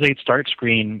Windows 8 start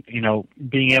screen,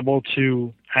 being able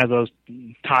to have those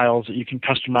tiles that you can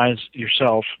customize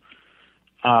yourself,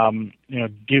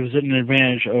 gives it an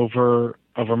advantage over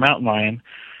Mountain Lion.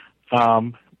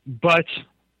 But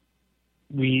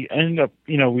we end up,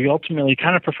 we ultimately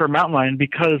kind of prefer Mountain Lion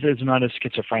because it's not as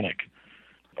schizophrenic.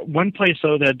 One place,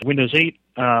 though, that Windows 8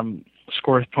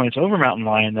 scores points over Mountain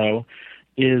Lion, though,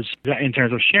 is in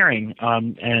terms of sharing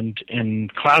and in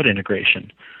cloud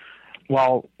integration.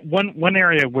 While one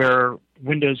area where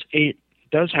Windows 8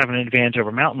 does have an advantage over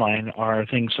Mountain Lion are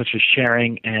things such as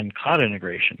sharing and cloud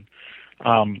integration.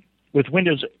 With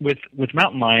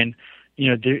Mountain Lion,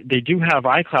 they do have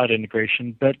iCloud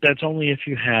integration, but that's only if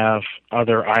you have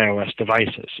other iOS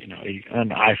devices, an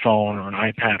iPhone or an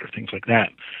iPad or things like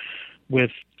that.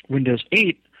 With Windows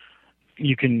 8,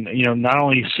 you can not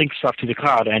only sync stuff to the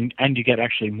cloud, and you get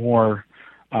actually more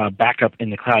backup in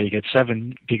the cloud. You get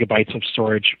 7 gigabytes of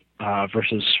storage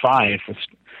versus 5.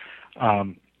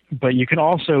 But you can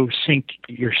also sync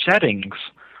your settings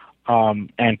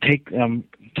and take them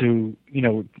to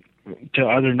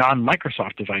other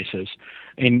non-Microsoft devices.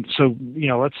 And so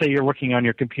let's say you're working on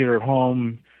your computer at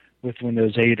home with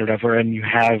Windows 8 or whatever, and you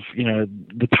have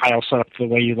the tile set up the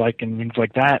way you like and things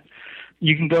like that.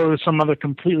 You can go to some other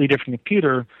completely different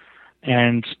computer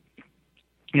and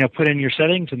put in your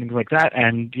settings and things like that,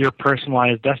 and your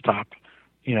personalized desktop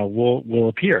will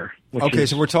appear. Okay,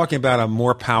 so we're talking about a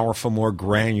more powerful, more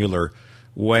granular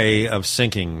way of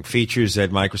syncing, features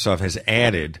that Microsoft has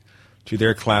added to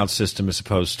their cloud system as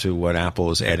opposed to what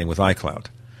Apple is adding with iCloud.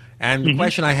 And the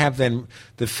question I have then,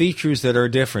 the features that are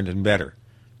different and better,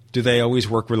 do they always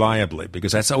work reliably?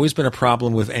 Because that's always been a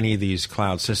problem with any of these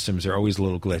cloud systems. There are always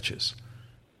little glitches.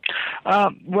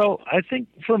 Well, I think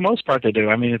for the most part they do.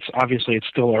 I mean, it's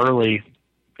still early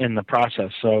in the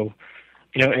process, so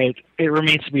it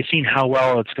remains to be seen how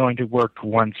well it's going to work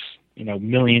once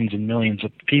millions and millions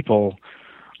of people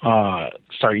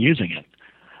start using it.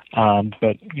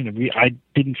 But I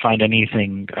didn't find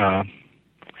anything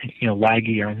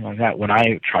laggy or anything like that when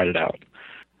I tried it out.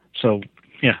 So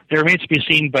it remains to be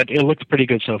seen, but it looks pretty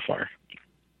good so far.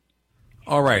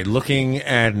 All right, looking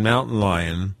at Mountain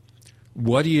Lion,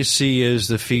 what do you see as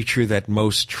the feature that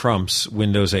most trumps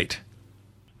Windows 8?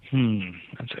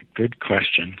 That's a good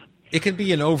question. It could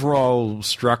be an overall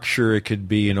structure. It could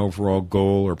be an overall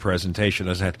goal or presentation. It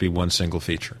doesn't have to be one single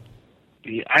feature.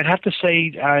 I'd have to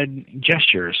say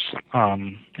gestures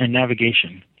and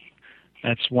navigation.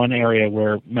 That's one area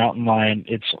where Mountain Lion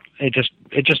it's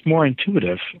just more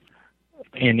intuitive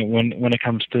when it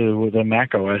comes to the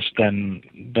Mac OS than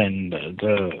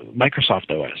the Microsoft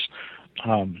OS.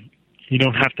 You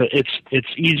don't have to. It's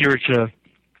easier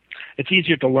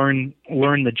to learn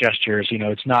the gestures.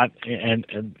 It's not and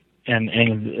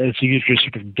it's easier to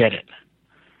sort of get it.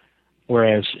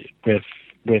 Whereas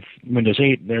with Windows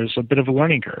 8, there's a bit of a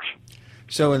learning curve.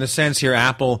 So in a sense here,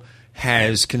 Apple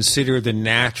has considered the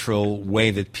natural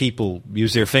way that people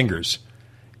use their fingers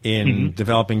in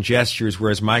developing gestures,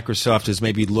 whereas Microsoft has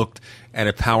maybe looked at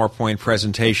a PowerPoint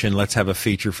presentation, let's have a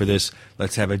feature for this,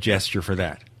 let's have a gesture for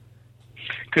that.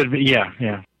 Could be,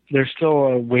 yeah. There's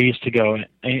still ways to go,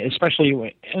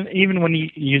 especially even when you're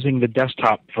using the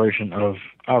desktop version of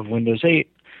Windows 8,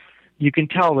 you can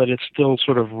tell that it's still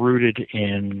sort of rooted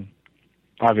in,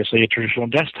 obviously, a traditional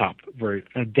desktop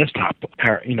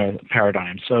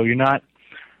paradigm. So you're not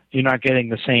getting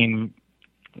the same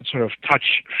sort of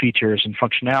touch features and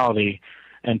functionality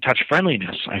and touch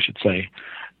friendliness, I should say,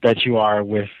 that you are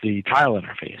with the tile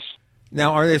interface.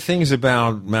 Now, are there things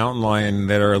about Mountain Lion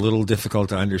that are a little difficult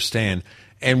to understand?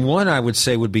 And one I would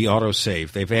say would be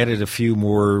autosave. They've added a few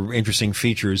more interesting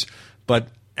features, but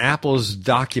Apple's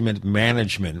document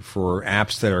management for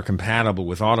apps that are compatible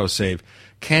with autosave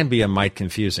can be a mite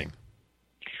confusing.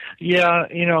 Yeah,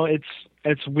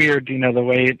 it's weird, the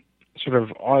way it sort of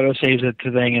autosaves it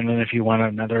to thing, and then if you want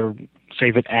another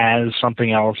save it as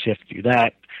something else, you have to do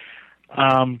that.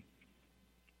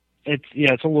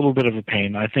 It's a little bit of a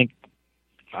pain.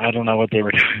 I don't know what they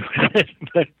were doing with it,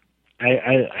 but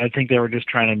I think they were just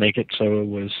trying to make it so it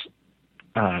was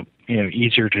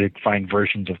easier to find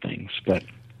versions of things. But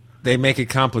they make it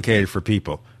complicated for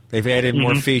people. They've added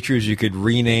more features. You could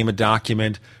rename a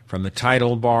document from the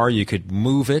title bar. You could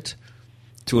move it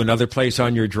to another place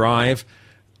on your drive.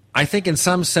 I think in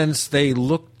some sense they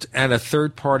looked at a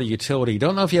third-party utility.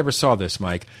 Don't know if you ever saw this,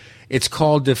 Mike. It's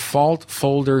called Default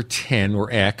Folder 10,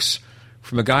 or X,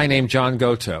 from a guy named John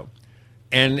Goto.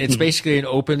 And it's basically an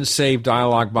open save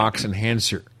dialog box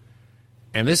enhancer.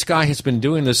 And this guy has been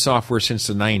doing this software since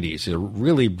the 90s. He's a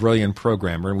really brilliant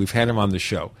programmer, and we've had him on the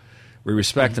show. We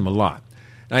respect him a lot.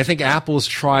 And I think Apple's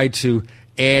tried to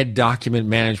add document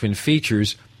management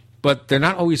features, but they're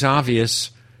not always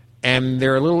obvious, and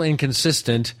they're a little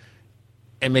inconsistent,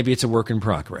 and maybe it's a work in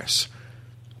progress.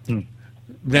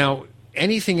 Now,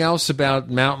 anything else about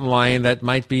Mountain Lion that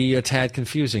might be a tad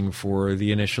confusing for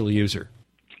the initial user?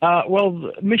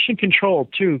 Well, Mission Control,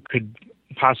 too, could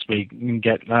possibly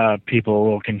get people a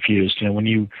little confused. When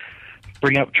you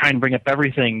try and bring up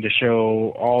everything to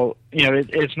show all,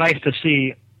 it's nice to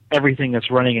see everything that's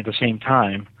running at the same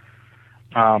time.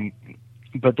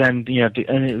 But then,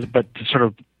 but to sort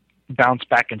of bounce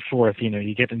back and forth,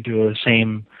 you get into the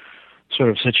same sort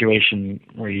of situation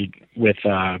where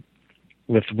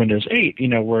with Windows 8,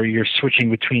 where you're switching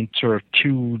between sort of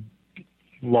two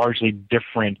largely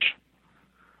different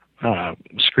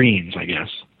screens, I guess.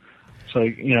 So,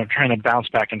 trying to bounce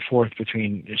back and forth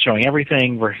between showing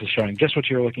everything versus showing just what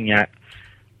you're looking at,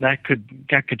 that could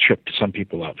trip some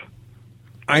people up.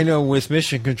 I know with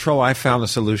Mission Control, I found a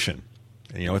solution.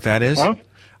 And you know what that is? Huh?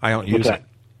 I don't use it.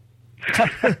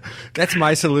 That's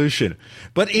my solution.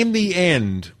 But in the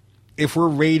end, if we're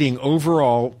rating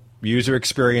overall user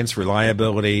experience,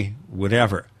 reliability,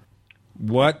 whatever,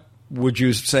 what would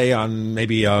you say on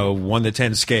maybe a 1 to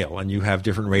 10 scale? And you have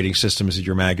different rating systems at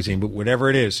your magazine, but whatever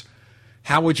it is,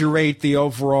 how would you rate the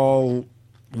overall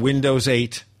Windows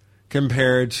 8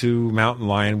 compared to Mountain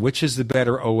Lion? Which is the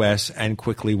better OS, and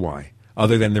quickly why,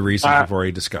 other than the reasons we've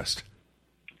already discussed?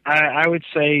 I would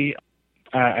say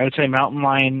Mountain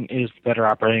Lion is the better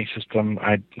operating system.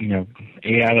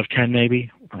 8 out of 10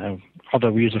 maybe.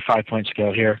 Although we use a 5-point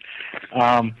scale here.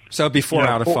 So it'd be 4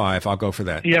 out of 5. I'll go for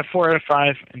that. Yeah, 4 out of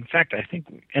 5. In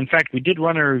fact, we did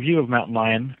run a review of Mountain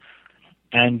Lion,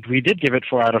 and we did give it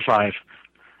 4 out of 5,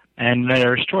 and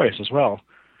there's choice as well.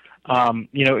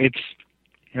 It's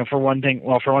for one thing,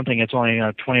 it's only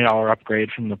a $20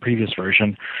 upgrade from the previous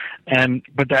version,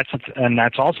 but that's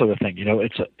also the thing.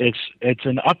 It's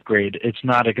an upgrade. It's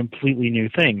not a completely new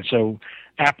thing. So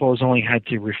Apple has only had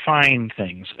to refine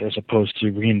things as opposed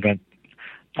to reinvent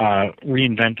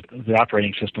the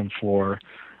operating system for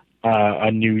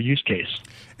a new use case.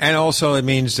 And also it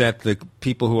means that the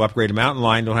people who upgrade to Mountain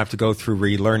Lion don't have to go through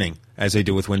relearning as they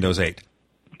do with Windows 8.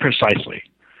 Precisely.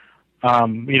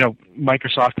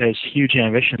 Microsoft has huge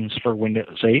ambitions for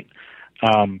Windows 8,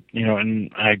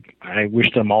 and I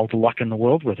wish them all the luck in the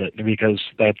world with it, because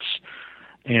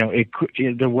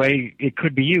the way it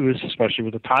could be used, especially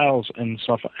with the tiles and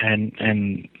stuff and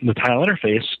the tile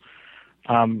interface,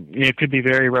 it could be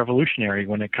very revolutionary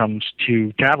when it comes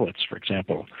to tablets, for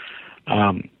example.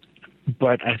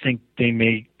 But I think they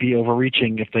may be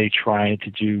overreaching if they try to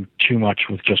do too much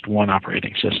with just one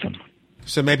operating system.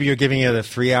 So maybe you're giving it a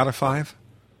 3 out of 5?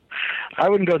 I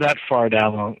wouldn't go that far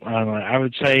down. I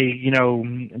would say,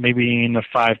 maybe in the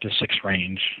 5 to 6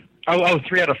 range. 3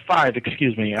 out of 5,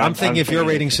 excuse me. I'm thinking of your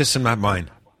rating system, not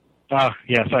mine.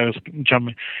 Yes, I was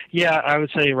jumping. Yeah, I would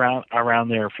say around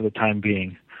there for the time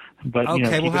being. But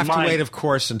okay, we'll have to wait, of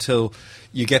course, until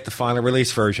you get the final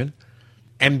release version.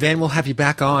 And then we'll have you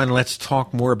back on. Let's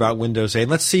talk more about Windows 8.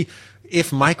 Let's see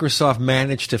if Microsoft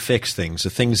managed to fix things,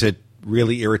 the things that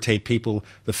really irritate people,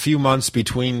 the few months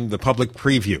between the public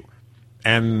preview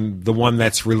and the one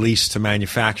that's released to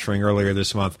manufacturing earlier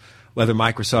this month, whether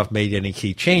Microsoft made any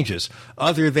key changes,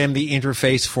 other than the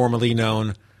interface formerly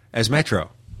known as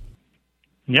Metro.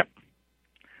 Yep.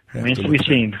 Remains to be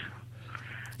seen.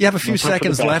 You have a few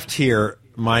seconds left here,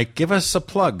 Mike. Give us a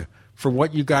plug for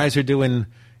what you guys are doing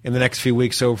in the next few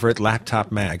weeks over at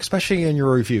Laptop Mag, especially in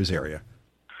your reviews area.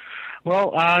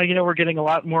 Well, we're getting a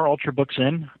lot more Ultrabooks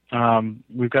in.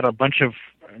 We've got a bunch of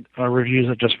reviews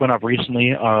that just went up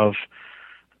recently of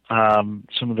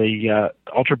some of the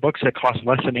Ultrabooks that cost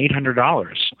less than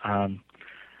 $800,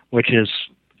 which is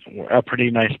a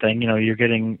pretty nice thing. You're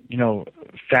getting,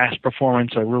 fast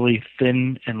performance, a really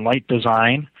thin and light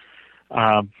design,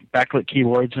 backlit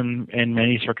keyboards in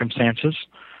many circumstances.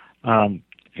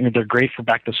 They're great for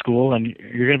back to school, and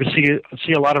you're going to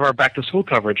see a lot of our back to school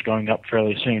coverage going up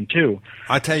fairly soon too.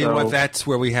 I'll tell you what, that's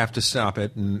where we have to stop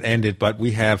it and end it. But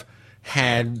we have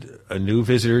had a new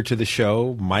visitor to the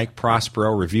show, Mike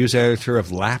Prospero, reviews editor of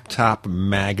Laptop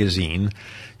Magazine.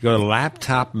 Go to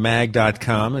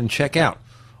laptopmag.com and check out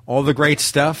all the great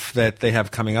stuff that they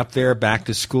have coming up there, back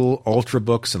to school,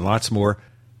 Ultrabooks, and lots more.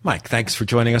 Mike, thanks for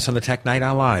joining us on the Tech Night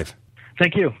Owl Live.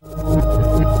 Thank you.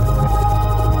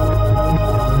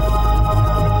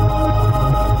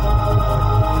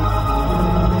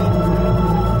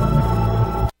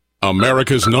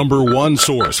 America's #1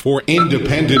 source for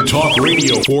independent talk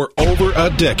radio for over a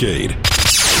decade.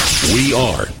 We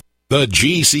are the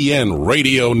GCN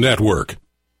Radio Network.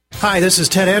 Hi, this is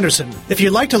Ted Anderson. If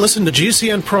you'd like to listen to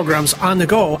GCN programs on the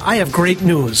go, I have great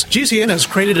news. GCN has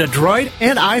created a Droid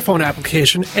and iPhone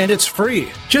application, and it's free.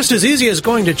 Just as easy as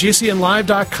going to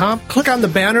GCNlive.com, click on the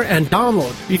banner, and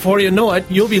download. Before you know it,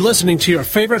 you'll be listening to your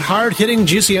favorite hard-hitting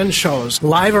GCN shows,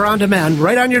 live or on demand,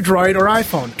 right on your Droid or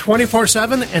iPhone,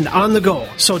 24/7 and on the go.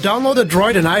 So download the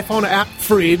Droid and iPhone app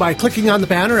free by clicking on the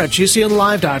banner at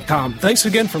GCNlive.com. Thanks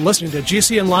again for listening to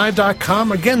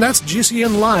GCNlive.com. Again, that's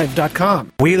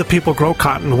GCNlive.com. We the people grow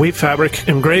cotton, weave fabric,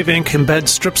 engrave ink, embed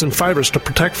strips and fibers to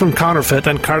protect from counterfeit,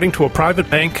 then carting to a private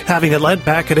bank, having it lent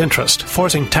back at interest,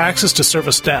 forcing taxes to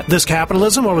service debt. This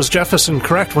capitalism, or was Jefferson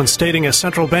correct when stating a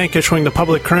central bank issuing the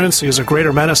public currency is a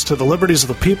greater menace to the liberties of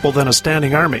the people than a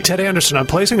standing army? Ted Anderson, I'm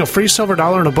placing a free silver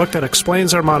dollar in a book that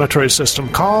explains our monetary system.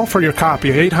 Call for your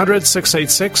copy,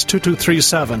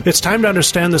 800-686-2237. It's time to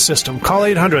understand the system. Call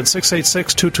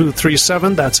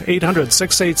 800-686-2237. That's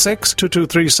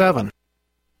 800-686-2237.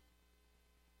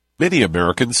 Many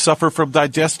Americans suffer from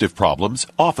digestive problems,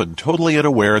 often totally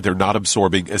unaware they're not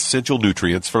absorbing essential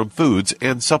nutrients from foods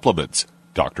and supplements.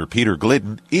 Dr. Peter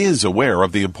Glidden is aware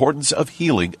of the importance of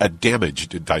healing a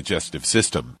damaged digestive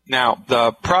system. Now,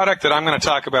 the product that I'm going to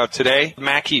talk about today,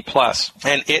 Mackey Plus,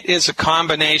 and it is a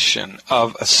combination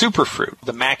of a superfruit,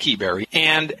 the Mackey berry,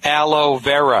 and aloe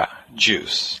vera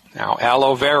juice. Now,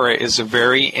 aloe vera is a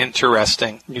very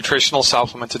interesting nutritional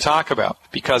supplement to talk about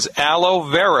because aloe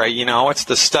vera, it's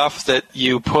the stuff that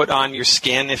you put on your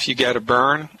skin if you get a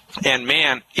burn. And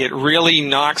man, it really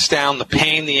knocks down the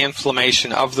pain, the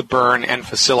inflammation of the burn and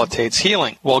facilitates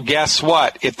healing. Well, guess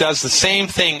what? It does the same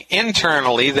thing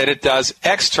internally that it does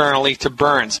externally to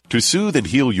burns. To soothe and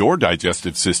heal your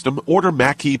digestive system, order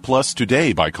Mackey Plus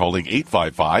today by calling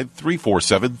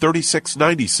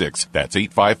 855-347-3696. That's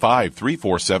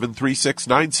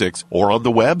 855-347-3696 or on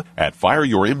the web at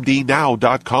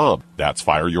fireyourmdnow.com. That's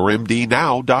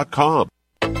fireyourmdnow.com.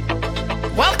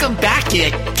 Welcome back to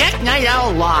Tech Night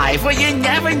Owl Live, where you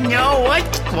never know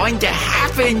what's going to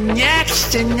happen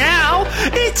next. And now,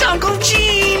 it's Uncle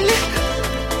Gene.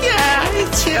 Yeah,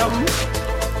 it's him.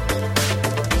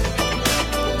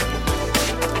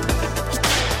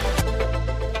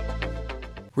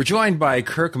 We're joined by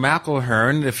Kirk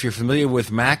McElhearn. If you're familiar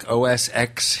with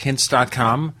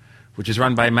MacOSXHints.com, which is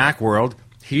run by Macworld,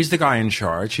 he's the guy in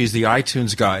charge. He's the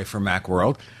iTunes guy for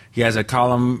Macworld. He has a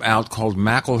column out called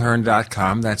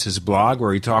McElhearn.com. That's his blog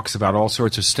where he talks about all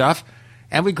sorts of stuff.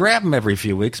 And we grab him every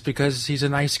few weeks because he's a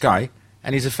nice guy,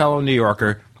 and he's a fellow New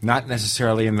Yorker, not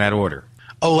necessarily in that order.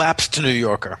 A lapsed New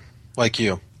Yorker, like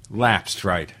you. Lapsed,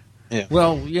 right. Yeah.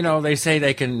 Well, they say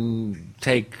they can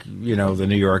take, the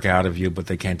New York out of you, but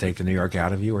they can't take the New York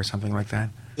out of you or something like that.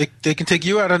 They can take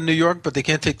you out of New York, but they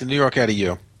can't take the New York out of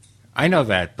you. I know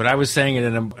that, but I was saying it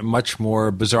in a much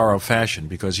more bizarro fashion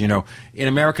because, in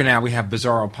America now we have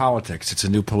bizarro politics. It's a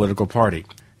new political party.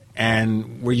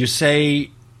 And where you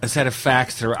say a set of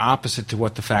facts that are opposite to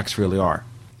what the facts really are.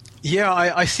 Yeah,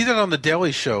 I see that on The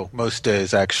Daily Show most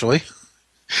days, actually.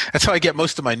 That's how I get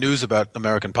most of my news about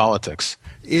American politics.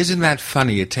 Isn't that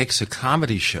funny? It takes a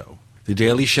comedy show, The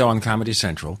Daily Show on Comedy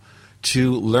Central,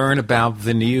 to learn about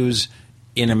the news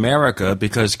in America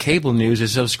because cable news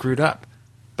is so screwed up.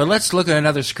 But let's look at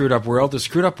another screwed up world, the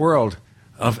screwed up world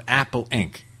of Apple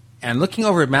Inc. And looking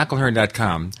over at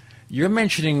McElhern.com, you're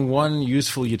mentioning one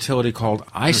useful utility called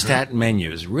iStat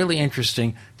Menus. Really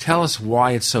interesting. Tell us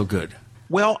why it's so good.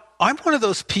 Well, I'm one of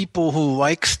those people who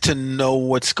likes to know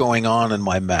what's going on in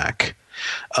my Mac.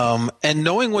 And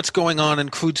knowing what's going on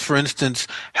includes, for instance,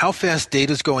 how fast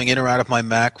data is going in or out of my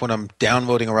Mac when I'm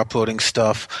downloading or uploading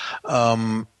stuff,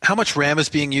 how much RAM is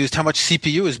being used, how much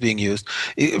CPU is being used.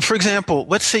 For example,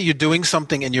 let's say you're doing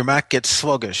something and your Mac gets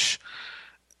sluggish.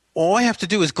 All I have to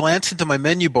do is glance into my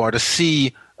menu bar to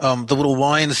see the little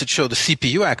lines that show the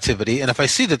CPU activity. And if I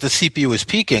see that the CPU is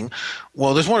peaking,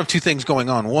 well, there's one of two things going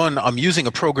on. One, I'm using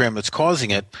a program that's causing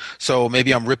it. So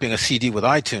maybe I'm ripping a CD with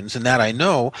iTunes, and that I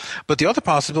know. But the other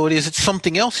possibility is that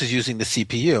something else is using the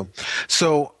CPU.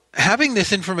 So having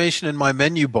this information in my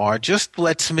menu bar just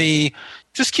lets me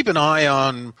just keep an eye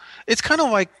on – it's kind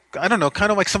of like, I don't know,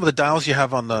 kind of like some of the dials you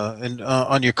have on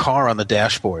on your car on the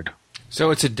dashboard. So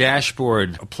it's a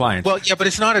dashboard appliance. Well, yeah, but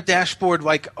it's not a dashboard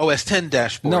like OS X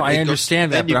dashboard. No, I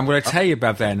understand that, but I'm going to tell you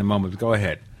about that in a moment. Go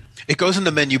ahead. It goes in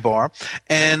the menu bar,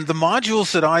 and the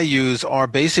modules that I use are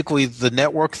basically the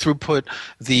network throughput,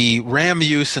 the RAM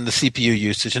use, and the CPU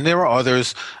usage. And there are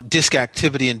others, disk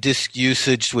activity and disk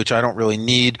usage, which I don't really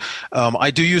need. I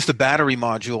do use the battery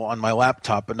module on my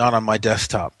laptop, but not on my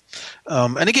desktop.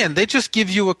 And again, they just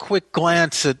give you a quick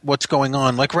glance at what's going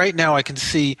on. Like right now, I can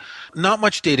see not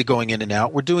much data going in and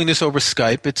out. We're doing this over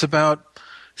Skype. It's about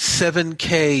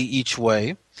 7K each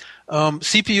way.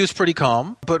 CPU is pretty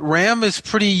calm, but RAM is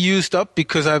pretty used up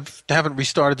because I haven't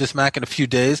restarted this Mac in a few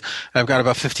days. And I've got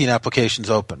about 15 applications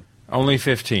open. Only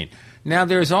 15. Now,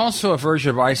 there's also a version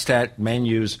of iStat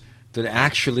Menus that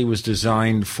actually was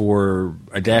designed for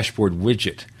a dashboard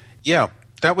widget. Yeah.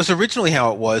 That was originally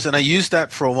how it was, and I used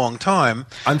that for a long time.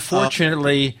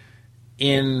 Unfortunately,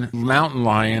 in Mountain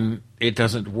Lion, it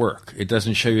doesn't work. It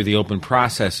doesn't show you the open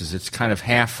processes. It's kind of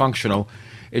half functional.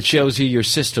 It shows you your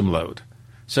system load.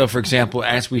 So, for example,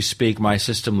 as we speak, my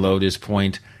system load is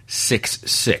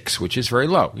 0.66, which is very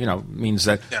low. Means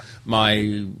that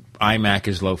my iMac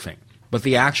is loafing. But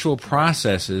the actual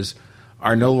processes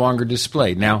are no longer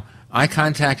displayed. Now, I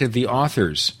contacted the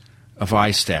authors of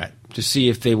iStat to see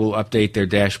if they will update their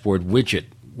dashboard widget,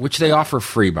 which they offer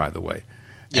free, by the way.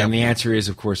 Yep. And the answer is,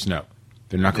 of course, no.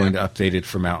 They're not going to update it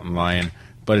for Mountain Lion,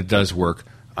 but it does work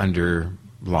under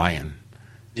Lion.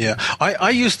 Yeah. I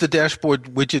used the dashboard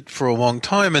widget for a long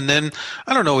time, and then,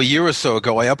 I don't know, a year or so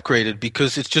ago, I upgraded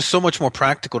because it's just so much more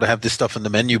practical to have this stuff in the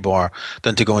menu bar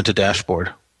than to go into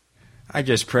dashboard. I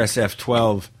just press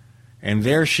F12, and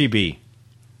there she be.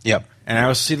 Yep. And I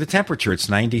will see the temperature. It's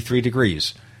 93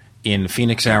 degrees. In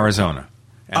Phoenix, Arizona.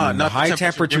 And the high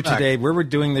temperature today, we're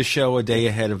doing the show a day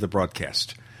ahead of the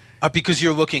broadcast. Because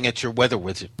you're looking at your weather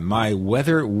wizard. My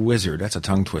weather wizard. That's a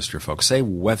tongue twister, folks. Say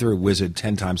weather wizard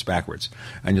 10 times backwards,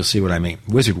 and you'll see what I mean.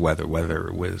 Wizard weather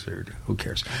wizard. Who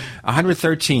cares?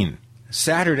 113.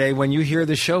 Saturday, when you hear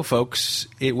the show, folks,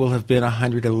 it will have been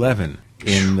 111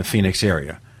 in the Phoenix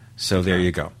area. So there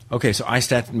you go. Okay, so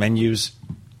iStat Menus,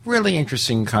 really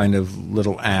interesting kind of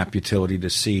little app utility to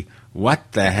see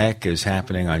what the heck is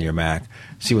happening on your Mac,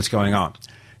 see what's going on.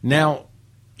 Now,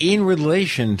 in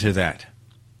relation to that,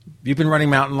 you've been running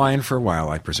Mountain Lion for a while,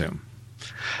 I presume.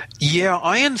 Yeah,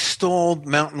 I installed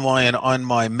Mountain Lion on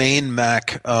my main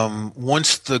Mac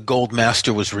once the Gold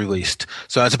Master was released.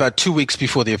 So that's about 2 weeks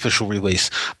before the official release.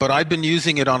 But I'd been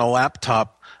using it on a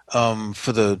laptop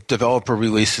for the developer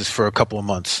releases for a couple of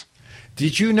months.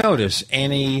 Did you notice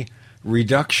any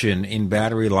reduction in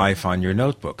battery life on your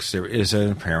notebooks? There is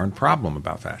an apparent problem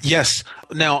about that. Yes.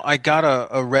 Now, I got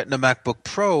a Retina MacBook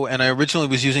Pro, and I originally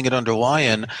was using it under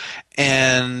Lion,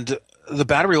 and the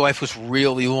battery life was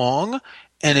really long,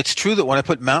 And it's true that when I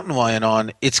put Mountain Lion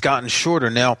on, it's gotten shorter.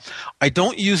 Now, I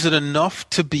don't use it enough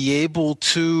to be able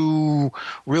to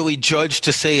really judge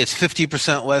to say it's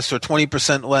 50% less or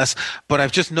 20% less, but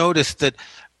I've just noticed that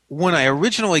when I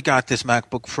originally got this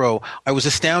MacBook Pro, I was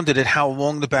astounded at how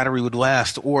long the battery would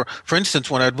last. Or, for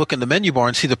instance, when I'd look in the menu bar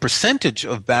and see the percentage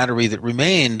of battery that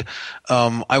remained,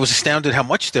 I was astounded how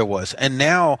much there was. And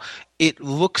now it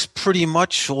looks pretty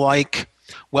much like,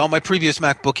 well, my previous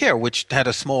MacBook Air, which had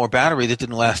a smaller battery that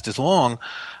didn't last as long.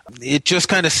 It just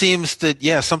kind of seems that,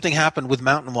 something happened with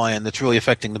Mountain Lion that's really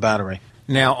affecting the battery.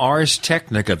 Now, Ars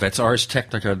Technica, that's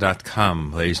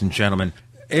arstechnica.com, ladies and gentlemen.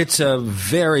 It's a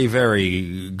very,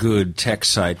 very good tech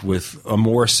site with a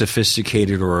more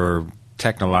sophisticated or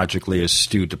technologically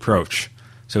astute approach.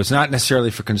 So it's not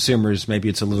necessarily for consumers. Maybe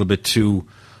it's a little bit too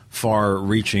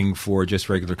far-reaching for just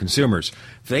regular consumers.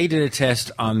 They did a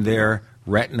test on their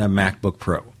Retina MacBook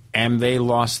Pro, and they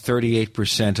lost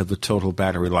 38% of the total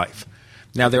battery life.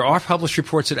 Now, there are published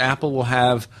reports that Apple will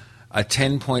have a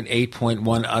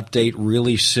 10.8.1 update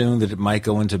really soon, that it might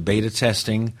go into beta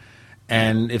testing.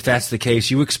 And if that's the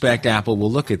case, you expect Apple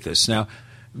will look at this. Now,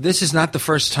 this is not the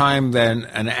first time that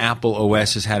an Apple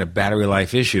OS has had a battery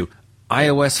life issue.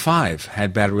 iOS 5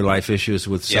 had battery life issues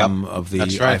with some of the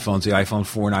iPhones, the iPhone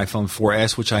 4 and iPhone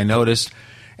 4S, which I noticed.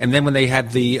 And then when they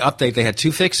had the update, they had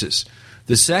two fixes.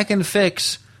 The second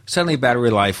fix, suddenly battery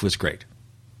life was great.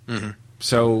 Mm-hmm.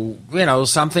 So,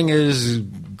 something is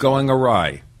going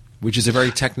awry, which is a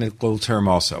very technical term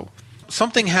also.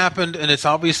 Something happened, and it's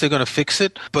obviously going to fix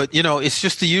it. But, it's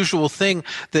just the usual thing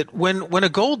that when a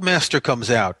Gold Master comes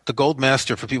out, the Gold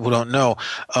Master, for people who don't know,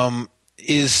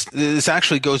 this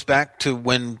actually goes back to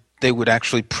when they would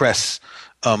actually press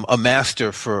a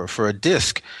master for a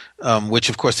disk, which,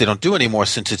 of course, they don't do anymore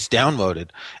since it's downloaded.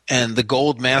 And the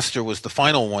Gold Master was the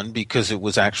final one because it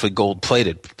was actually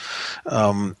gold-plated.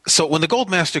 So when the Gold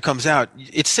Master comes out,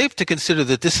 it's safe to consider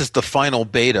that this is the final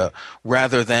beta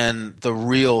rather than the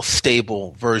real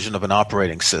stable version of an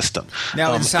operating system.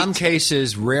 Now, in some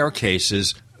cases, rare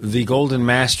cases, the Golden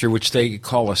Master, which they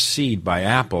call a seed by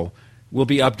Apple, will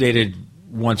be updated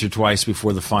once or twice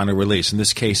before the final release. In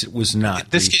this case, it was not. In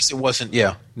this case, it wasn't,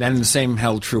 yeah. And the same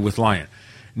held true with Lion.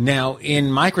 Now, in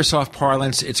Microsoft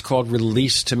parlance, it's called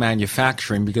release to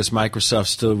manufacturing because Microsoft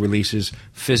still releases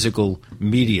physical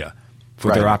media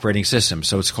for their operating system.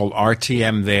 So it's called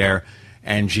RTM there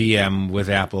and GM with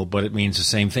Apple, but it means the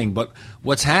same thing. But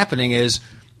what's happening is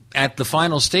at the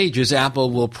final stages,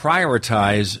 Apple will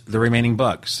prioritize the remaining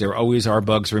bugs. There always are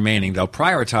bugs remaining. They'll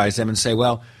prioritize them and say,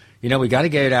 well, we got to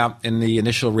get it out in the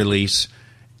initial release,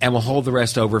 and we'll hold the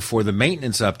rest over for the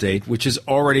maintenance update, which is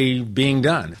already being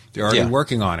done. They're already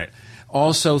working on it.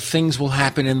 Also, things will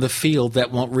happen in the field that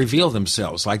won't reveal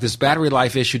themselves. Like this battery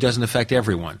life issue doesn't affect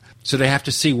everyone. So they have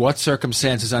to see what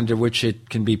circumstances under which it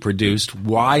can be produced,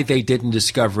 why they didn't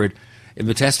discover it in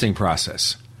the testing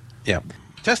process. Yeah.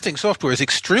 Testing software is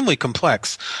extremely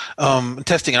complex.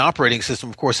 Testing an operating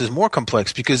system, of course, is more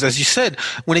complex because, as you said,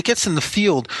 when it gets in the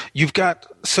field, you've got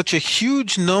such a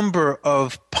huge number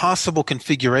of possible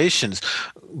configurations.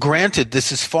 Granted,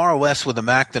 this is far less with a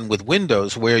Mac than with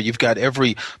Windows, where you've got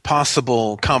every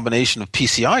possible combination of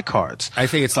PCI cards. I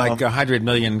think it's like 100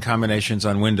 million combinations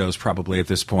on Windows probably at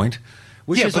this point.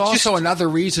 Which is also another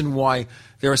reason why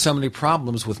there are so many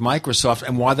problems with Microsoft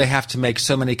and why they have to make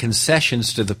so many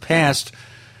concessions to the past,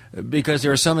 because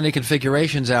there are so many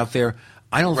configurations out there.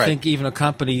 I don't think even a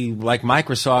company like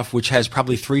Microsoft, which has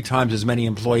probably 3 times as many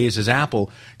employees as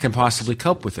Apple, can possibly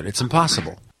cope with it. It's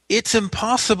impossible. It's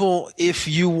impossible if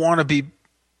you want to be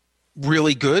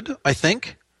really good, I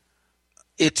think.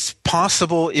 It's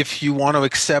possible if you want to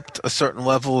accept a certain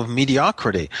level of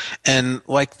mediocrity. And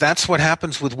that's what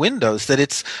happens with Windows, that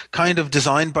it's kind of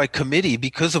designed by committee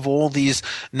because of all these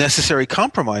necessary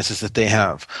compromises that they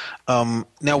have.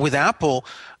 Now with Apple,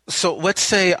 so let's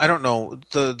say, I don't know,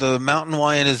 the Mountain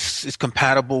Lion is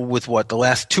compatible with the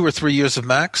last 2 or 3 years of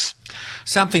Macs?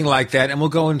 Something like that, and we'll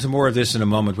go into more of this in a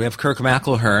moment. We have Kirk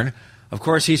McElhearn. Of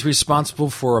course, he's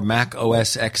responsible for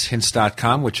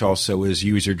MacOSXHints.com, which also is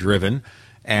user-driven.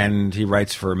 And he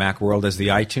writes for Macworld as the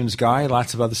iTunes guy.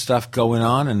 Lots of other stuff going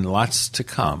on and lots to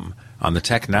come on the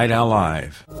Tech Night Owl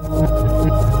Live.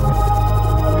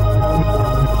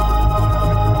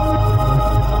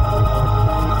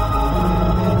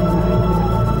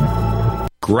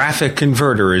 Graphic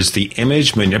Converter is the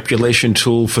image manipulation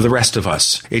tool for the rest of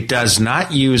us. It does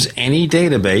not use any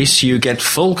database. You get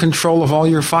full control of all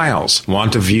your files.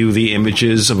 Want to view the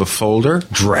images of a folder?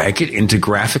 Drag it into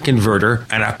Graphic Converter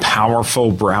and a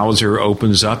powerful browser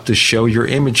opens up to show your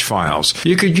image files.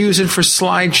 You could use it for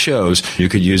slideshows. You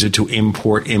could use it to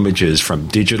import images from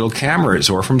digital cameras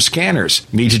or from scanners.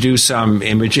 Need to do some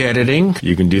image editing?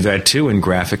 You can do that too in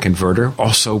Graphic Converter.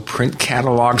 Also print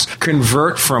catalogs.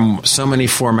 Convert from so many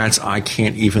formats I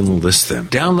can't even list them.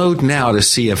 Download now to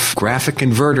see if Graphic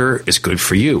Converter is good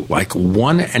for you, like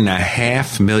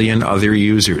 1.5 million other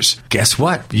users. Guess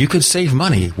what? You could save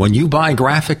money when you buy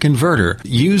Graphic Converter.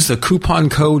 Use the coupon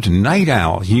code Night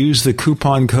Owl. Use the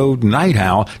coupon code Night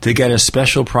Owl to get a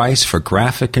special price for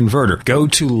Graphic Converter. Go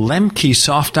to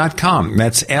lemkesoft.com.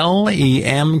 That's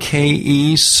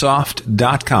Lemke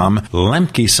soft.com.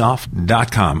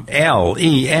 Lemkesoft.com.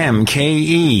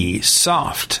 Lemke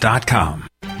soft.com.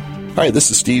 Hi,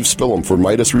 this is Steve Spillum for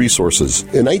Midas Resources.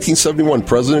 In 1971,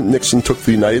 President Nixon took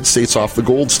the United States off the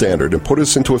gold standard and put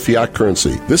us into a fiat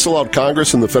currency. This allowed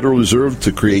Congress and the Federal Reserve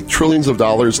to create trillions of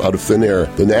dollars out of thin air.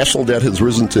 The national debt has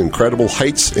risen to incredible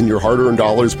heights, and your hard-earned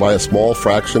dollars by a small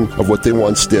fraction of what they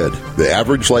once did. The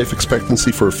average life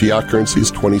expectancy for a fiat currency is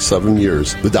 27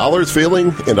 years. The dollar is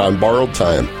failing and on borrowed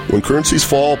time. When currencies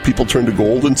fall, people turn to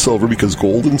gold and silver because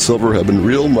gold and silver have been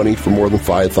real money for more than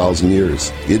 5,000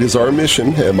 years. It is our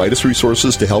mission at Midas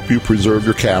Resources to help you preserve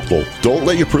your capital. Don't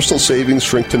let your personal savings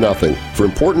shrink to nothing. For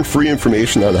important free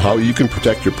information on how you can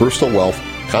protect your personal wealth,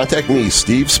 contact me,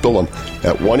 Steve Spillum,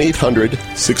 at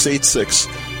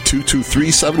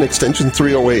 1-800-686-2237, extension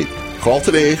 308. Call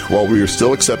today while we are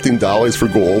still accepting dollars for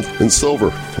gold and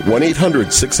silver.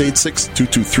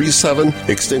 1-800-686-2237,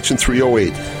 extension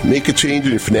 308. Make a change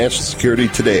in your financial security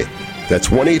today. That's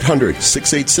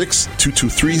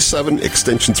 1-800-686-2237,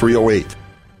 extension 308.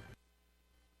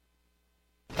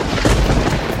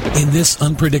 In this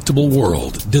unpredictable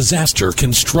world, disaster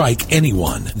can strike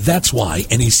anyone. That's why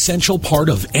an essential part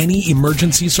of any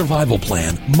emergency survival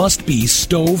plan must be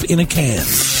stove in a can.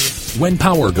 When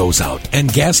power goes out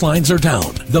and gas lines are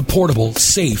down, the portable,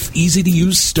 safe,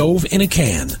 easy-to-use stove in a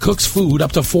can cooks food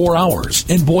up to 4 hours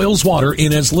and boils water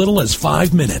in as little as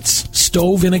 5 minutes.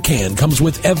 Stove in a can comes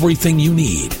with everything you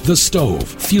need. The stove,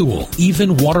 fuel,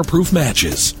 even waterproof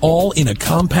matches, all in a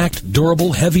compact,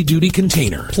 durable, heavy-duty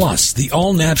container. Plus, the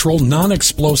all-natural,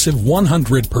 non-explosive,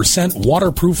 100%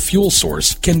 waterproof fuel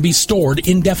source can be stored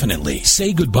indefinitely.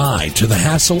 Say goodbye to the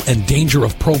hassle and danger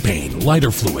of propane,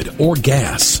 lighter fluid, or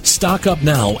gas. Stock up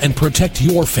now and protect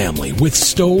your family with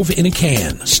Stove in a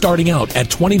Can, starting out at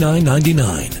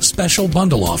 $29.99. Special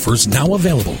bundle offers now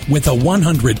available with a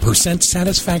 100%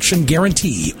 satisfaction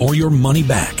guarantee or your money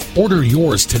back. Order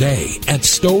yours today at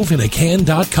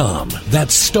stoveinacan.com.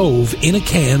 That's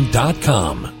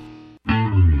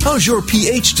stoveinacan.com. How's your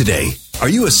pH today? Are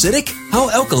you acidic?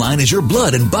 How alkaline is your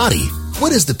blood and body?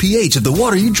 What is the pH of the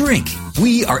water you drink?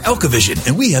 We are Alkavision,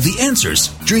 and we have the answers.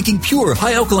 Drinking pure,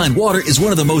 high-alkaline water is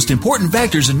one of the most important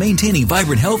factors in maintaining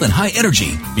vibrant health and high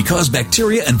energy, because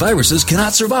bacteria and viruses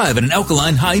cannot survive in an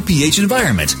alkaline, high pH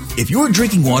environment. If your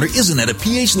drinking water isn't at a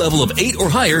pH level of 8 or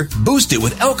higher, boost it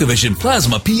with Alkavision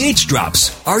Plasma pH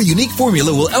Drops. Our unique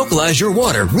formula will alkalize your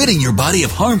water, ridding your body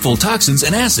of harmful toxins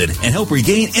and acid, and help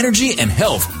regain energy and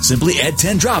health. Simply add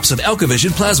 10 drops of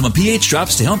Alkavision Plasma pH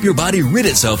Drops to help your body rid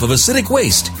itself of acidic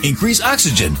waste, increase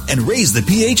oxygen, and raise the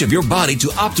pH of your body to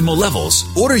optimal levels.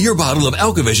 Order your bottle of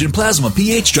Alkavision Plasma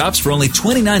pH Drops for only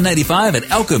 $29.95 at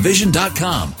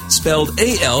alkavision.com, spelled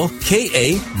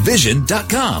A-L-K-A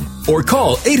vision.com, or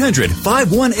call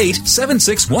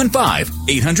 800-518-7615,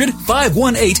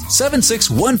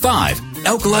 800-518-7615.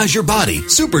 Alkalize your body,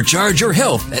 supercharge your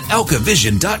health at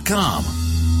alkavision.com.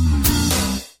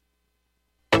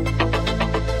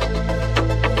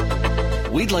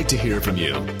 We'd like to hear from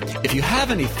you. If you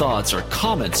have any thoughts or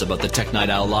comments about the Tech Night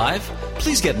Owl Live,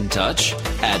 please get in touch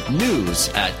at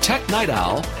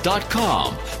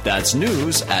news@technightowl.com. That's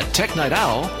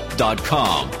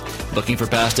news@technightowl.com. Looking for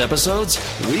past episodes?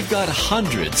 We've got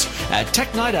hundreds at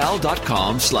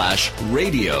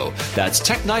technightowl.com/radio. That's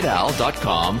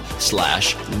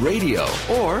technightowl.com/radio.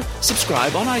 Or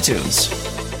subscribe on iTunes.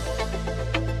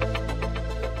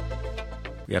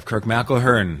 We have Kirk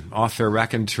McElhearn, author,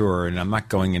 raconteur, and I'm not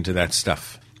going into that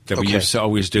stuff that we used to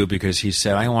always do because he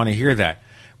said, I want to hear that,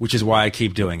 which is why I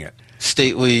keep doing it.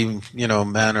 Stately,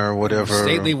 manner or whatever.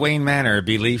 Stately Wayne Manor,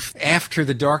 belief. After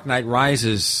The Dark Knight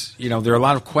Rises, there are a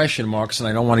lot of question marks, and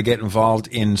I don't want to get involved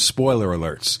in spoiler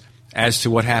alerts as to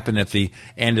what happened at the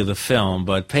end of the film,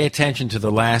 but pay attention to the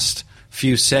last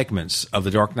few segments of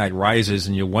The Dark Knight Rises,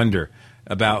 and you'll wonder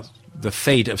about the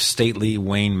fate of stately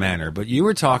Wayne Manor. But you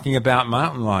were talking about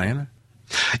Mountain Lion.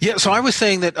 Yeah, so I was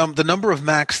saying that the number of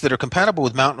Macs that are compatible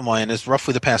with Mountain Lion is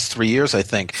roughly the past 3 years, I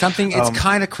think. It's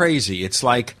kind of crazy. It's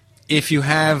like if you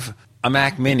have a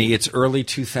Mac Mini, it's early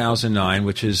 2009,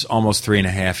 which is almost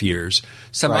 3.5 years.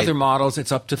 Some other models,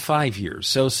 it's up to 5 years.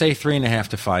 So say 3.5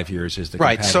 to 5 years is the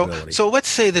compatibility. Right. So let's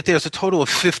say that there's a total of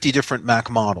 50 different Mac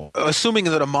models. Assuming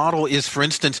that a model is, for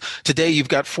instance, today you've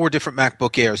got 4 different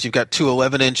MacBook Airs. You've got 2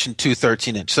 11-inch and 2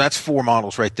 13-inch. So that's 4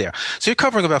 models right there. So you're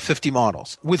covering about 50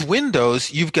 models. With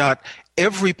Windows, you've got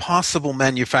every possible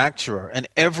manufacturer and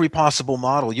every possible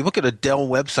model. You look at a Dell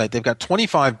website, they've got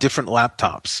 25 different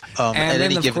laptops at any given time. And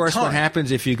then, of course, what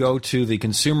happens if you go to the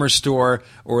consumer store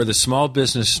or the small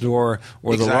business store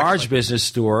or the large business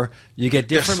store, you get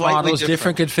different models,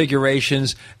 different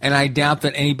configurations, and I doubt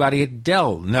that anybody at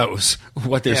Dell knows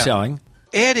what they're selling.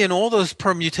 Add in all those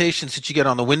permutations that you get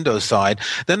on the Windows side,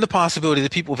 then the possibility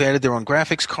that people have added their own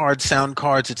graphics cards, sound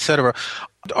cards, etc.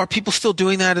 Are people still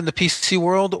doing that in the PC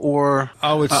world, or?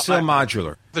 Oh, it's still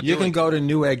modular. You can go to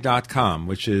Newegg.com,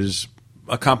 which is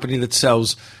a company that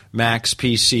sells Macs,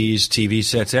 PCs, TV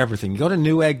sets, everything. You go to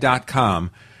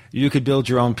Newegg.com, you could build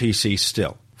your own PC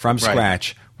still from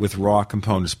scratch with raw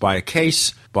components. Buy a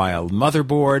case, buy a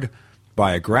motherboard,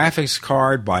 buy a graphics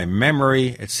card, buy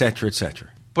memory, etc., etc.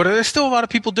 But there's still a lot of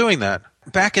people doing that.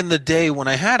 Back in the day when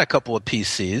I had a couple of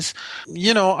PCs,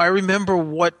 I remember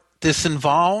what this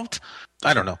involved.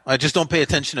 I don't know. I just don't pay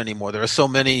attention anymore. There are so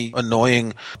many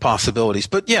annoying possibilities.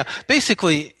 But yeah,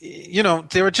 basically,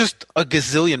 there are just a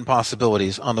gazillion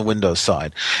possibilities on the Windows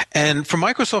side. And for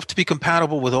Microsoft to be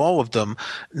compatible with all of them,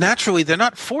 naturally, they're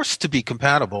not forced to be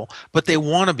compatible, but they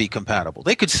want to be compatible.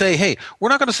 They could say, hey, we're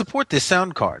not going to support this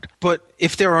sound card. But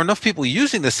if there are enough people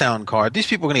using the sound card, these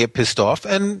people are going to get pissed off,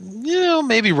 and,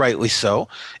 maybe rightly so,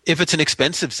 if it's an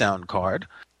expensive sound card.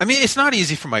 I mean, it's not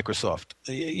easy for Microsoft.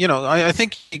 I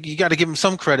think you got to give them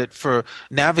some credit for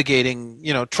navigating,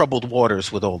 troubled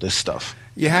waters with all this stuff.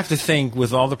 You have to think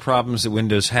with all the problems that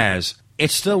Windows has,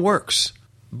 it still works.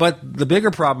 But the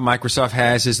bigger problem Microsoft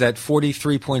has is that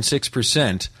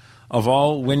 43.6% of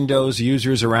all Windows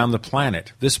users around the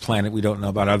planet, this planet, we don't know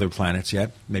about other planets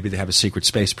yet. Maybe they have a secret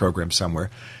space program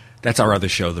somewhere. That's our other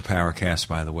show, the Powercast,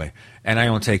 by the way. And I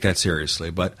don't take that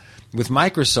seriously. But with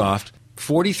Microsoft,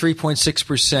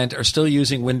 43.6% are still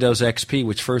using Windows XP,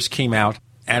 which first came out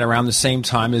at around the same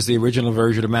time as the original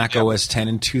version of Mac OS X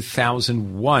in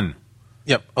 2001.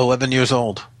 Yep, 11 years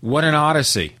old. What an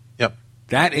odyssey. Yep.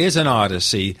 That is an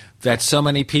odyssey that so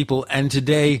many people, and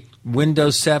today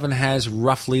Windows 7 has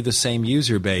roughly the same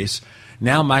user base.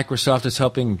 Now Microsoft is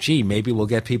hoping, maybe we'll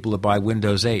get people to buy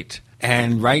Windows 8.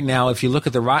 And right now, if you look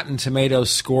at the Rotten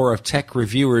Tomatoes score of tech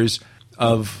reviewers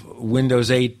of Windows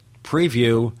 8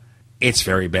 preview, it's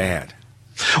very bad.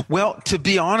 Well, to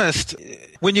be honest,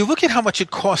 when you look at how much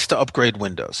it costs to upgrade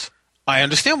Windows, I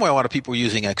understand why a lot of people are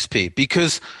using XP,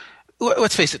 because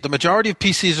let's face it, the majority of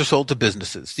PCs are sold to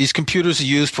businesses. These computers are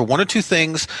used for one or two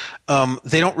things.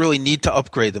 They don't really need to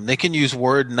upgrade them. They can use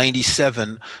Word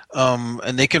 97,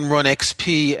 and they can run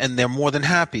XP, and they're more than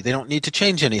happy. They don't need to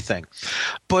change anything.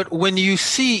 But when you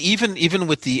see, even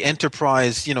with the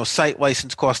enterprise, site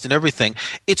license cost and everything,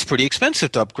 it's pretty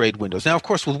expensive to upgrade Windows. Now, of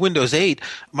course, with Windows 8,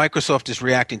 Microsoft is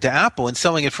reacting to Apple and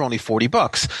selling it for only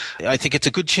 $40. I think it's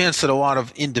a good chance that a lot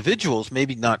of individuals,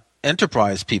 maybe not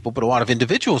enterprise people, but a lot of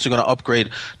individuals are going to upgrade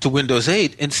to Windows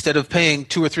 8 instead of paying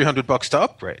 $200 or $300 to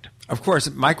upgrade. Of course,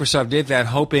 Microsoft did that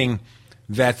hoping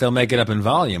that they'll make it up in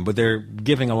volume, but they're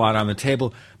giving a lot on the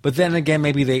table. But then again,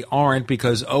 maybe they aren't,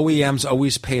 because OEMs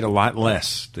always paid a lot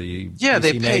less. The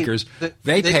PC makers,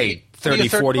 they paid $30,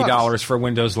 $40 for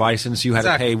Windows license. You had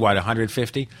to pay,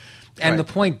 $150? And the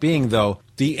point being, though,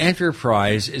 the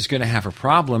enterprise is going to have a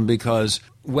problem, because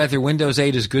whether Windows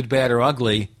 8 is good, bad, or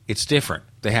ugly, it's different.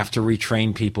 They have to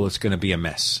retrain people. It's going to be a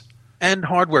mess. And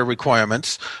hardware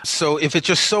requirements. So if it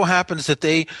just so happens that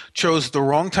they chose the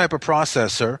wrong type of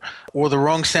processor or the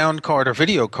wrong sound card or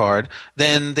video card,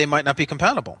 then they might not be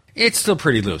compatible. It's still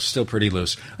pretty loose.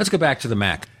 Let's go back to the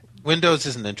Mac. Windows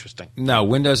isn't interesting. No,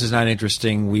 Windows is not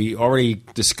interesting. We already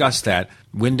discussed that.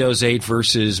 Windows 8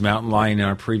 versus Mountain Lion in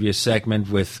our previous segment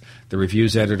with the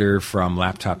reviews editor from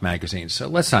Laptop Magazine. So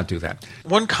let's not do that.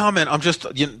 One comment, I'm just,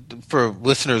 for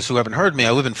listeners who haven't heard me,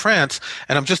 I live in France,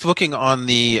 and I'm just looking on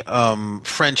the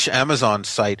French Amazon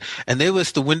site, and they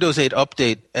list the Windows 8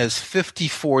 update as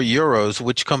 €54,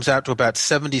 which comes out to about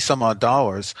 70 some odd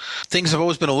dollars. Things have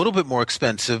always been a little bit more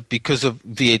expensive because of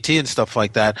VAT and stuff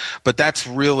like that, but that's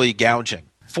really gouging.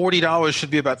 $40 should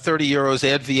be about €30.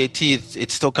 Add VAT,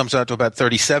 it still comes out to about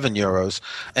 €37.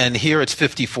 And here it's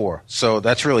 54. So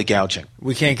that's really gouging.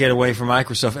 We can't get away from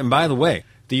Microsoft. And by the way,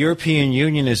 the European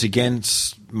Union is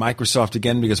against Microsoft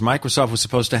again because Microsoft was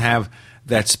supposed to have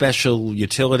that special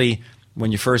utility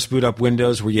when you first boot up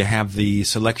Windows where you have the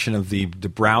selection of the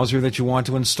browser that you want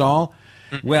to install.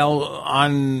 Mm-hmm. Well,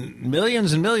 on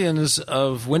millions and millions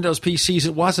of Windows PCs,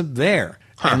 it wasn't there.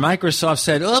 And Microsoft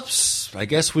said, oops, I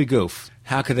guess we goof.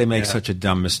 How could they make such a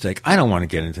dumb mistake? I don't want to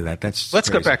get into that. Let's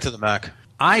go back to the Mac.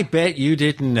 I bet you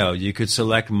didn't know you could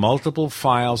select multiple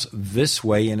files this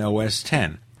way in OS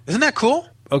X. Isn't that cool?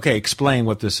 Okay, explain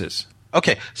what this is.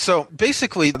 Okay, so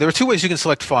basically, there are two ways you can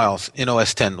select files in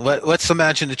OS X. Let's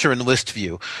imagine that you're in list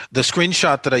view. The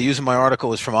screenshot that I use in my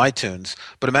article is from iTunes,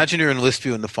 but imagine you're in list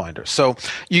view in the Finder. So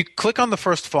you click on the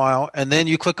first file, and then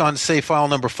you click on, say, file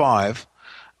number 5,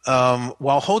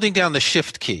 while holding down the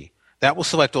Shift key. That will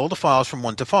select all the files from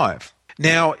 1 to 5.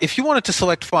 Now, if you wanted to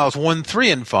select files 1,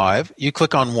 3, and 5, you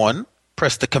click on 1,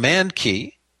 press the Command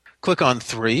key, click on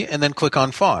 3, and then click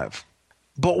on 5.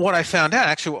 But what I found out,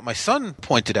 actually what my son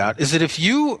pointed out, is that if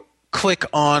you click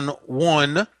on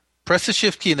 1, press the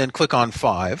Shift key, and then click on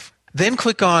 5, then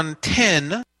click on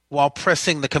 10 while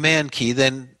pressing the Command key,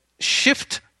 then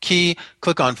Shift key,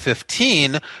 click on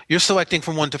 15, you're selecting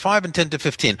from 1 to 5 and 10 to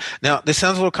 15. Now, this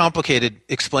sounds a little complicated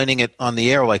explaining it on the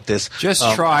air like this. Just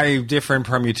try different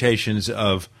permutations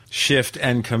of Shift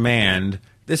and Command.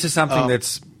 This is something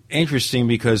that's interesting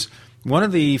because one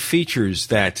of the features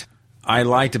that I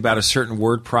liked about a certain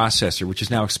word processor, which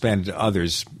is now expanded to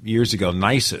others years ago,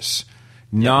 Nisus,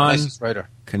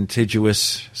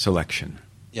 non-contiguous selection.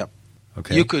 Yep.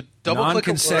 Okay. You could double-click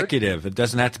non-consecutive. It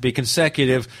doesn't have to be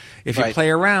consecutive. If you play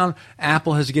around,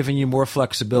 Apple has given you more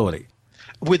flexibility.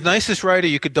 With Nisus Writer,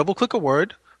 you could double-click a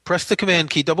word, press the Command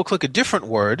key, double-click a different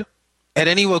word at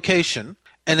any location,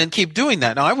 and then keep doing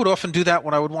that. Now, I would often do that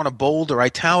when I would want to bold or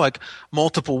italic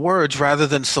multiple words rather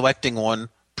than selecting one,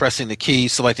 pressing the key,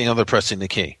 selecting another, pressing the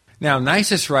key. Now,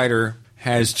 Nisus Writer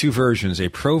has two versions, a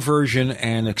Pro version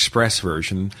and Express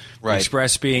version. Right.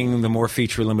 Express being the more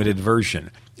feature-limited version.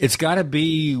 It's got to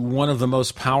be one of the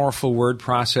most powerful word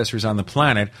processors on the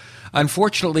planet.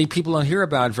 Unfortunately, people don't hear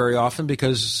about it very often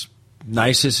because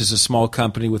Nisus is a small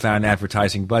company without an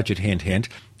advertising budget, hint, hint.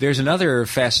 There's another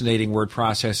fascinating word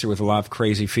processor with a lot of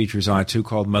crazy features on it, too,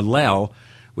 called Malel,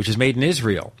 which is made in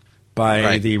Israel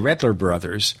by the Redler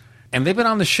brothers. And they've been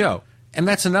on the show. And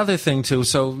that's another thing, too.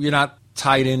 So you're not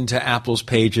tied into Apple's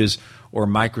Pages or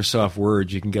Microsoft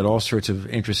Word. You can get all sorts of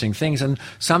interesting things. And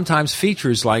sometimes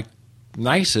features like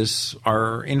Nisus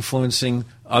are influencing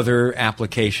other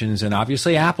applications. And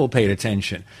obviously Apple paid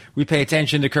attention. We pay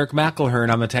attention to Kirk McElhearn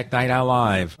on the Tech Night Owl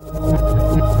Live.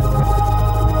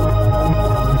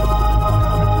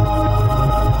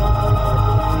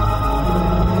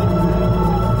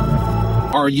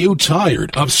 Are you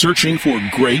tired of searching for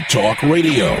great talk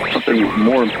radio? Something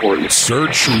more important.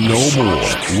 Search no more.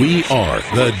 We are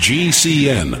the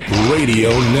GCN Radio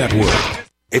Network.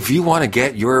 If you want to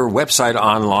get your website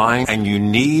online and you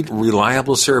need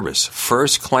reliable service,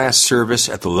 first-class service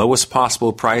at the lowest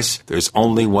possible price, there's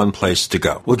only one place to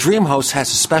go. Well, DreamHost has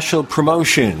a special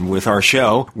promotion with our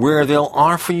show where they'll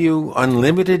offer you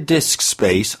unlimited disk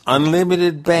space,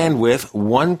 unlimited bandwidth,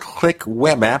 one-click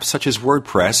web apps such as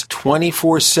WordPress,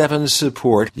 24/7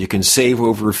 support. You can save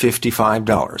over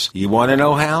 $55. You want to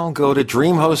know how? Go to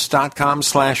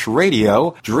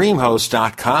DreamHost.com/radio,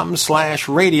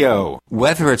 DreamHost.com/radio.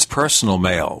 Whether it's personal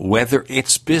mail, whether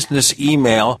it's business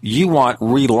email, you want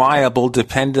reliable,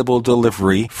 dependable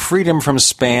delivery, freedom from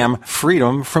spam,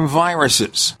 freedom from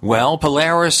viruses. Well,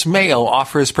 Polaris Mail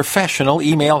offers professional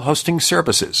email hosting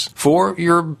services for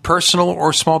your personal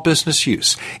or small business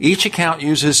use. Each account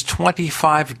uses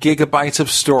 25 gigabytes of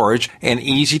storage, an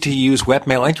easy-to-use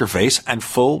webmail interface, and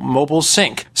full mobile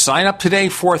sync. Sign up today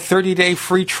for a 30-day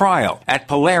free trial at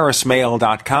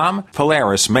PolarisMail.com,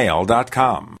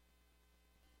 PolarisMail.com.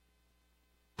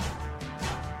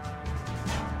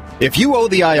 If you owe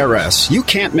the IRS, you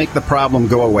can't make the problem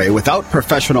go away without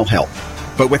professional help.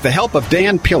 But with the help of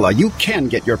Dan Pilla, you can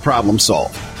get your problem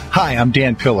solved. Hi, I'm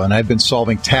Dan Pilla, and I've been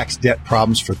solving tax debt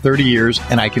problems for 30 years,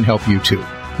 and I can help you too.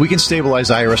 We can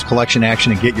stabilize IRS collection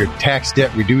action and get your tax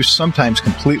debt reduced, sometimes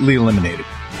completely eliminated.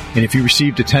 And if you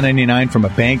received a 1099 from a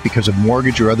bank because of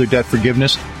mortgage or other debt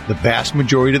forgiveness, the vast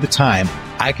majority of the time,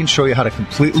 I can show you how to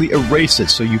completely erase it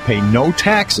so you pay no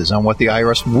taxes on what the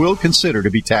IRS will consider to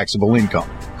be taxable income.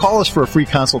 Call us for a free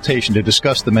consultation to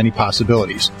discuss the many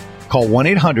possibilities. Call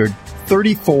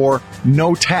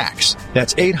 1-800-34-NO-TAX.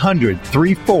 That's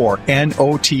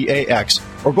 800-34-NOTAX.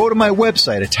 Or go to my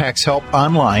website at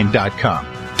taxhelponline.com.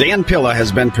 Dan Pilla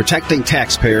has been protecting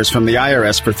taxpayers from the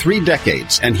IRS for 3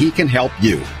 decades, and he can help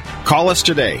you. Call us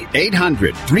today,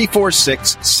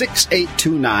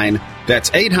 800-346-6829. That's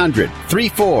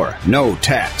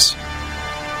 800-34-NO-TAX.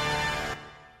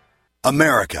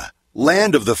 America,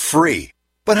 land of the free.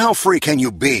 But how free can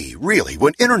you be, really,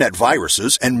 when internet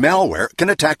viruses and malware can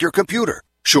attack your computer?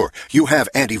 Sure, you have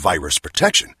antivirus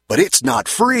protection, but it's not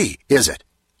free, is it?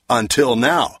 Until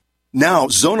now. Now,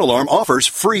 ZoneAlarm offers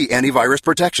free antivirus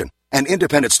protection. And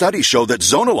independent studies show that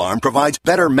ZoneAlarm provides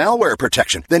better malware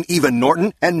protection than even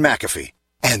Norton and McAfee.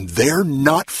 And they're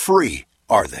not free,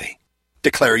 are they?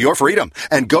 Declare your freedom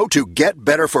and go to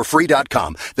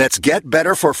getbetterforfree.com. That's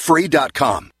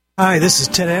getbetterforfree.com. Hi, this is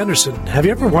Ted Anderson. Have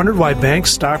you ever wondered why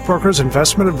banks, stockbrokers,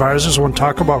 investment advisors won't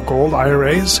talk about gold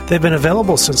IRAs? They've been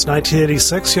available since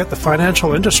 1986, yet the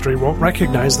financial industry won't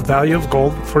recognize the value of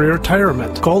gold for your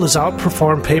retirement. Gold has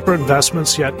outperformed paper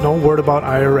investments, yet no word about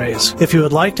IRAs. If you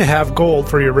would like to have gold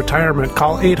for your retirement,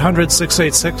 call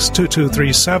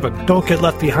 800-686-2237. Don't get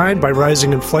left behind by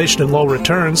rising inflation and low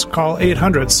returns. Call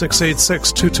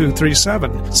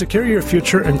 800-686-2237. Secure your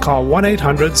future and call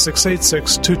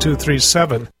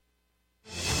 1-800-686-2237.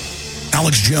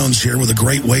 Alex Jones here with a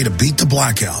great way to beat the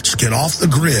blackouts, get off the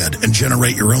grid, and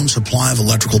generate your own supply of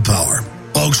electrical power.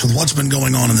 Folks, with what's been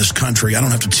going on in this country, I don't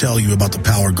have to tell you about the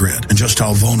power grid and just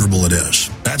how vulnerable it is.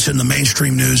 That's in the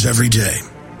mainstream news every day.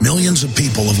 Millions of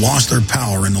people have lost their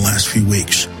power in the last few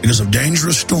weeks because of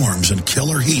dangerous storms and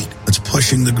killer heat that's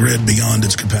pushing the grid beyond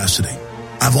its capacity.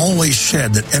 I've always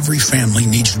said that every family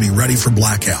needs to be ready for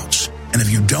blackouts. And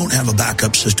if you don't have a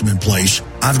backup system in place,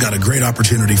 I've got a great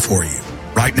opportunity for you.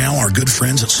 Right now, our good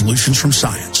friends at Solutions from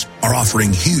Science are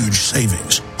offering huge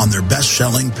savings on their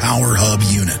best-selling Power Hub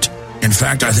unit. In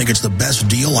fact, I think it's the best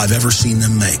deal I've ever seen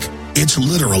them make. It's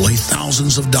literally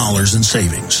thousands of dollars in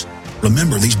savings.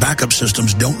 Remember, these backup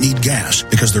systems don't need gas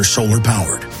because they're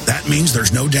solar-powered. That means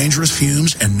there's no dangerous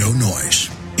fumes and no noise.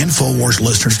 InfoWars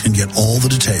listeners can get all the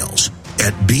details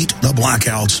at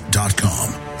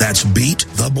beattheblackouts.com. That's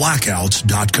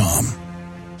beattheblackouts.com.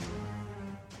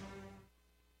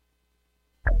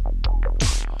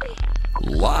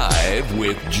 Live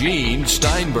with Gene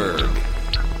Steinberg.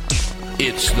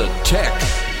 It's the Tech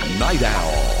Night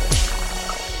Owl.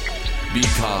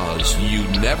 Because you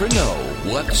never know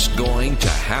what's going to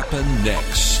happen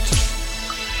next.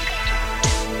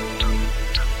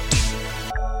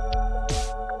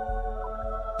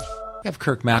 We have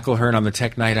Kirk McElhearn on the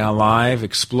Tech Night Owl Live,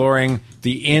 exploring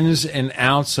the ins and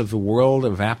outs of the world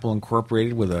of Apple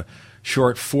Incorporated with a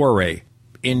short foray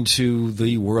into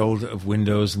the world of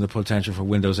Windows and the potential for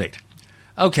Windows 8.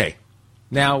 Okay,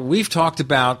 now we've talked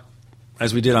about,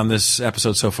 as we did on this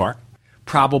episode so far,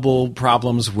 probable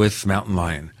problems with Mountain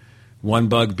Lion. One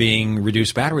bug being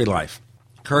reduced battery life.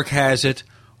 Kirk has it.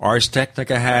 Ars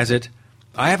Technica has it.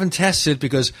 I haven't tested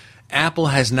because Apple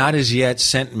has not as yet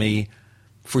sent me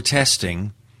for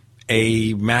testing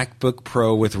a MacBook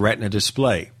Pro with Retina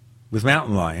display with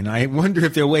Mountain Lion. I wonder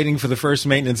if they're waiting for the first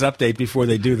maintenance update before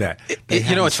they do that.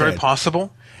 It's very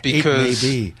possible because it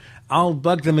may be. I'll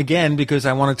bug them again because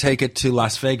I want to take it to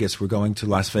Las Vegas. We're going to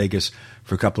Las Vegas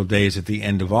for a couple of days at the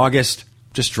end of August.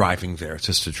 Just driving there. It's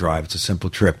just a drive. It's a simple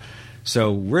trip.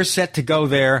 So we're set to go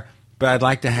there, but I'd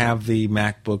like to have the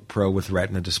MacBook Pro with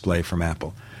Retina display from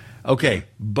Apple. Okay,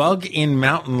 bug in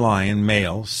Mountain Lion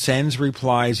mail sends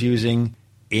replies using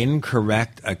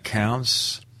incorrect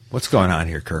accounts. What's going on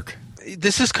here, Kirk?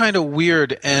 This is kind of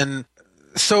weird, and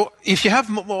so if you have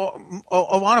a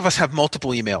lot of us have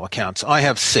multiple email accounts. I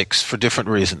have 6 for different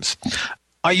reasons.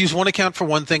 I use one account for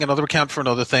one thing, another account for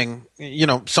another thing. You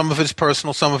know, some of it's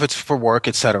personal, some of it's for work,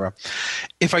 etc.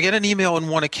 If I get an email in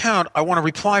one account, I want to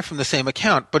reply from the same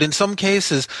account. But in some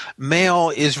cases, mail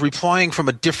is replying from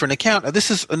a different account. Now, this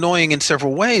is annoying in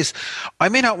several ways. I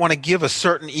may not want to give a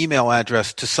certain email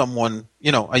address to someone.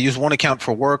 You know, I use one account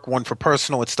for work, one for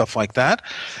personal, and stuff like that.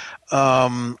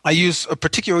 I use a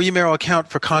particular email account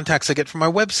for contacts I get from my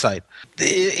website.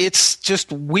 It's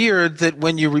just weird that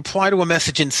when you reply to a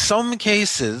message, in some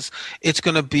cases, it's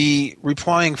going to be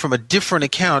replying from a different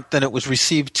account than it was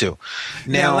received to.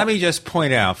 Now, let me just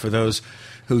point out for those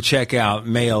who check out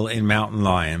mail in Mountain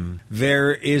Lion,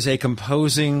 there is a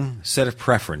composing set of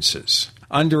preferences.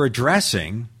 Under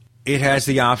addressing, it has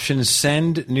the option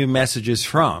send new messages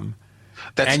from.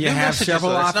 And you have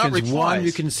several options. One,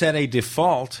 you can set a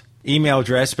default email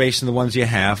address based on the ones you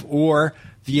have, or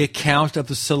the account of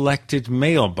the selected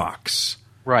mailbox.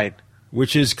 Right.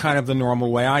 Which is kind of the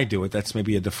normal way I do it. That's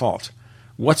maybe a default.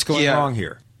 What's going wrong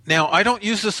here? Now, I don't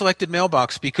use the selected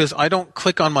mailbox because I don't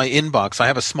click on my inbox. I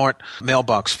have a smart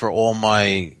mailbox for all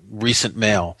my recent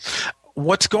mail.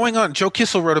 what's going on, Joe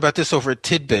Kissel wrote about this over at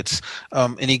Tidbits,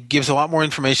 and he gives a lot more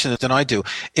information than I do.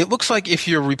 It looks like if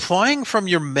you're replying from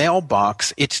your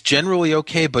mailbox, it's generally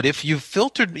okay, but if you've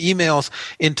filtered emails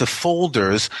into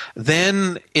folders,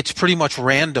 then it's pretty much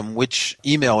random which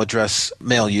email address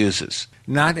mail uses.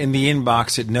 Not in the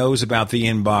inbox. It knows about the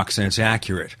inbox and it's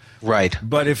accurate. Right.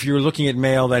 But if you're looking at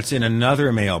mail that's in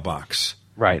another mailbox.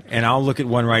 Right. And I'll look at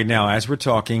one right now. As we're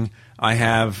talking, I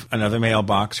have another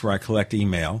mailbox where I collect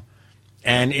email.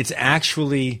 And it's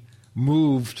actually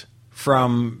moved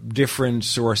from different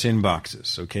source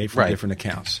inboxes, okay, from different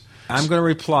accounts. I'm going to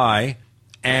reply,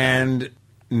 and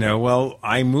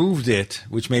I moved it,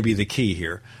 which may be the key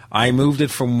here. I moved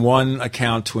it from one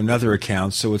account to another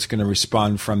account, so it's going to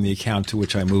respond from the account to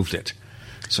which I moved it.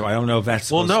 So I don't know if that's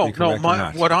supposed to be correct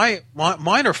or not.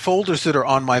 Mine are folders that are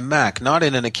on my Mac, not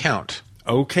in an account.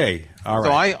 Okay. All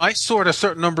right. So I sort a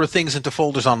certain number of things into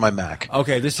folders on my Mac.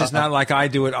 Okay, this is not like I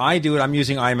do it. I'm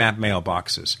using IMAP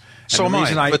mailboxes. And so am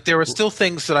I, but there are still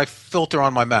things that I filter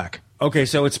on my Mac. Okay,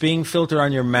 so it's being filtered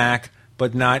on your Mac,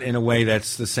 but not in a way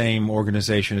that's the same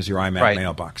organization as your IMAP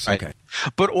mailbox. Right. Okay.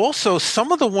 But also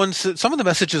some of the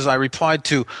messages I replied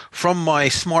to from my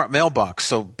smart mailbox,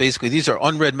 so basically these are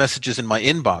unread messages in my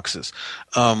inboxes,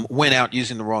 went out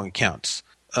using the wrong accounts.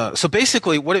 So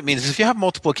basically what it means is if you have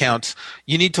multiple accounts,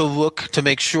 you need to look to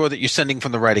make sure that you're sending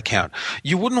from the right account.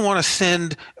 You wouldn't want to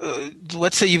send,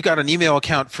 let's say you've got an email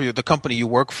account for the company you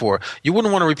work for. You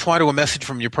wouldn't want to reply to a message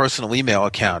from your personal email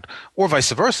account, or vice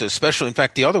versa, especially, in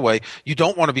fact, the other way. You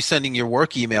don't want to be sending your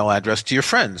work email address to your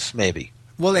friends, maybe.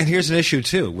 Well, and here's an issue,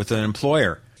 too, with an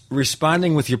employer.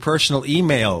 Responding with your personal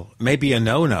email may be a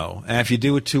no-no. And if you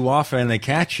do it too often and they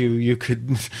catch you, you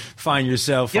could find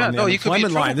yourself on the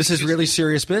unemployment line. This is really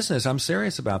serious business. I'm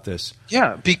serious about this.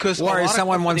 Yeah, because or as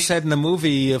someone once said in the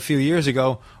movie a few years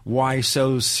ago, why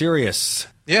so serious?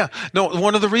 Yeah. No,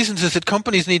 one of the reasons is that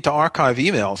companies need to archive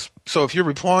emails. So if you're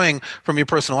replying from your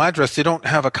personal address, they don't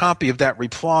have a copy of that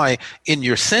reply in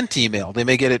your sent email. They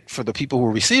may get it for the people who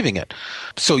are receiving it.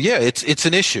 So yeah, it's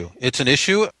an issue. It's an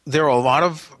issue. There are a lot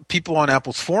of people on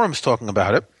Apple's forums talking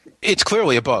about it. It's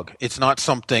clearly a bug. It's not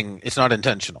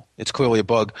intentional. It's clearly a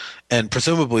bug, and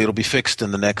presumably it'll be fixed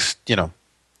in the next, in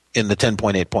the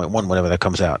 10.8.1, whenever that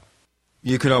comes out.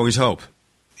 You could always hope.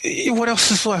 What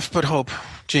else is left but hope,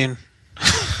 Gene?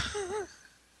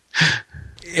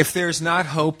 If there's not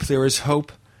hope, there is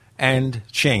hope and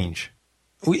change.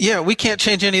 We can't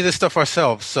change any of this stuff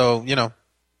ourselves, so,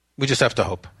 we just have to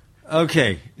hope.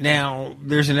 Okay. Now,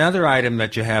 there's another item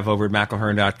that you have over at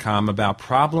McElhearn.com about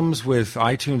problems with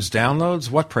iTunes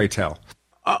downloads. What, pray tell?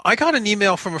 I got an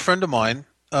email from a friend of mine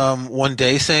one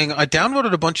day saying I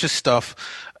downloaded a bunch of stuff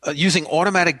using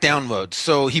automatic downloads.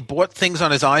 So he bought things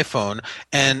on his iPhone,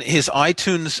 and his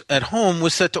iTunes at home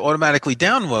was set to automatically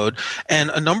download, and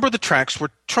a number of the tracks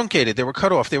were truncated. They were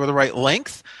cut off. They were the right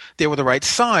length. They were the right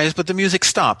size, but the music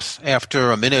stops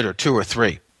after a minute or two or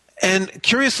three. And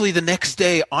curiously, the next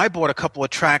day, I bought a couple of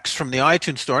tracks from the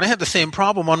iTunes store, and I had the same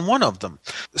problem on one of them.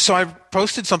 So I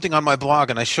posted something on my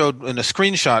blog, and I showed in a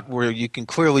screenshot where you can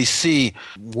clearly see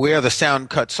where the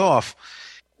sound cuts off.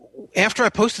 After I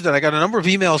posted that, I got a number of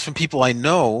emails from people I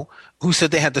know who said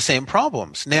they had the same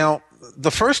problems. Now, the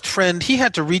first friend, he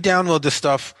had to re-download the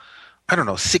stuff,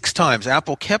 6 times.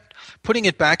 Apple kept putting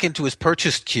it back into his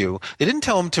purchased queue. They didn't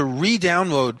tell him to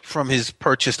re-download from his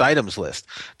purchased items list.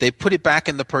 They put it back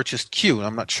in the purchased queue, and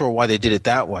I'm not sure why they did it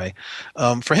that way.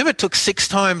 For him, it took 6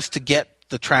 times to get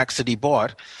the tracks that he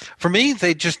bought. For me,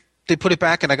 they put it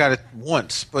back, and I got it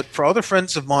once. But for other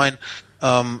friends of mine,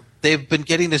 they've been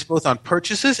getting this both on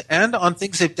purchases and on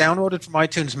things they've downloaded from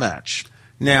iTunes Match.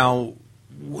 Now,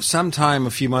 sometime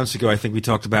a few months ago, I think we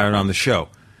talked about it on the show.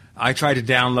 I tried to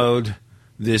download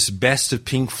this Best of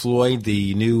Pink Floyd,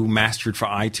 the new Mastered for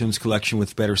iTunes collection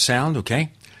with better sound,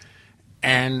 okay?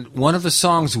 And one of the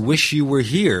songs, Wish You Were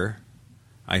Here,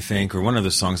 I think, or one of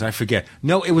the songs, I forget.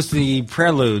 No, it was the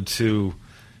prelude to,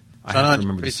 I have to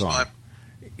remember the song.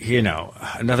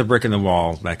 Another Brick in the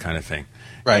Wall, that kind of thing.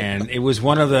 Right. And it was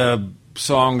one of the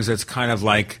songs that's kind of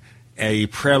like a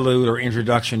prelude or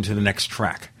introduction to the next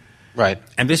track. Right.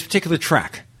 And this particular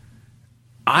track,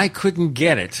 I couldn't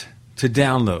get it to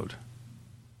download.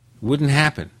 Wouldn't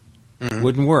happen. Mm-hmm.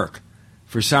 Wouldn't work.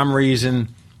 For some reason,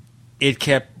 it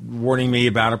kept warning me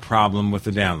about a problem with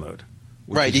the download.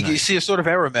 Right. You see a sort of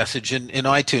error message in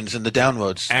iTunes in the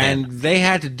downloads. And they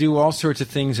had to do all sorts of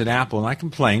things at Apple, and I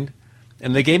complained.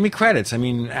 And they gave me credits. I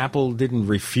mean, Apple didn't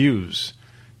refuse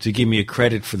to give me a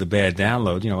credit for the bad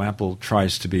download. Apple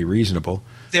tries to be reasonable.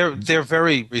 They're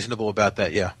very reasonable about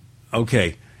that, yeah.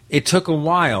 Okay. It took a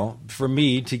while for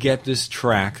me to get this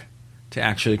track to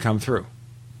actually come through.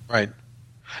 Right.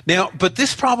 Now, but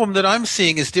this problem that I'm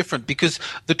seeing is different because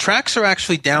the tracks are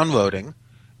actually downloading.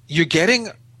 You're getting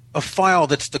a file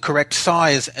that's the correct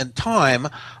size and time,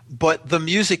 but the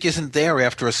music isn't there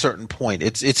after a certain point.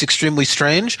 It's extremely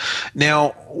strange. Now,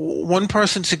 one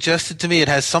person suggested to me it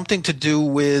has something to do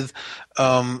with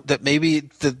that maybe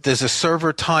there's a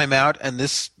server timeout and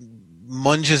this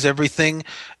munges everything,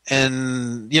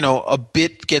 and a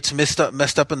bit gets messed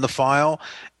up in the file,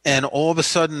 and all of a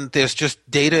sudden there's just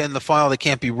data in the file that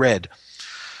can't be read.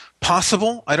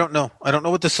 Possible. I don't know. I don't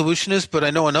know what the solution is, but I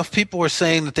know enough people are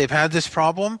saying that they've had this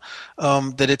problem,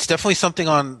 that it's definitely something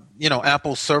on,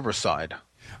 Apple's server side.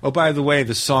 Oh, by the way,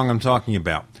 the song I'm talking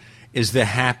about is The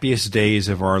Happiest Days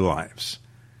of Our Lives.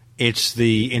 It's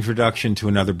the introduction to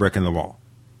Another Brick in the Wall.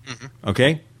 Mm-hmm.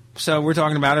 Okay? So we're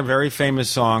talking about a very famous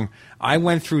song. I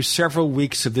went through several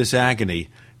weeks of this agony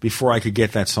before I could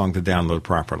get that song to download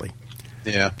properly.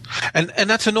 Yeah. And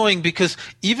that's annoying because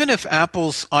even if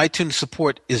Apple's iTunes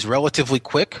support is relatively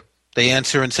quick, they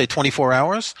answer in, say, 24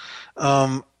 hours,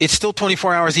 it's still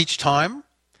 24 hours each time.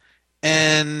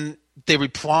 And they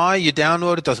reply, you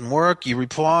download, it doesn't work, you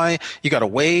reply, you got to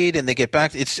wait, and they get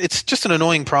back. It's just an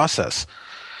annoying process.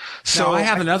 So now, I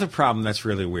have another problem that's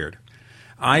really weird.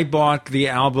 I bought the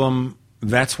album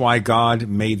That's Why God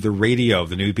Made the Radio,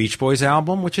 the new Beach Boys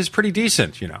album, which is pretty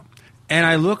decent, And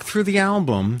I looked through the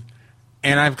album,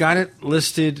 and I've got it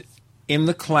listed in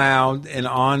the cloud and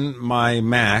on my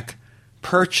Mac,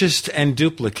 purchased and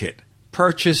duplicate.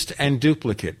 Purchased and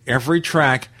duplicate. Every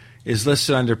track is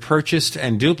listed under purchased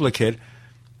and duplicate,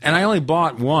 and I only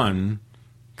bought one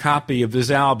copy of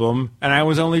this album, and I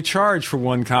was only charged for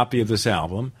one copy of this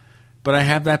album, but I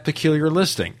have that peculiar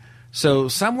listing. So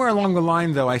somewhere along the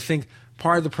line, though, I think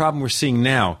part of the problem we're seeing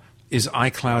now is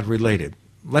iCloud related.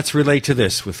 Let's relate to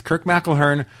this with Kirk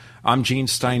McElhearn. I'm Gene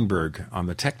Steinberg on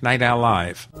the Tech Night Owl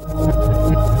Live.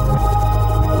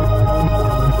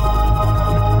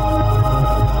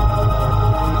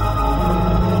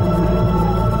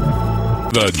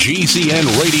 The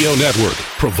GCN Radio Network,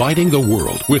 providing the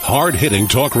world with hard-hitting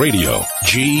talk radio.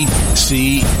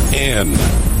 GCN.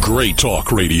 Great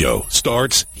talk radio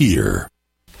starts here.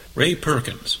 Ray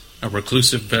Perkins, a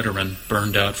reclusive veteran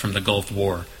burned out from the Gulf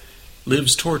War,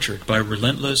 lives tortured by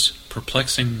relentless,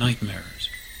 perplexing nightmares.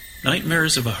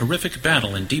 Nightmares of a horrific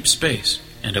battle in deep space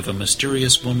and of a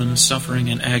mysterious woman suffering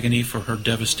in agony for her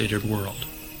devastated world.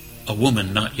 A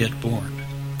woman not yet born,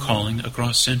 calling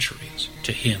across centuries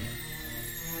to him.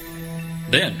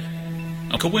 Then,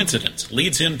 a coincidence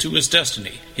leads him to his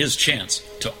destiny, his chance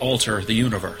to alter the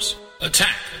universe.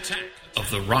 Attack of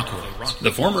the Rockoids.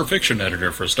 The former fiction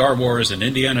editor for Star Wars and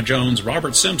Indiana Jones,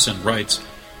 Robert Simpson, writes,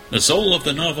 "The soul of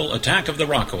the novel Attack of the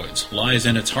Rockoids lies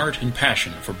in its heart and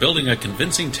passion for building a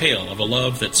convincing tale of a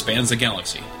love that spans the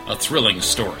galaxy. A thrilling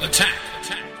story. Attack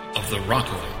of the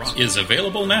Rockoids is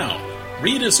available now.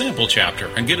 Read a sample chapter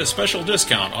and get a special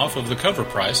discount off of the cover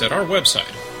price at our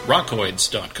website,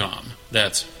 rockoids.com.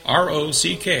 That's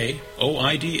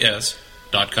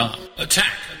ROCKOIDS.com.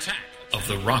 Attack of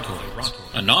the Rockoids,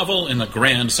 a novel in the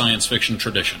grand science fiction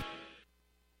tradition."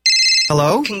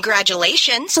 Hello?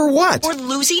 Congratulations. For what? For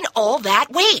losing all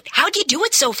that weight. How'd you do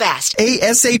it so fast?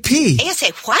 ASAP.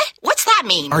 ASAP what? What's that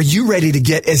mean? Are you ready to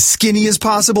get as skinny as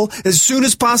possible, as soon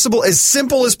as possible, as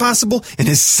simple as possible, and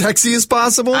as sexy as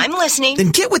possible? I'm listening.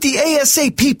 Then get with the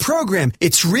ASAP program.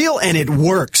 It's real and it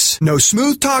works. No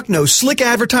smooth talk, no slick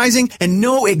advertising, and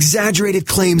no exaggerated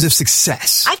claims of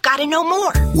success. I've got to know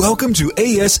more. Welcome to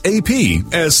ASAP,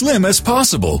 as slim as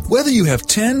possible. Whether you have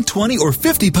 10, 20, or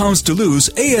 50 pounds to lose,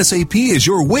 ASAP is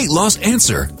your weight loss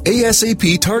answer.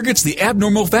 ASAP targets the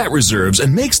abnormal fat reserves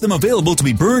and makes them available to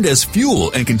be burned as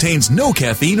fuel and contains no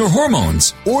caffeine or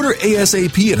hormones. Order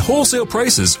ASAP at wholesale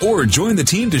prices or join the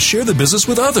team to share the business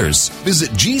with others.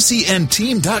 Visit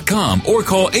GCNteam.com or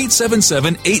call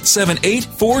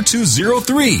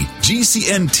 877-878-4203.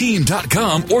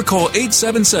 GCNteam.com or call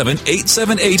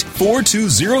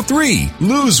 877-878-4203.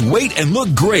 Lose weight and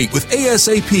look great with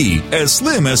ASAP, as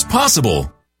slim as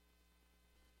possible.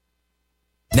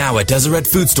 Now at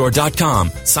DeseretFoodStore.com,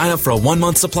 sign up for a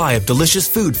 1-month supply of delicious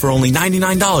food for only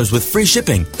 $99 with free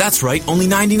shipping. That's right, only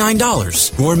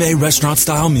 $99. Gourmet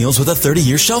restaurant-style meals with a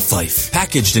 30-year shelf life.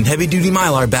 Packaged in heavy-duty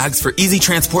Mylar bags for easy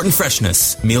transport and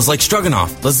freshness. Meals like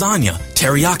stroganoff, lasagna,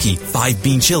 teriyaki,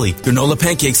 5-bean chili, granola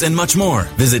pancakes, and much more.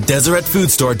 Visit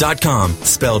DeseretFoodStore.com,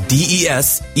 spelled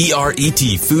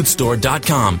DESERET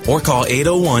Foodstore.com, or call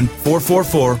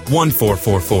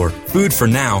 801-444-1444. Food for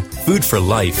now, food for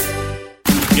life.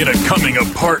 In a coming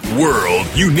apart world,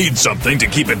 you need something to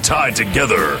keep it tied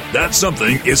together. That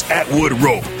something is Atwood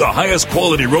Rope, the highest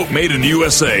quality rope made in the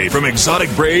USA, from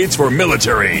exotic braids for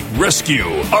military, rescue,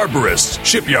 arborists,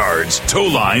 shipyards, tow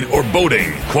line, or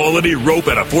boating. Quality rope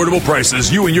at affordable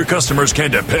prices you and your customers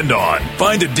can depend on.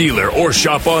 Find a dealer or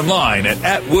shop online at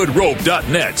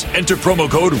atwoodrope.net. Enter promo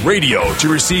code RADIO to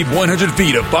receive 100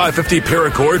 feet of 550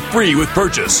 paracord free with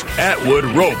purchase. Atwood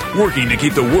Rope, working to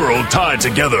keep the world tied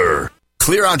together.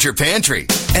 Clear out your pantry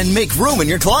and make room in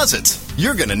your closets.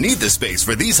 You're going to need the space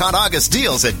for these hot August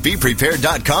deals at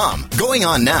BePrepared.com. Going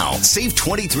on now, save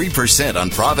 23% on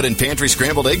Provident Pantry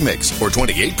Scrambled Egg Mix or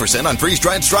 28% on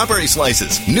freeze-dried strawberry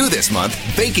slices. New this month,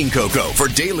 baking cocoa for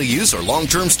daily use or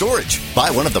long-term storage. Buy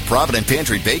one of the Provident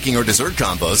Pantry baking or dessert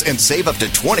combos and save up to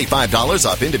 $25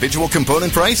 off individual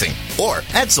component pricing. Or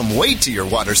add some weight to your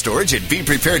water storage at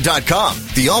BePrepared.com.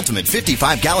 The ultimate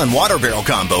 55-gallon water barrel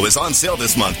combo is on sale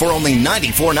this month for only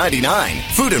 $94.99.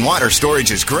 Food and water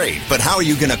storage is great, but how are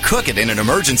you going to cook it in an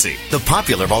emergency? The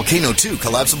popular Volcano 2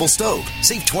 collapsible stove.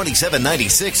 Save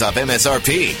 $27.96 off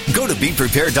MSRP. Go to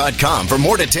BePrepared.com for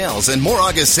more details and more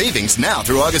August savings now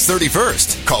through August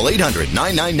 31st. Call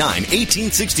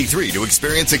 800-999-1863 to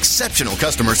experience exceptional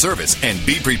customer service and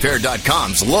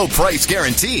BePrepared.com's low price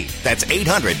guarantee. That's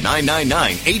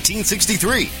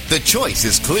 800-999-1863. The choice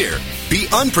is clear. Be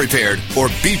unprepared or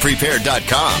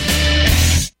BePrepared.com.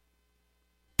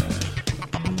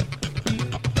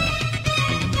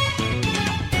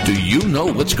 Do you know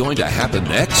what's going to happen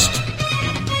next?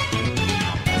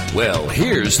 Well,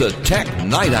 here's the Tech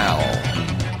Night Owl.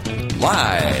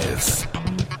 Live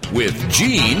with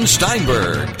Gene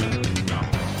Steinberg.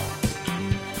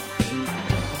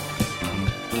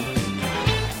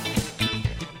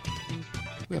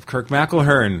 We have Kirk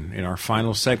McElhearn in our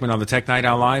final segment on the Tech Night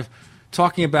Owl Live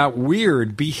talking about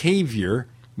weird behavior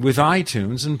with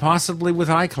iTunes and possibly with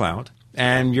iCloud.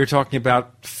 And you're talking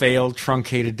about failed,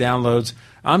 truncated downloads.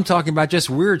 I'm talking about just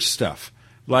weird stuff,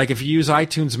 like if you use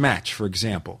iTunes Match, for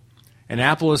example. And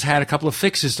Apple has had a couple of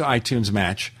fixes to iTunes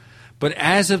Match, but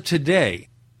as of today,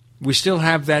 we still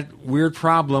have that weird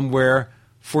problem where,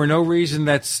 for no reason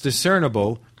that's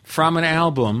discernible, from an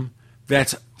album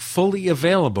that's fully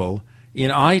available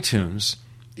in iTunes,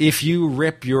 if you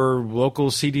rip your local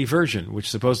CD version,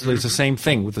 which supposedly is the same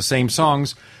thing with the same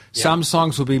songs, some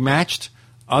songs will be matched,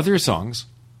 other songs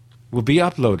will be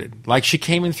uploaded. Like She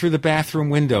Came In Through the Bathroom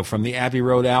Window from the Abbey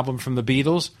Road album from the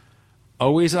Beatles,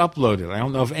 always uploaded. I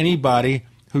don't know of anybody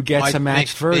who gets a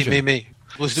matched version. Me.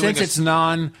 Since it's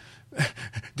non-DRM'd,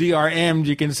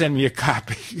 you can send me a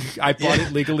copy. I bought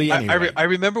it legally anyway. I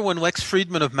remember when Lex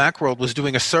Friedman of Macworld was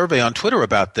doing a survey on Twitter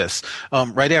about this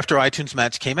right after iTunes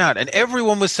Match came out, and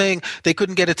everyone was saying they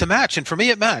couldn't get it to match, and for me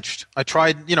it matched. I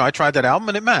tried that album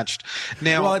and it matched.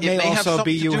 Now, well, it may also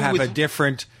be you have a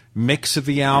different mix of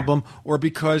the album, or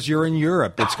because you're in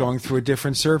Europe, it's going through a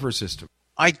different server system.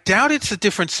 I doubt it's a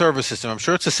different server system. I'm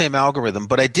sure it's the same algorithm,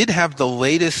 but I did have the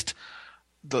latest,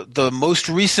 the most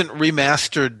recent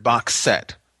remastered box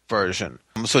set version.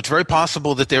 So it's very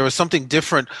possible that there was something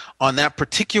different on that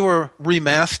particular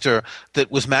remaster that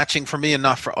was matching for me and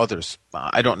not for others.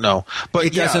 I don't know. But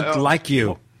it doesn't like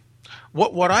you.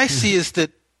 What I see is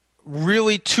that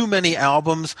really too many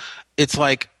albums, it's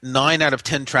like 9 out of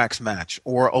 10 tracks match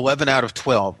or 11 out of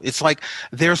 12. It's like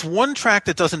there's one track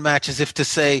that doesn't match, as if to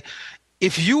say,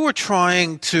 if you were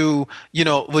trying to,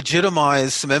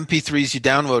 legitimize some MP3s you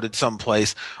downloaded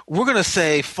someplace, we're going to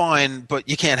say, fine, but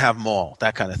you can't have them all,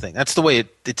 that kind of thing. That's the way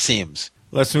it seems.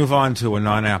 Let's move on to a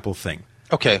non-Apple thing.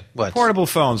 Okay, what? Portable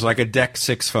phones like a DEC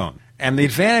 6 phone. And the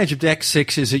advantage of DEC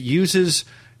 6 is it uses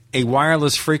a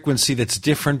wireless frequency that's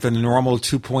different than the normal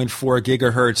 2.4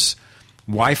 gigahertz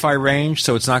Wi-Fi range,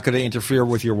 so it's not going to interfere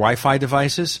with your Wi-Fi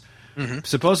devices.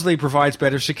 Supposedly provides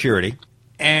better security.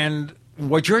 And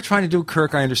what you're trying to do,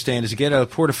 Kirk, I understand, is to get a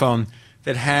portaphone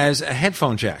that has a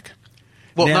headphone jack.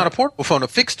 Well, not a portable phone, a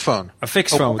fixed phone. A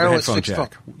fixed phone with a headphone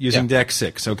jack using DEC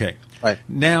 6. Okay. Right.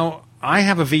 Now, I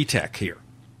have a VTech here.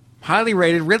 Highly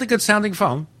rated, really good sounding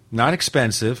phone, not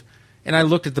expensive, and I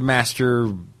looked at the master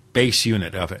base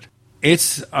unit of it.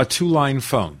 It's a 2-line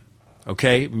phone.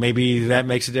 Okay, maybe that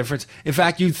makes a difference. In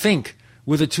fact, you'd think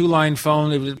with a 2-line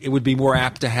phone it would be more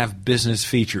apt to have business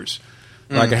features,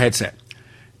 like a headset.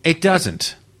 It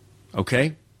doesn't.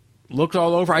 Okay? Looked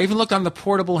all over. I even looked on the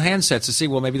portable handsets to see,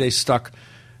 well, maybe they stuck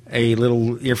a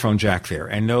little earphone jack there.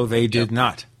 And no, they did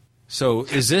not. So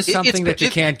is this something that you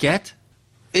can't get?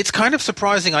 It's kind of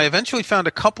surprising. I eventually found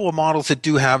a couple of models that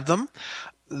do have them.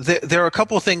 There are a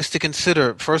couple of things to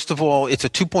consider. First of all, it's a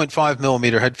 2.5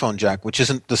 millimeter headphone jack, which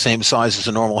isn't the same size as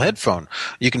a normal headphone.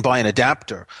 You can buy an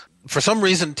adapter. for some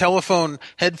reason, telephone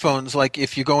headphones, like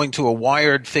if you're going to a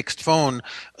wired fixed phone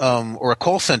or a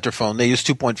call center phone, they use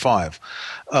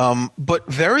 2.5. But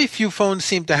very few phones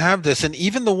seem to have this, and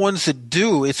even the ones that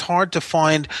do, it's hard to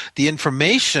find the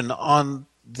information on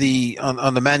the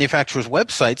manufacturer's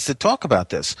websites that talk about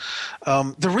this.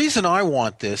 The reason I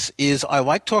want this is I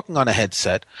like talking on a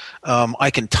headset.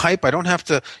 I can type. I don't have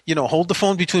to, hold the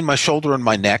phone between my shoulder and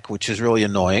my neck, which is really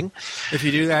annoying. If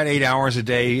you do that 8 hours a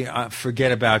day,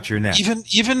 forget about your neck.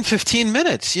 Even 15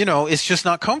 minutes, it's just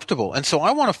not comfortable. And so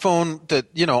I want a phone that,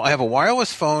 I have a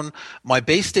wireless phone. My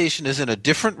base station is in a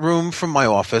different room from my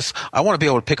office. I want to be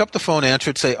able to pick up the phone, answer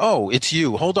it, say, "Oh, it's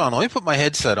you. Hold on. Let me put my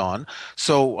headset on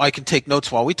so I can take notes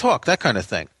while we talk," that kind of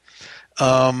thing.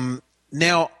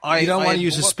 Now, you don't want to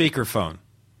use a speakerphone.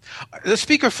 The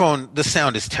speakerphone, the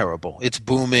sound is terrible. It's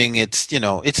booming. It's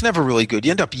never really good.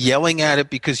 You end up yelling at it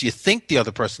because you think the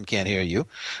other person can't hear you,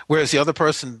 whereas the other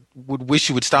person would wish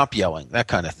you would stop yelling, that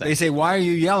kind of thing. They say, "Why are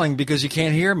you yelling?" "Because you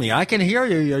can't hear me." "I can hear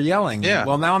you. You're yelling." Yeah.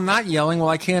 "Well, now I'm not yelling." "Well,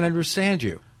 I can't understand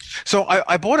you." So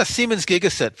I bought a Siemens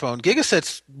Gigaset phone.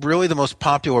 Gigaset's really the most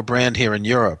popular brand here in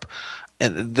Europe.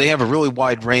 And they have a really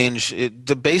wide range.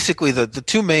 Basically, the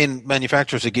two main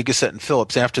manufacturers are Gigaset and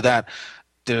Philips. After that,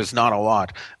 there's not a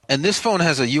lot. And this phone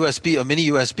has a mini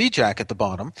USB jack at the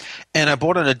bottom. And I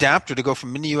bought an adapter to go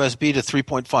from mini USB to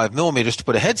 3.5 millimeters to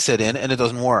put a headset in, and it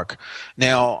doesn't work.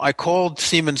 Now, I called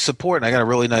Siemens support, and I got a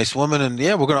really nice woman. And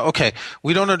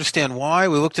we don't understand why.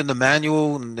 We looked in the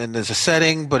manual, and there's a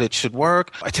setting, but it should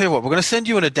work. I tell you what, we're going to send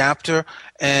you an adapter,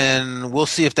 and we'll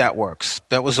see if that works.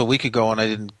 That was a week ago, and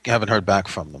I haven't heard back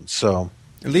from them. So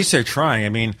at least they're trying. I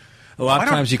mean, a lot of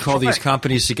times you call these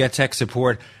companies to get tech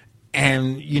support,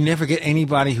 and you never get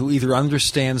anybody who either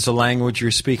understands the language you're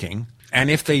speaking, and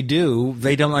if they do,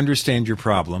 they don't understand your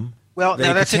problem. Well, they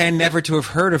pretend never to have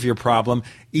heard of your problem,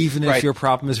 even if your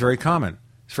problem is very common.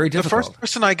 It's very difficult. The first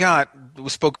person I got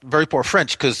spoke very poor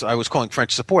French because I was calling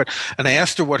French support, and I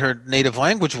asked her what her native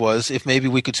language was. If maybe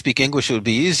we could speak English, it would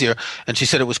be easier. And she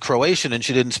said it was Croatian, and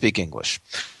she didn't speak English.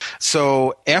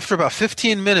 So after about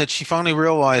 15 minutes, she finally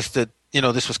realized that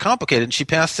this was complicated, and she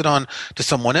passed it on to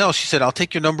someone else. She said, "I'll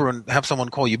take your number and have someone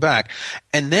call you back."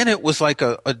 And then it was like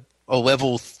a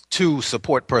level 2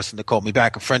 support person that called me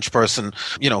back, a French person,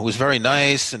 who was very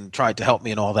nice and tried to help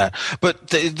me and all that. But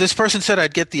this person said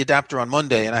I'd get the adapter on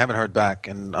Monday, and I haven't heard back,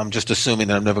 and I'm just assuming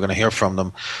that I'm never going to hear from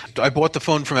them. I bought the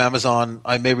phone from Amazon.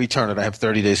 I may return it. I have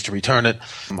 30 days to return it.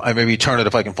 I may return it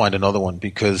if I can find another one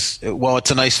because, while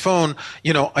it's a nice phone,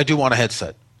 I do want a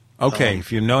headset. Okay,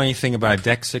 if you know anything about a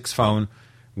DEC 6 phone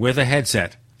with a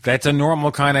headset, that's a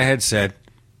normal kind of headset,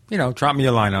 drop me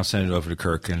a line. I'll send it over to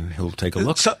Kirk, and he'll take a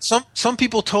look. Some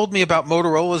people told me about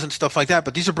Motorola's and stuff like that,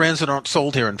 but these are brands that aren't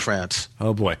sold here in France.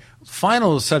 Oh, boy.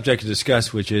 Final subject to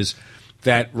discuss, which is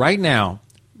that right now,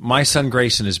 my son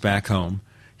Grayson is back home.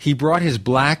 He brought his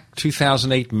black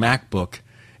 2008 MacBook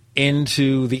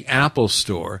into the Apple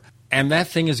store, and that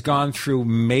thing has gone through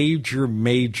major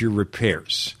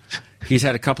repairs. He's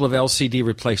had a couple of LCD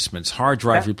replacements, hard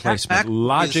drive replacement,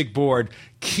 logic board,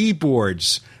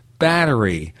 keyboards,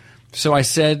 battery. So I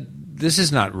said, this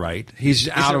is not right. He's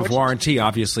out of warranty,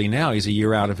 obviously, now. He's a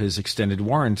year out of his extended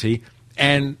warranty.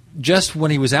 And just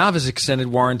when he was out of his extended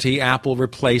warranty, Apple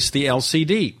replaced the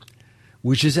LCD,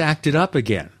 which has acted up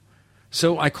again.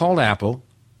 So I called Apple,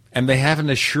 and they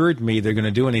haven't assured me they're going to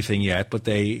do anything yet, but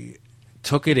they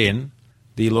took it in.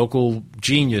 The local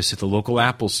genius at the local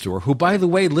Apple store, who, by the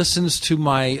way, listens to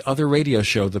my other radio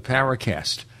show, the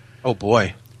Paracast. Oh,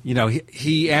 boy.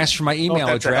 He asked for my email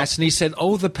address, and he said,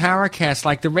 "Oh, the Paracast,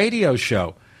 like the radio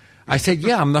show." I said,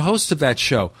 "Yeah, I'm the host of that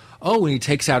show." "Oh," and he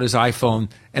takes out his iPhone,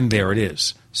 and there it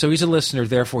is. So he's a listener,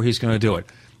 therefore he's going to do it.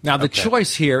 Now, the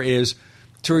choice here is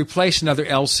to replace another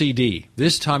LCD.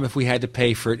 This time, if we had to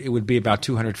pay for it, it would be about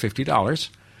 $250.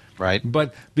 Right.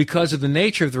 But because of the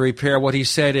nature of the repair, what he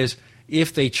said is,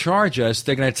 if they charge us,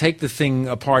 they're going to take the thing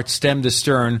apart stem to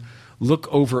stern, look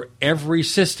over every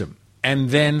system,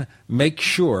 and then make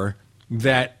sure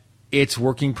that it's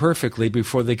working perfectly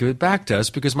before they give it back to us,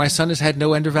 because my son has had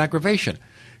no end of aggravation.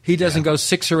 He doesn't go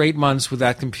 6 or 8 months with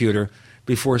that computer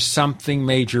before something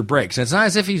major breaks. And it's not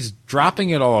as if he's dropping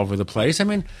it all over the place. I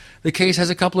mean, the case has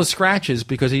a couple of scratches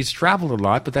because he's traveled a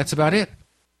lot, but that's about it.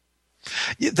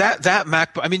 That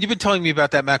MacBook, I mean, you've been telling me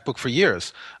about that MacBook for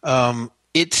years.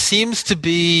 It seems to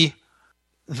be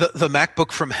the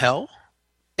MacBook from hell.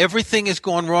 Everything has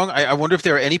gone wrong. I wonder if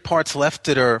there are any parts left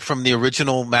that are from the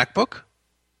original MacBook.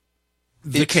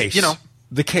 The case.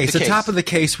 The case. The top of the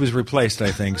case was replaced,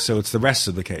 I think, so it's the rest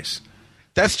of the case.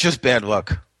 That's just bad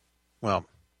luck. Well,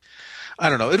 I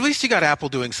don't know. At least you got Apple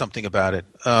doing something about it.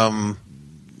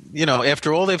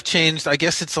 after all they've changed, I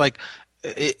guess it's like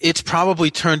it's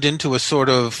probably turned into a sort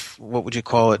of, what would you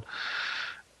call it?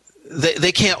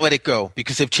 They can't let it go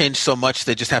because they've changed so much.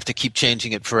 They just have to keep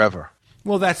changing it forever.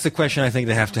 Well, that's the question I think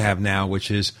they have to have now,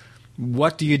 which is,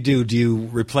 what do you do? Do you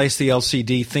replace the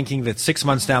LCD thinking that 6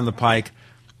 months down the pike,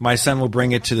 my son will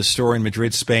bring it to the store in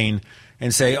Madrid, Spain,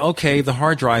 and say, okay, the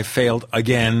hard drive failed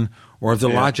again, or the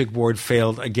logic board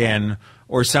failed again,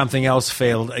 or something else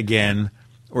failed again,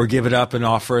 or give it up and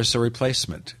offer us a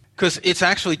replacement? Because it's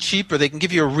actually cheaper. They can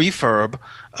give you a refurb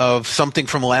of something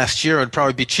from last year and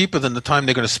probably be cheaper than the time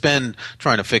they're going to spend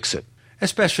trying to fix it.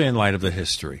 Especially in light of the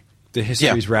history. The history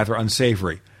is rather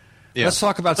unsavory. Yeah. Let's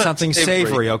talk about something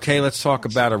savory, okay? Let's talk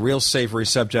about a real savory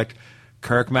subject.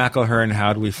 Kirk McElhearn,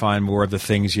 how do we find more of the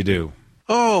things you do?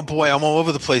 Oh, boy, I'm all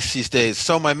over the place these days.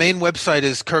 So my main website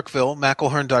is Kirkville,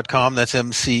 McElhearn.com. That's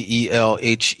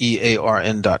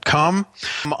McElhearn.com.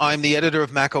 I'm the editor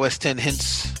of Mac OS 10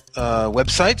 Hints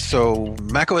website, so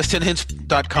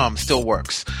macOS10hints.com still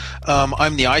works.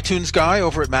 I'm the iTunes guy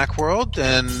over at Macworld,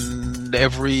 and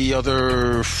every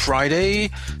other Friday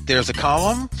there's a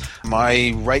column.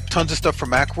 I write tons of stuff for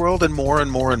Macworld and more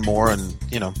and more and more, and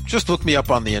just look me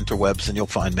up on the interwebs and you'll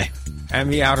find me.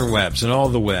 And the outer webs and all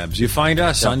the webs. You find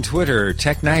us on Twitter,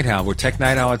 Tech Night Owl. We're Tech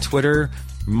Night Owl at Twitter.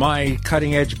 My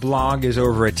cutting-edge blog is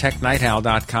over at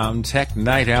technightowl.com,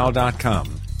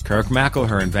 technightowl.com. Kirk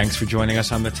McElhearn, thanks for joining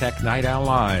us on the Tech Night Owl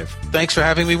Live. Thanks for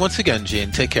having me once again,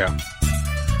 Gene. Take care.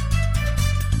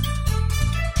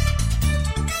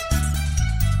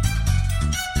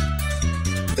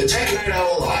 The Tech Night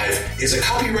Owl Live is a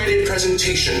copyrighted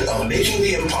presentation of Making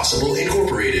the Impossible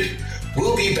Incorporated.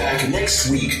 We'll be back next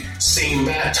week. Same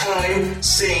bat time,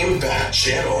 same bat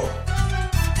channel.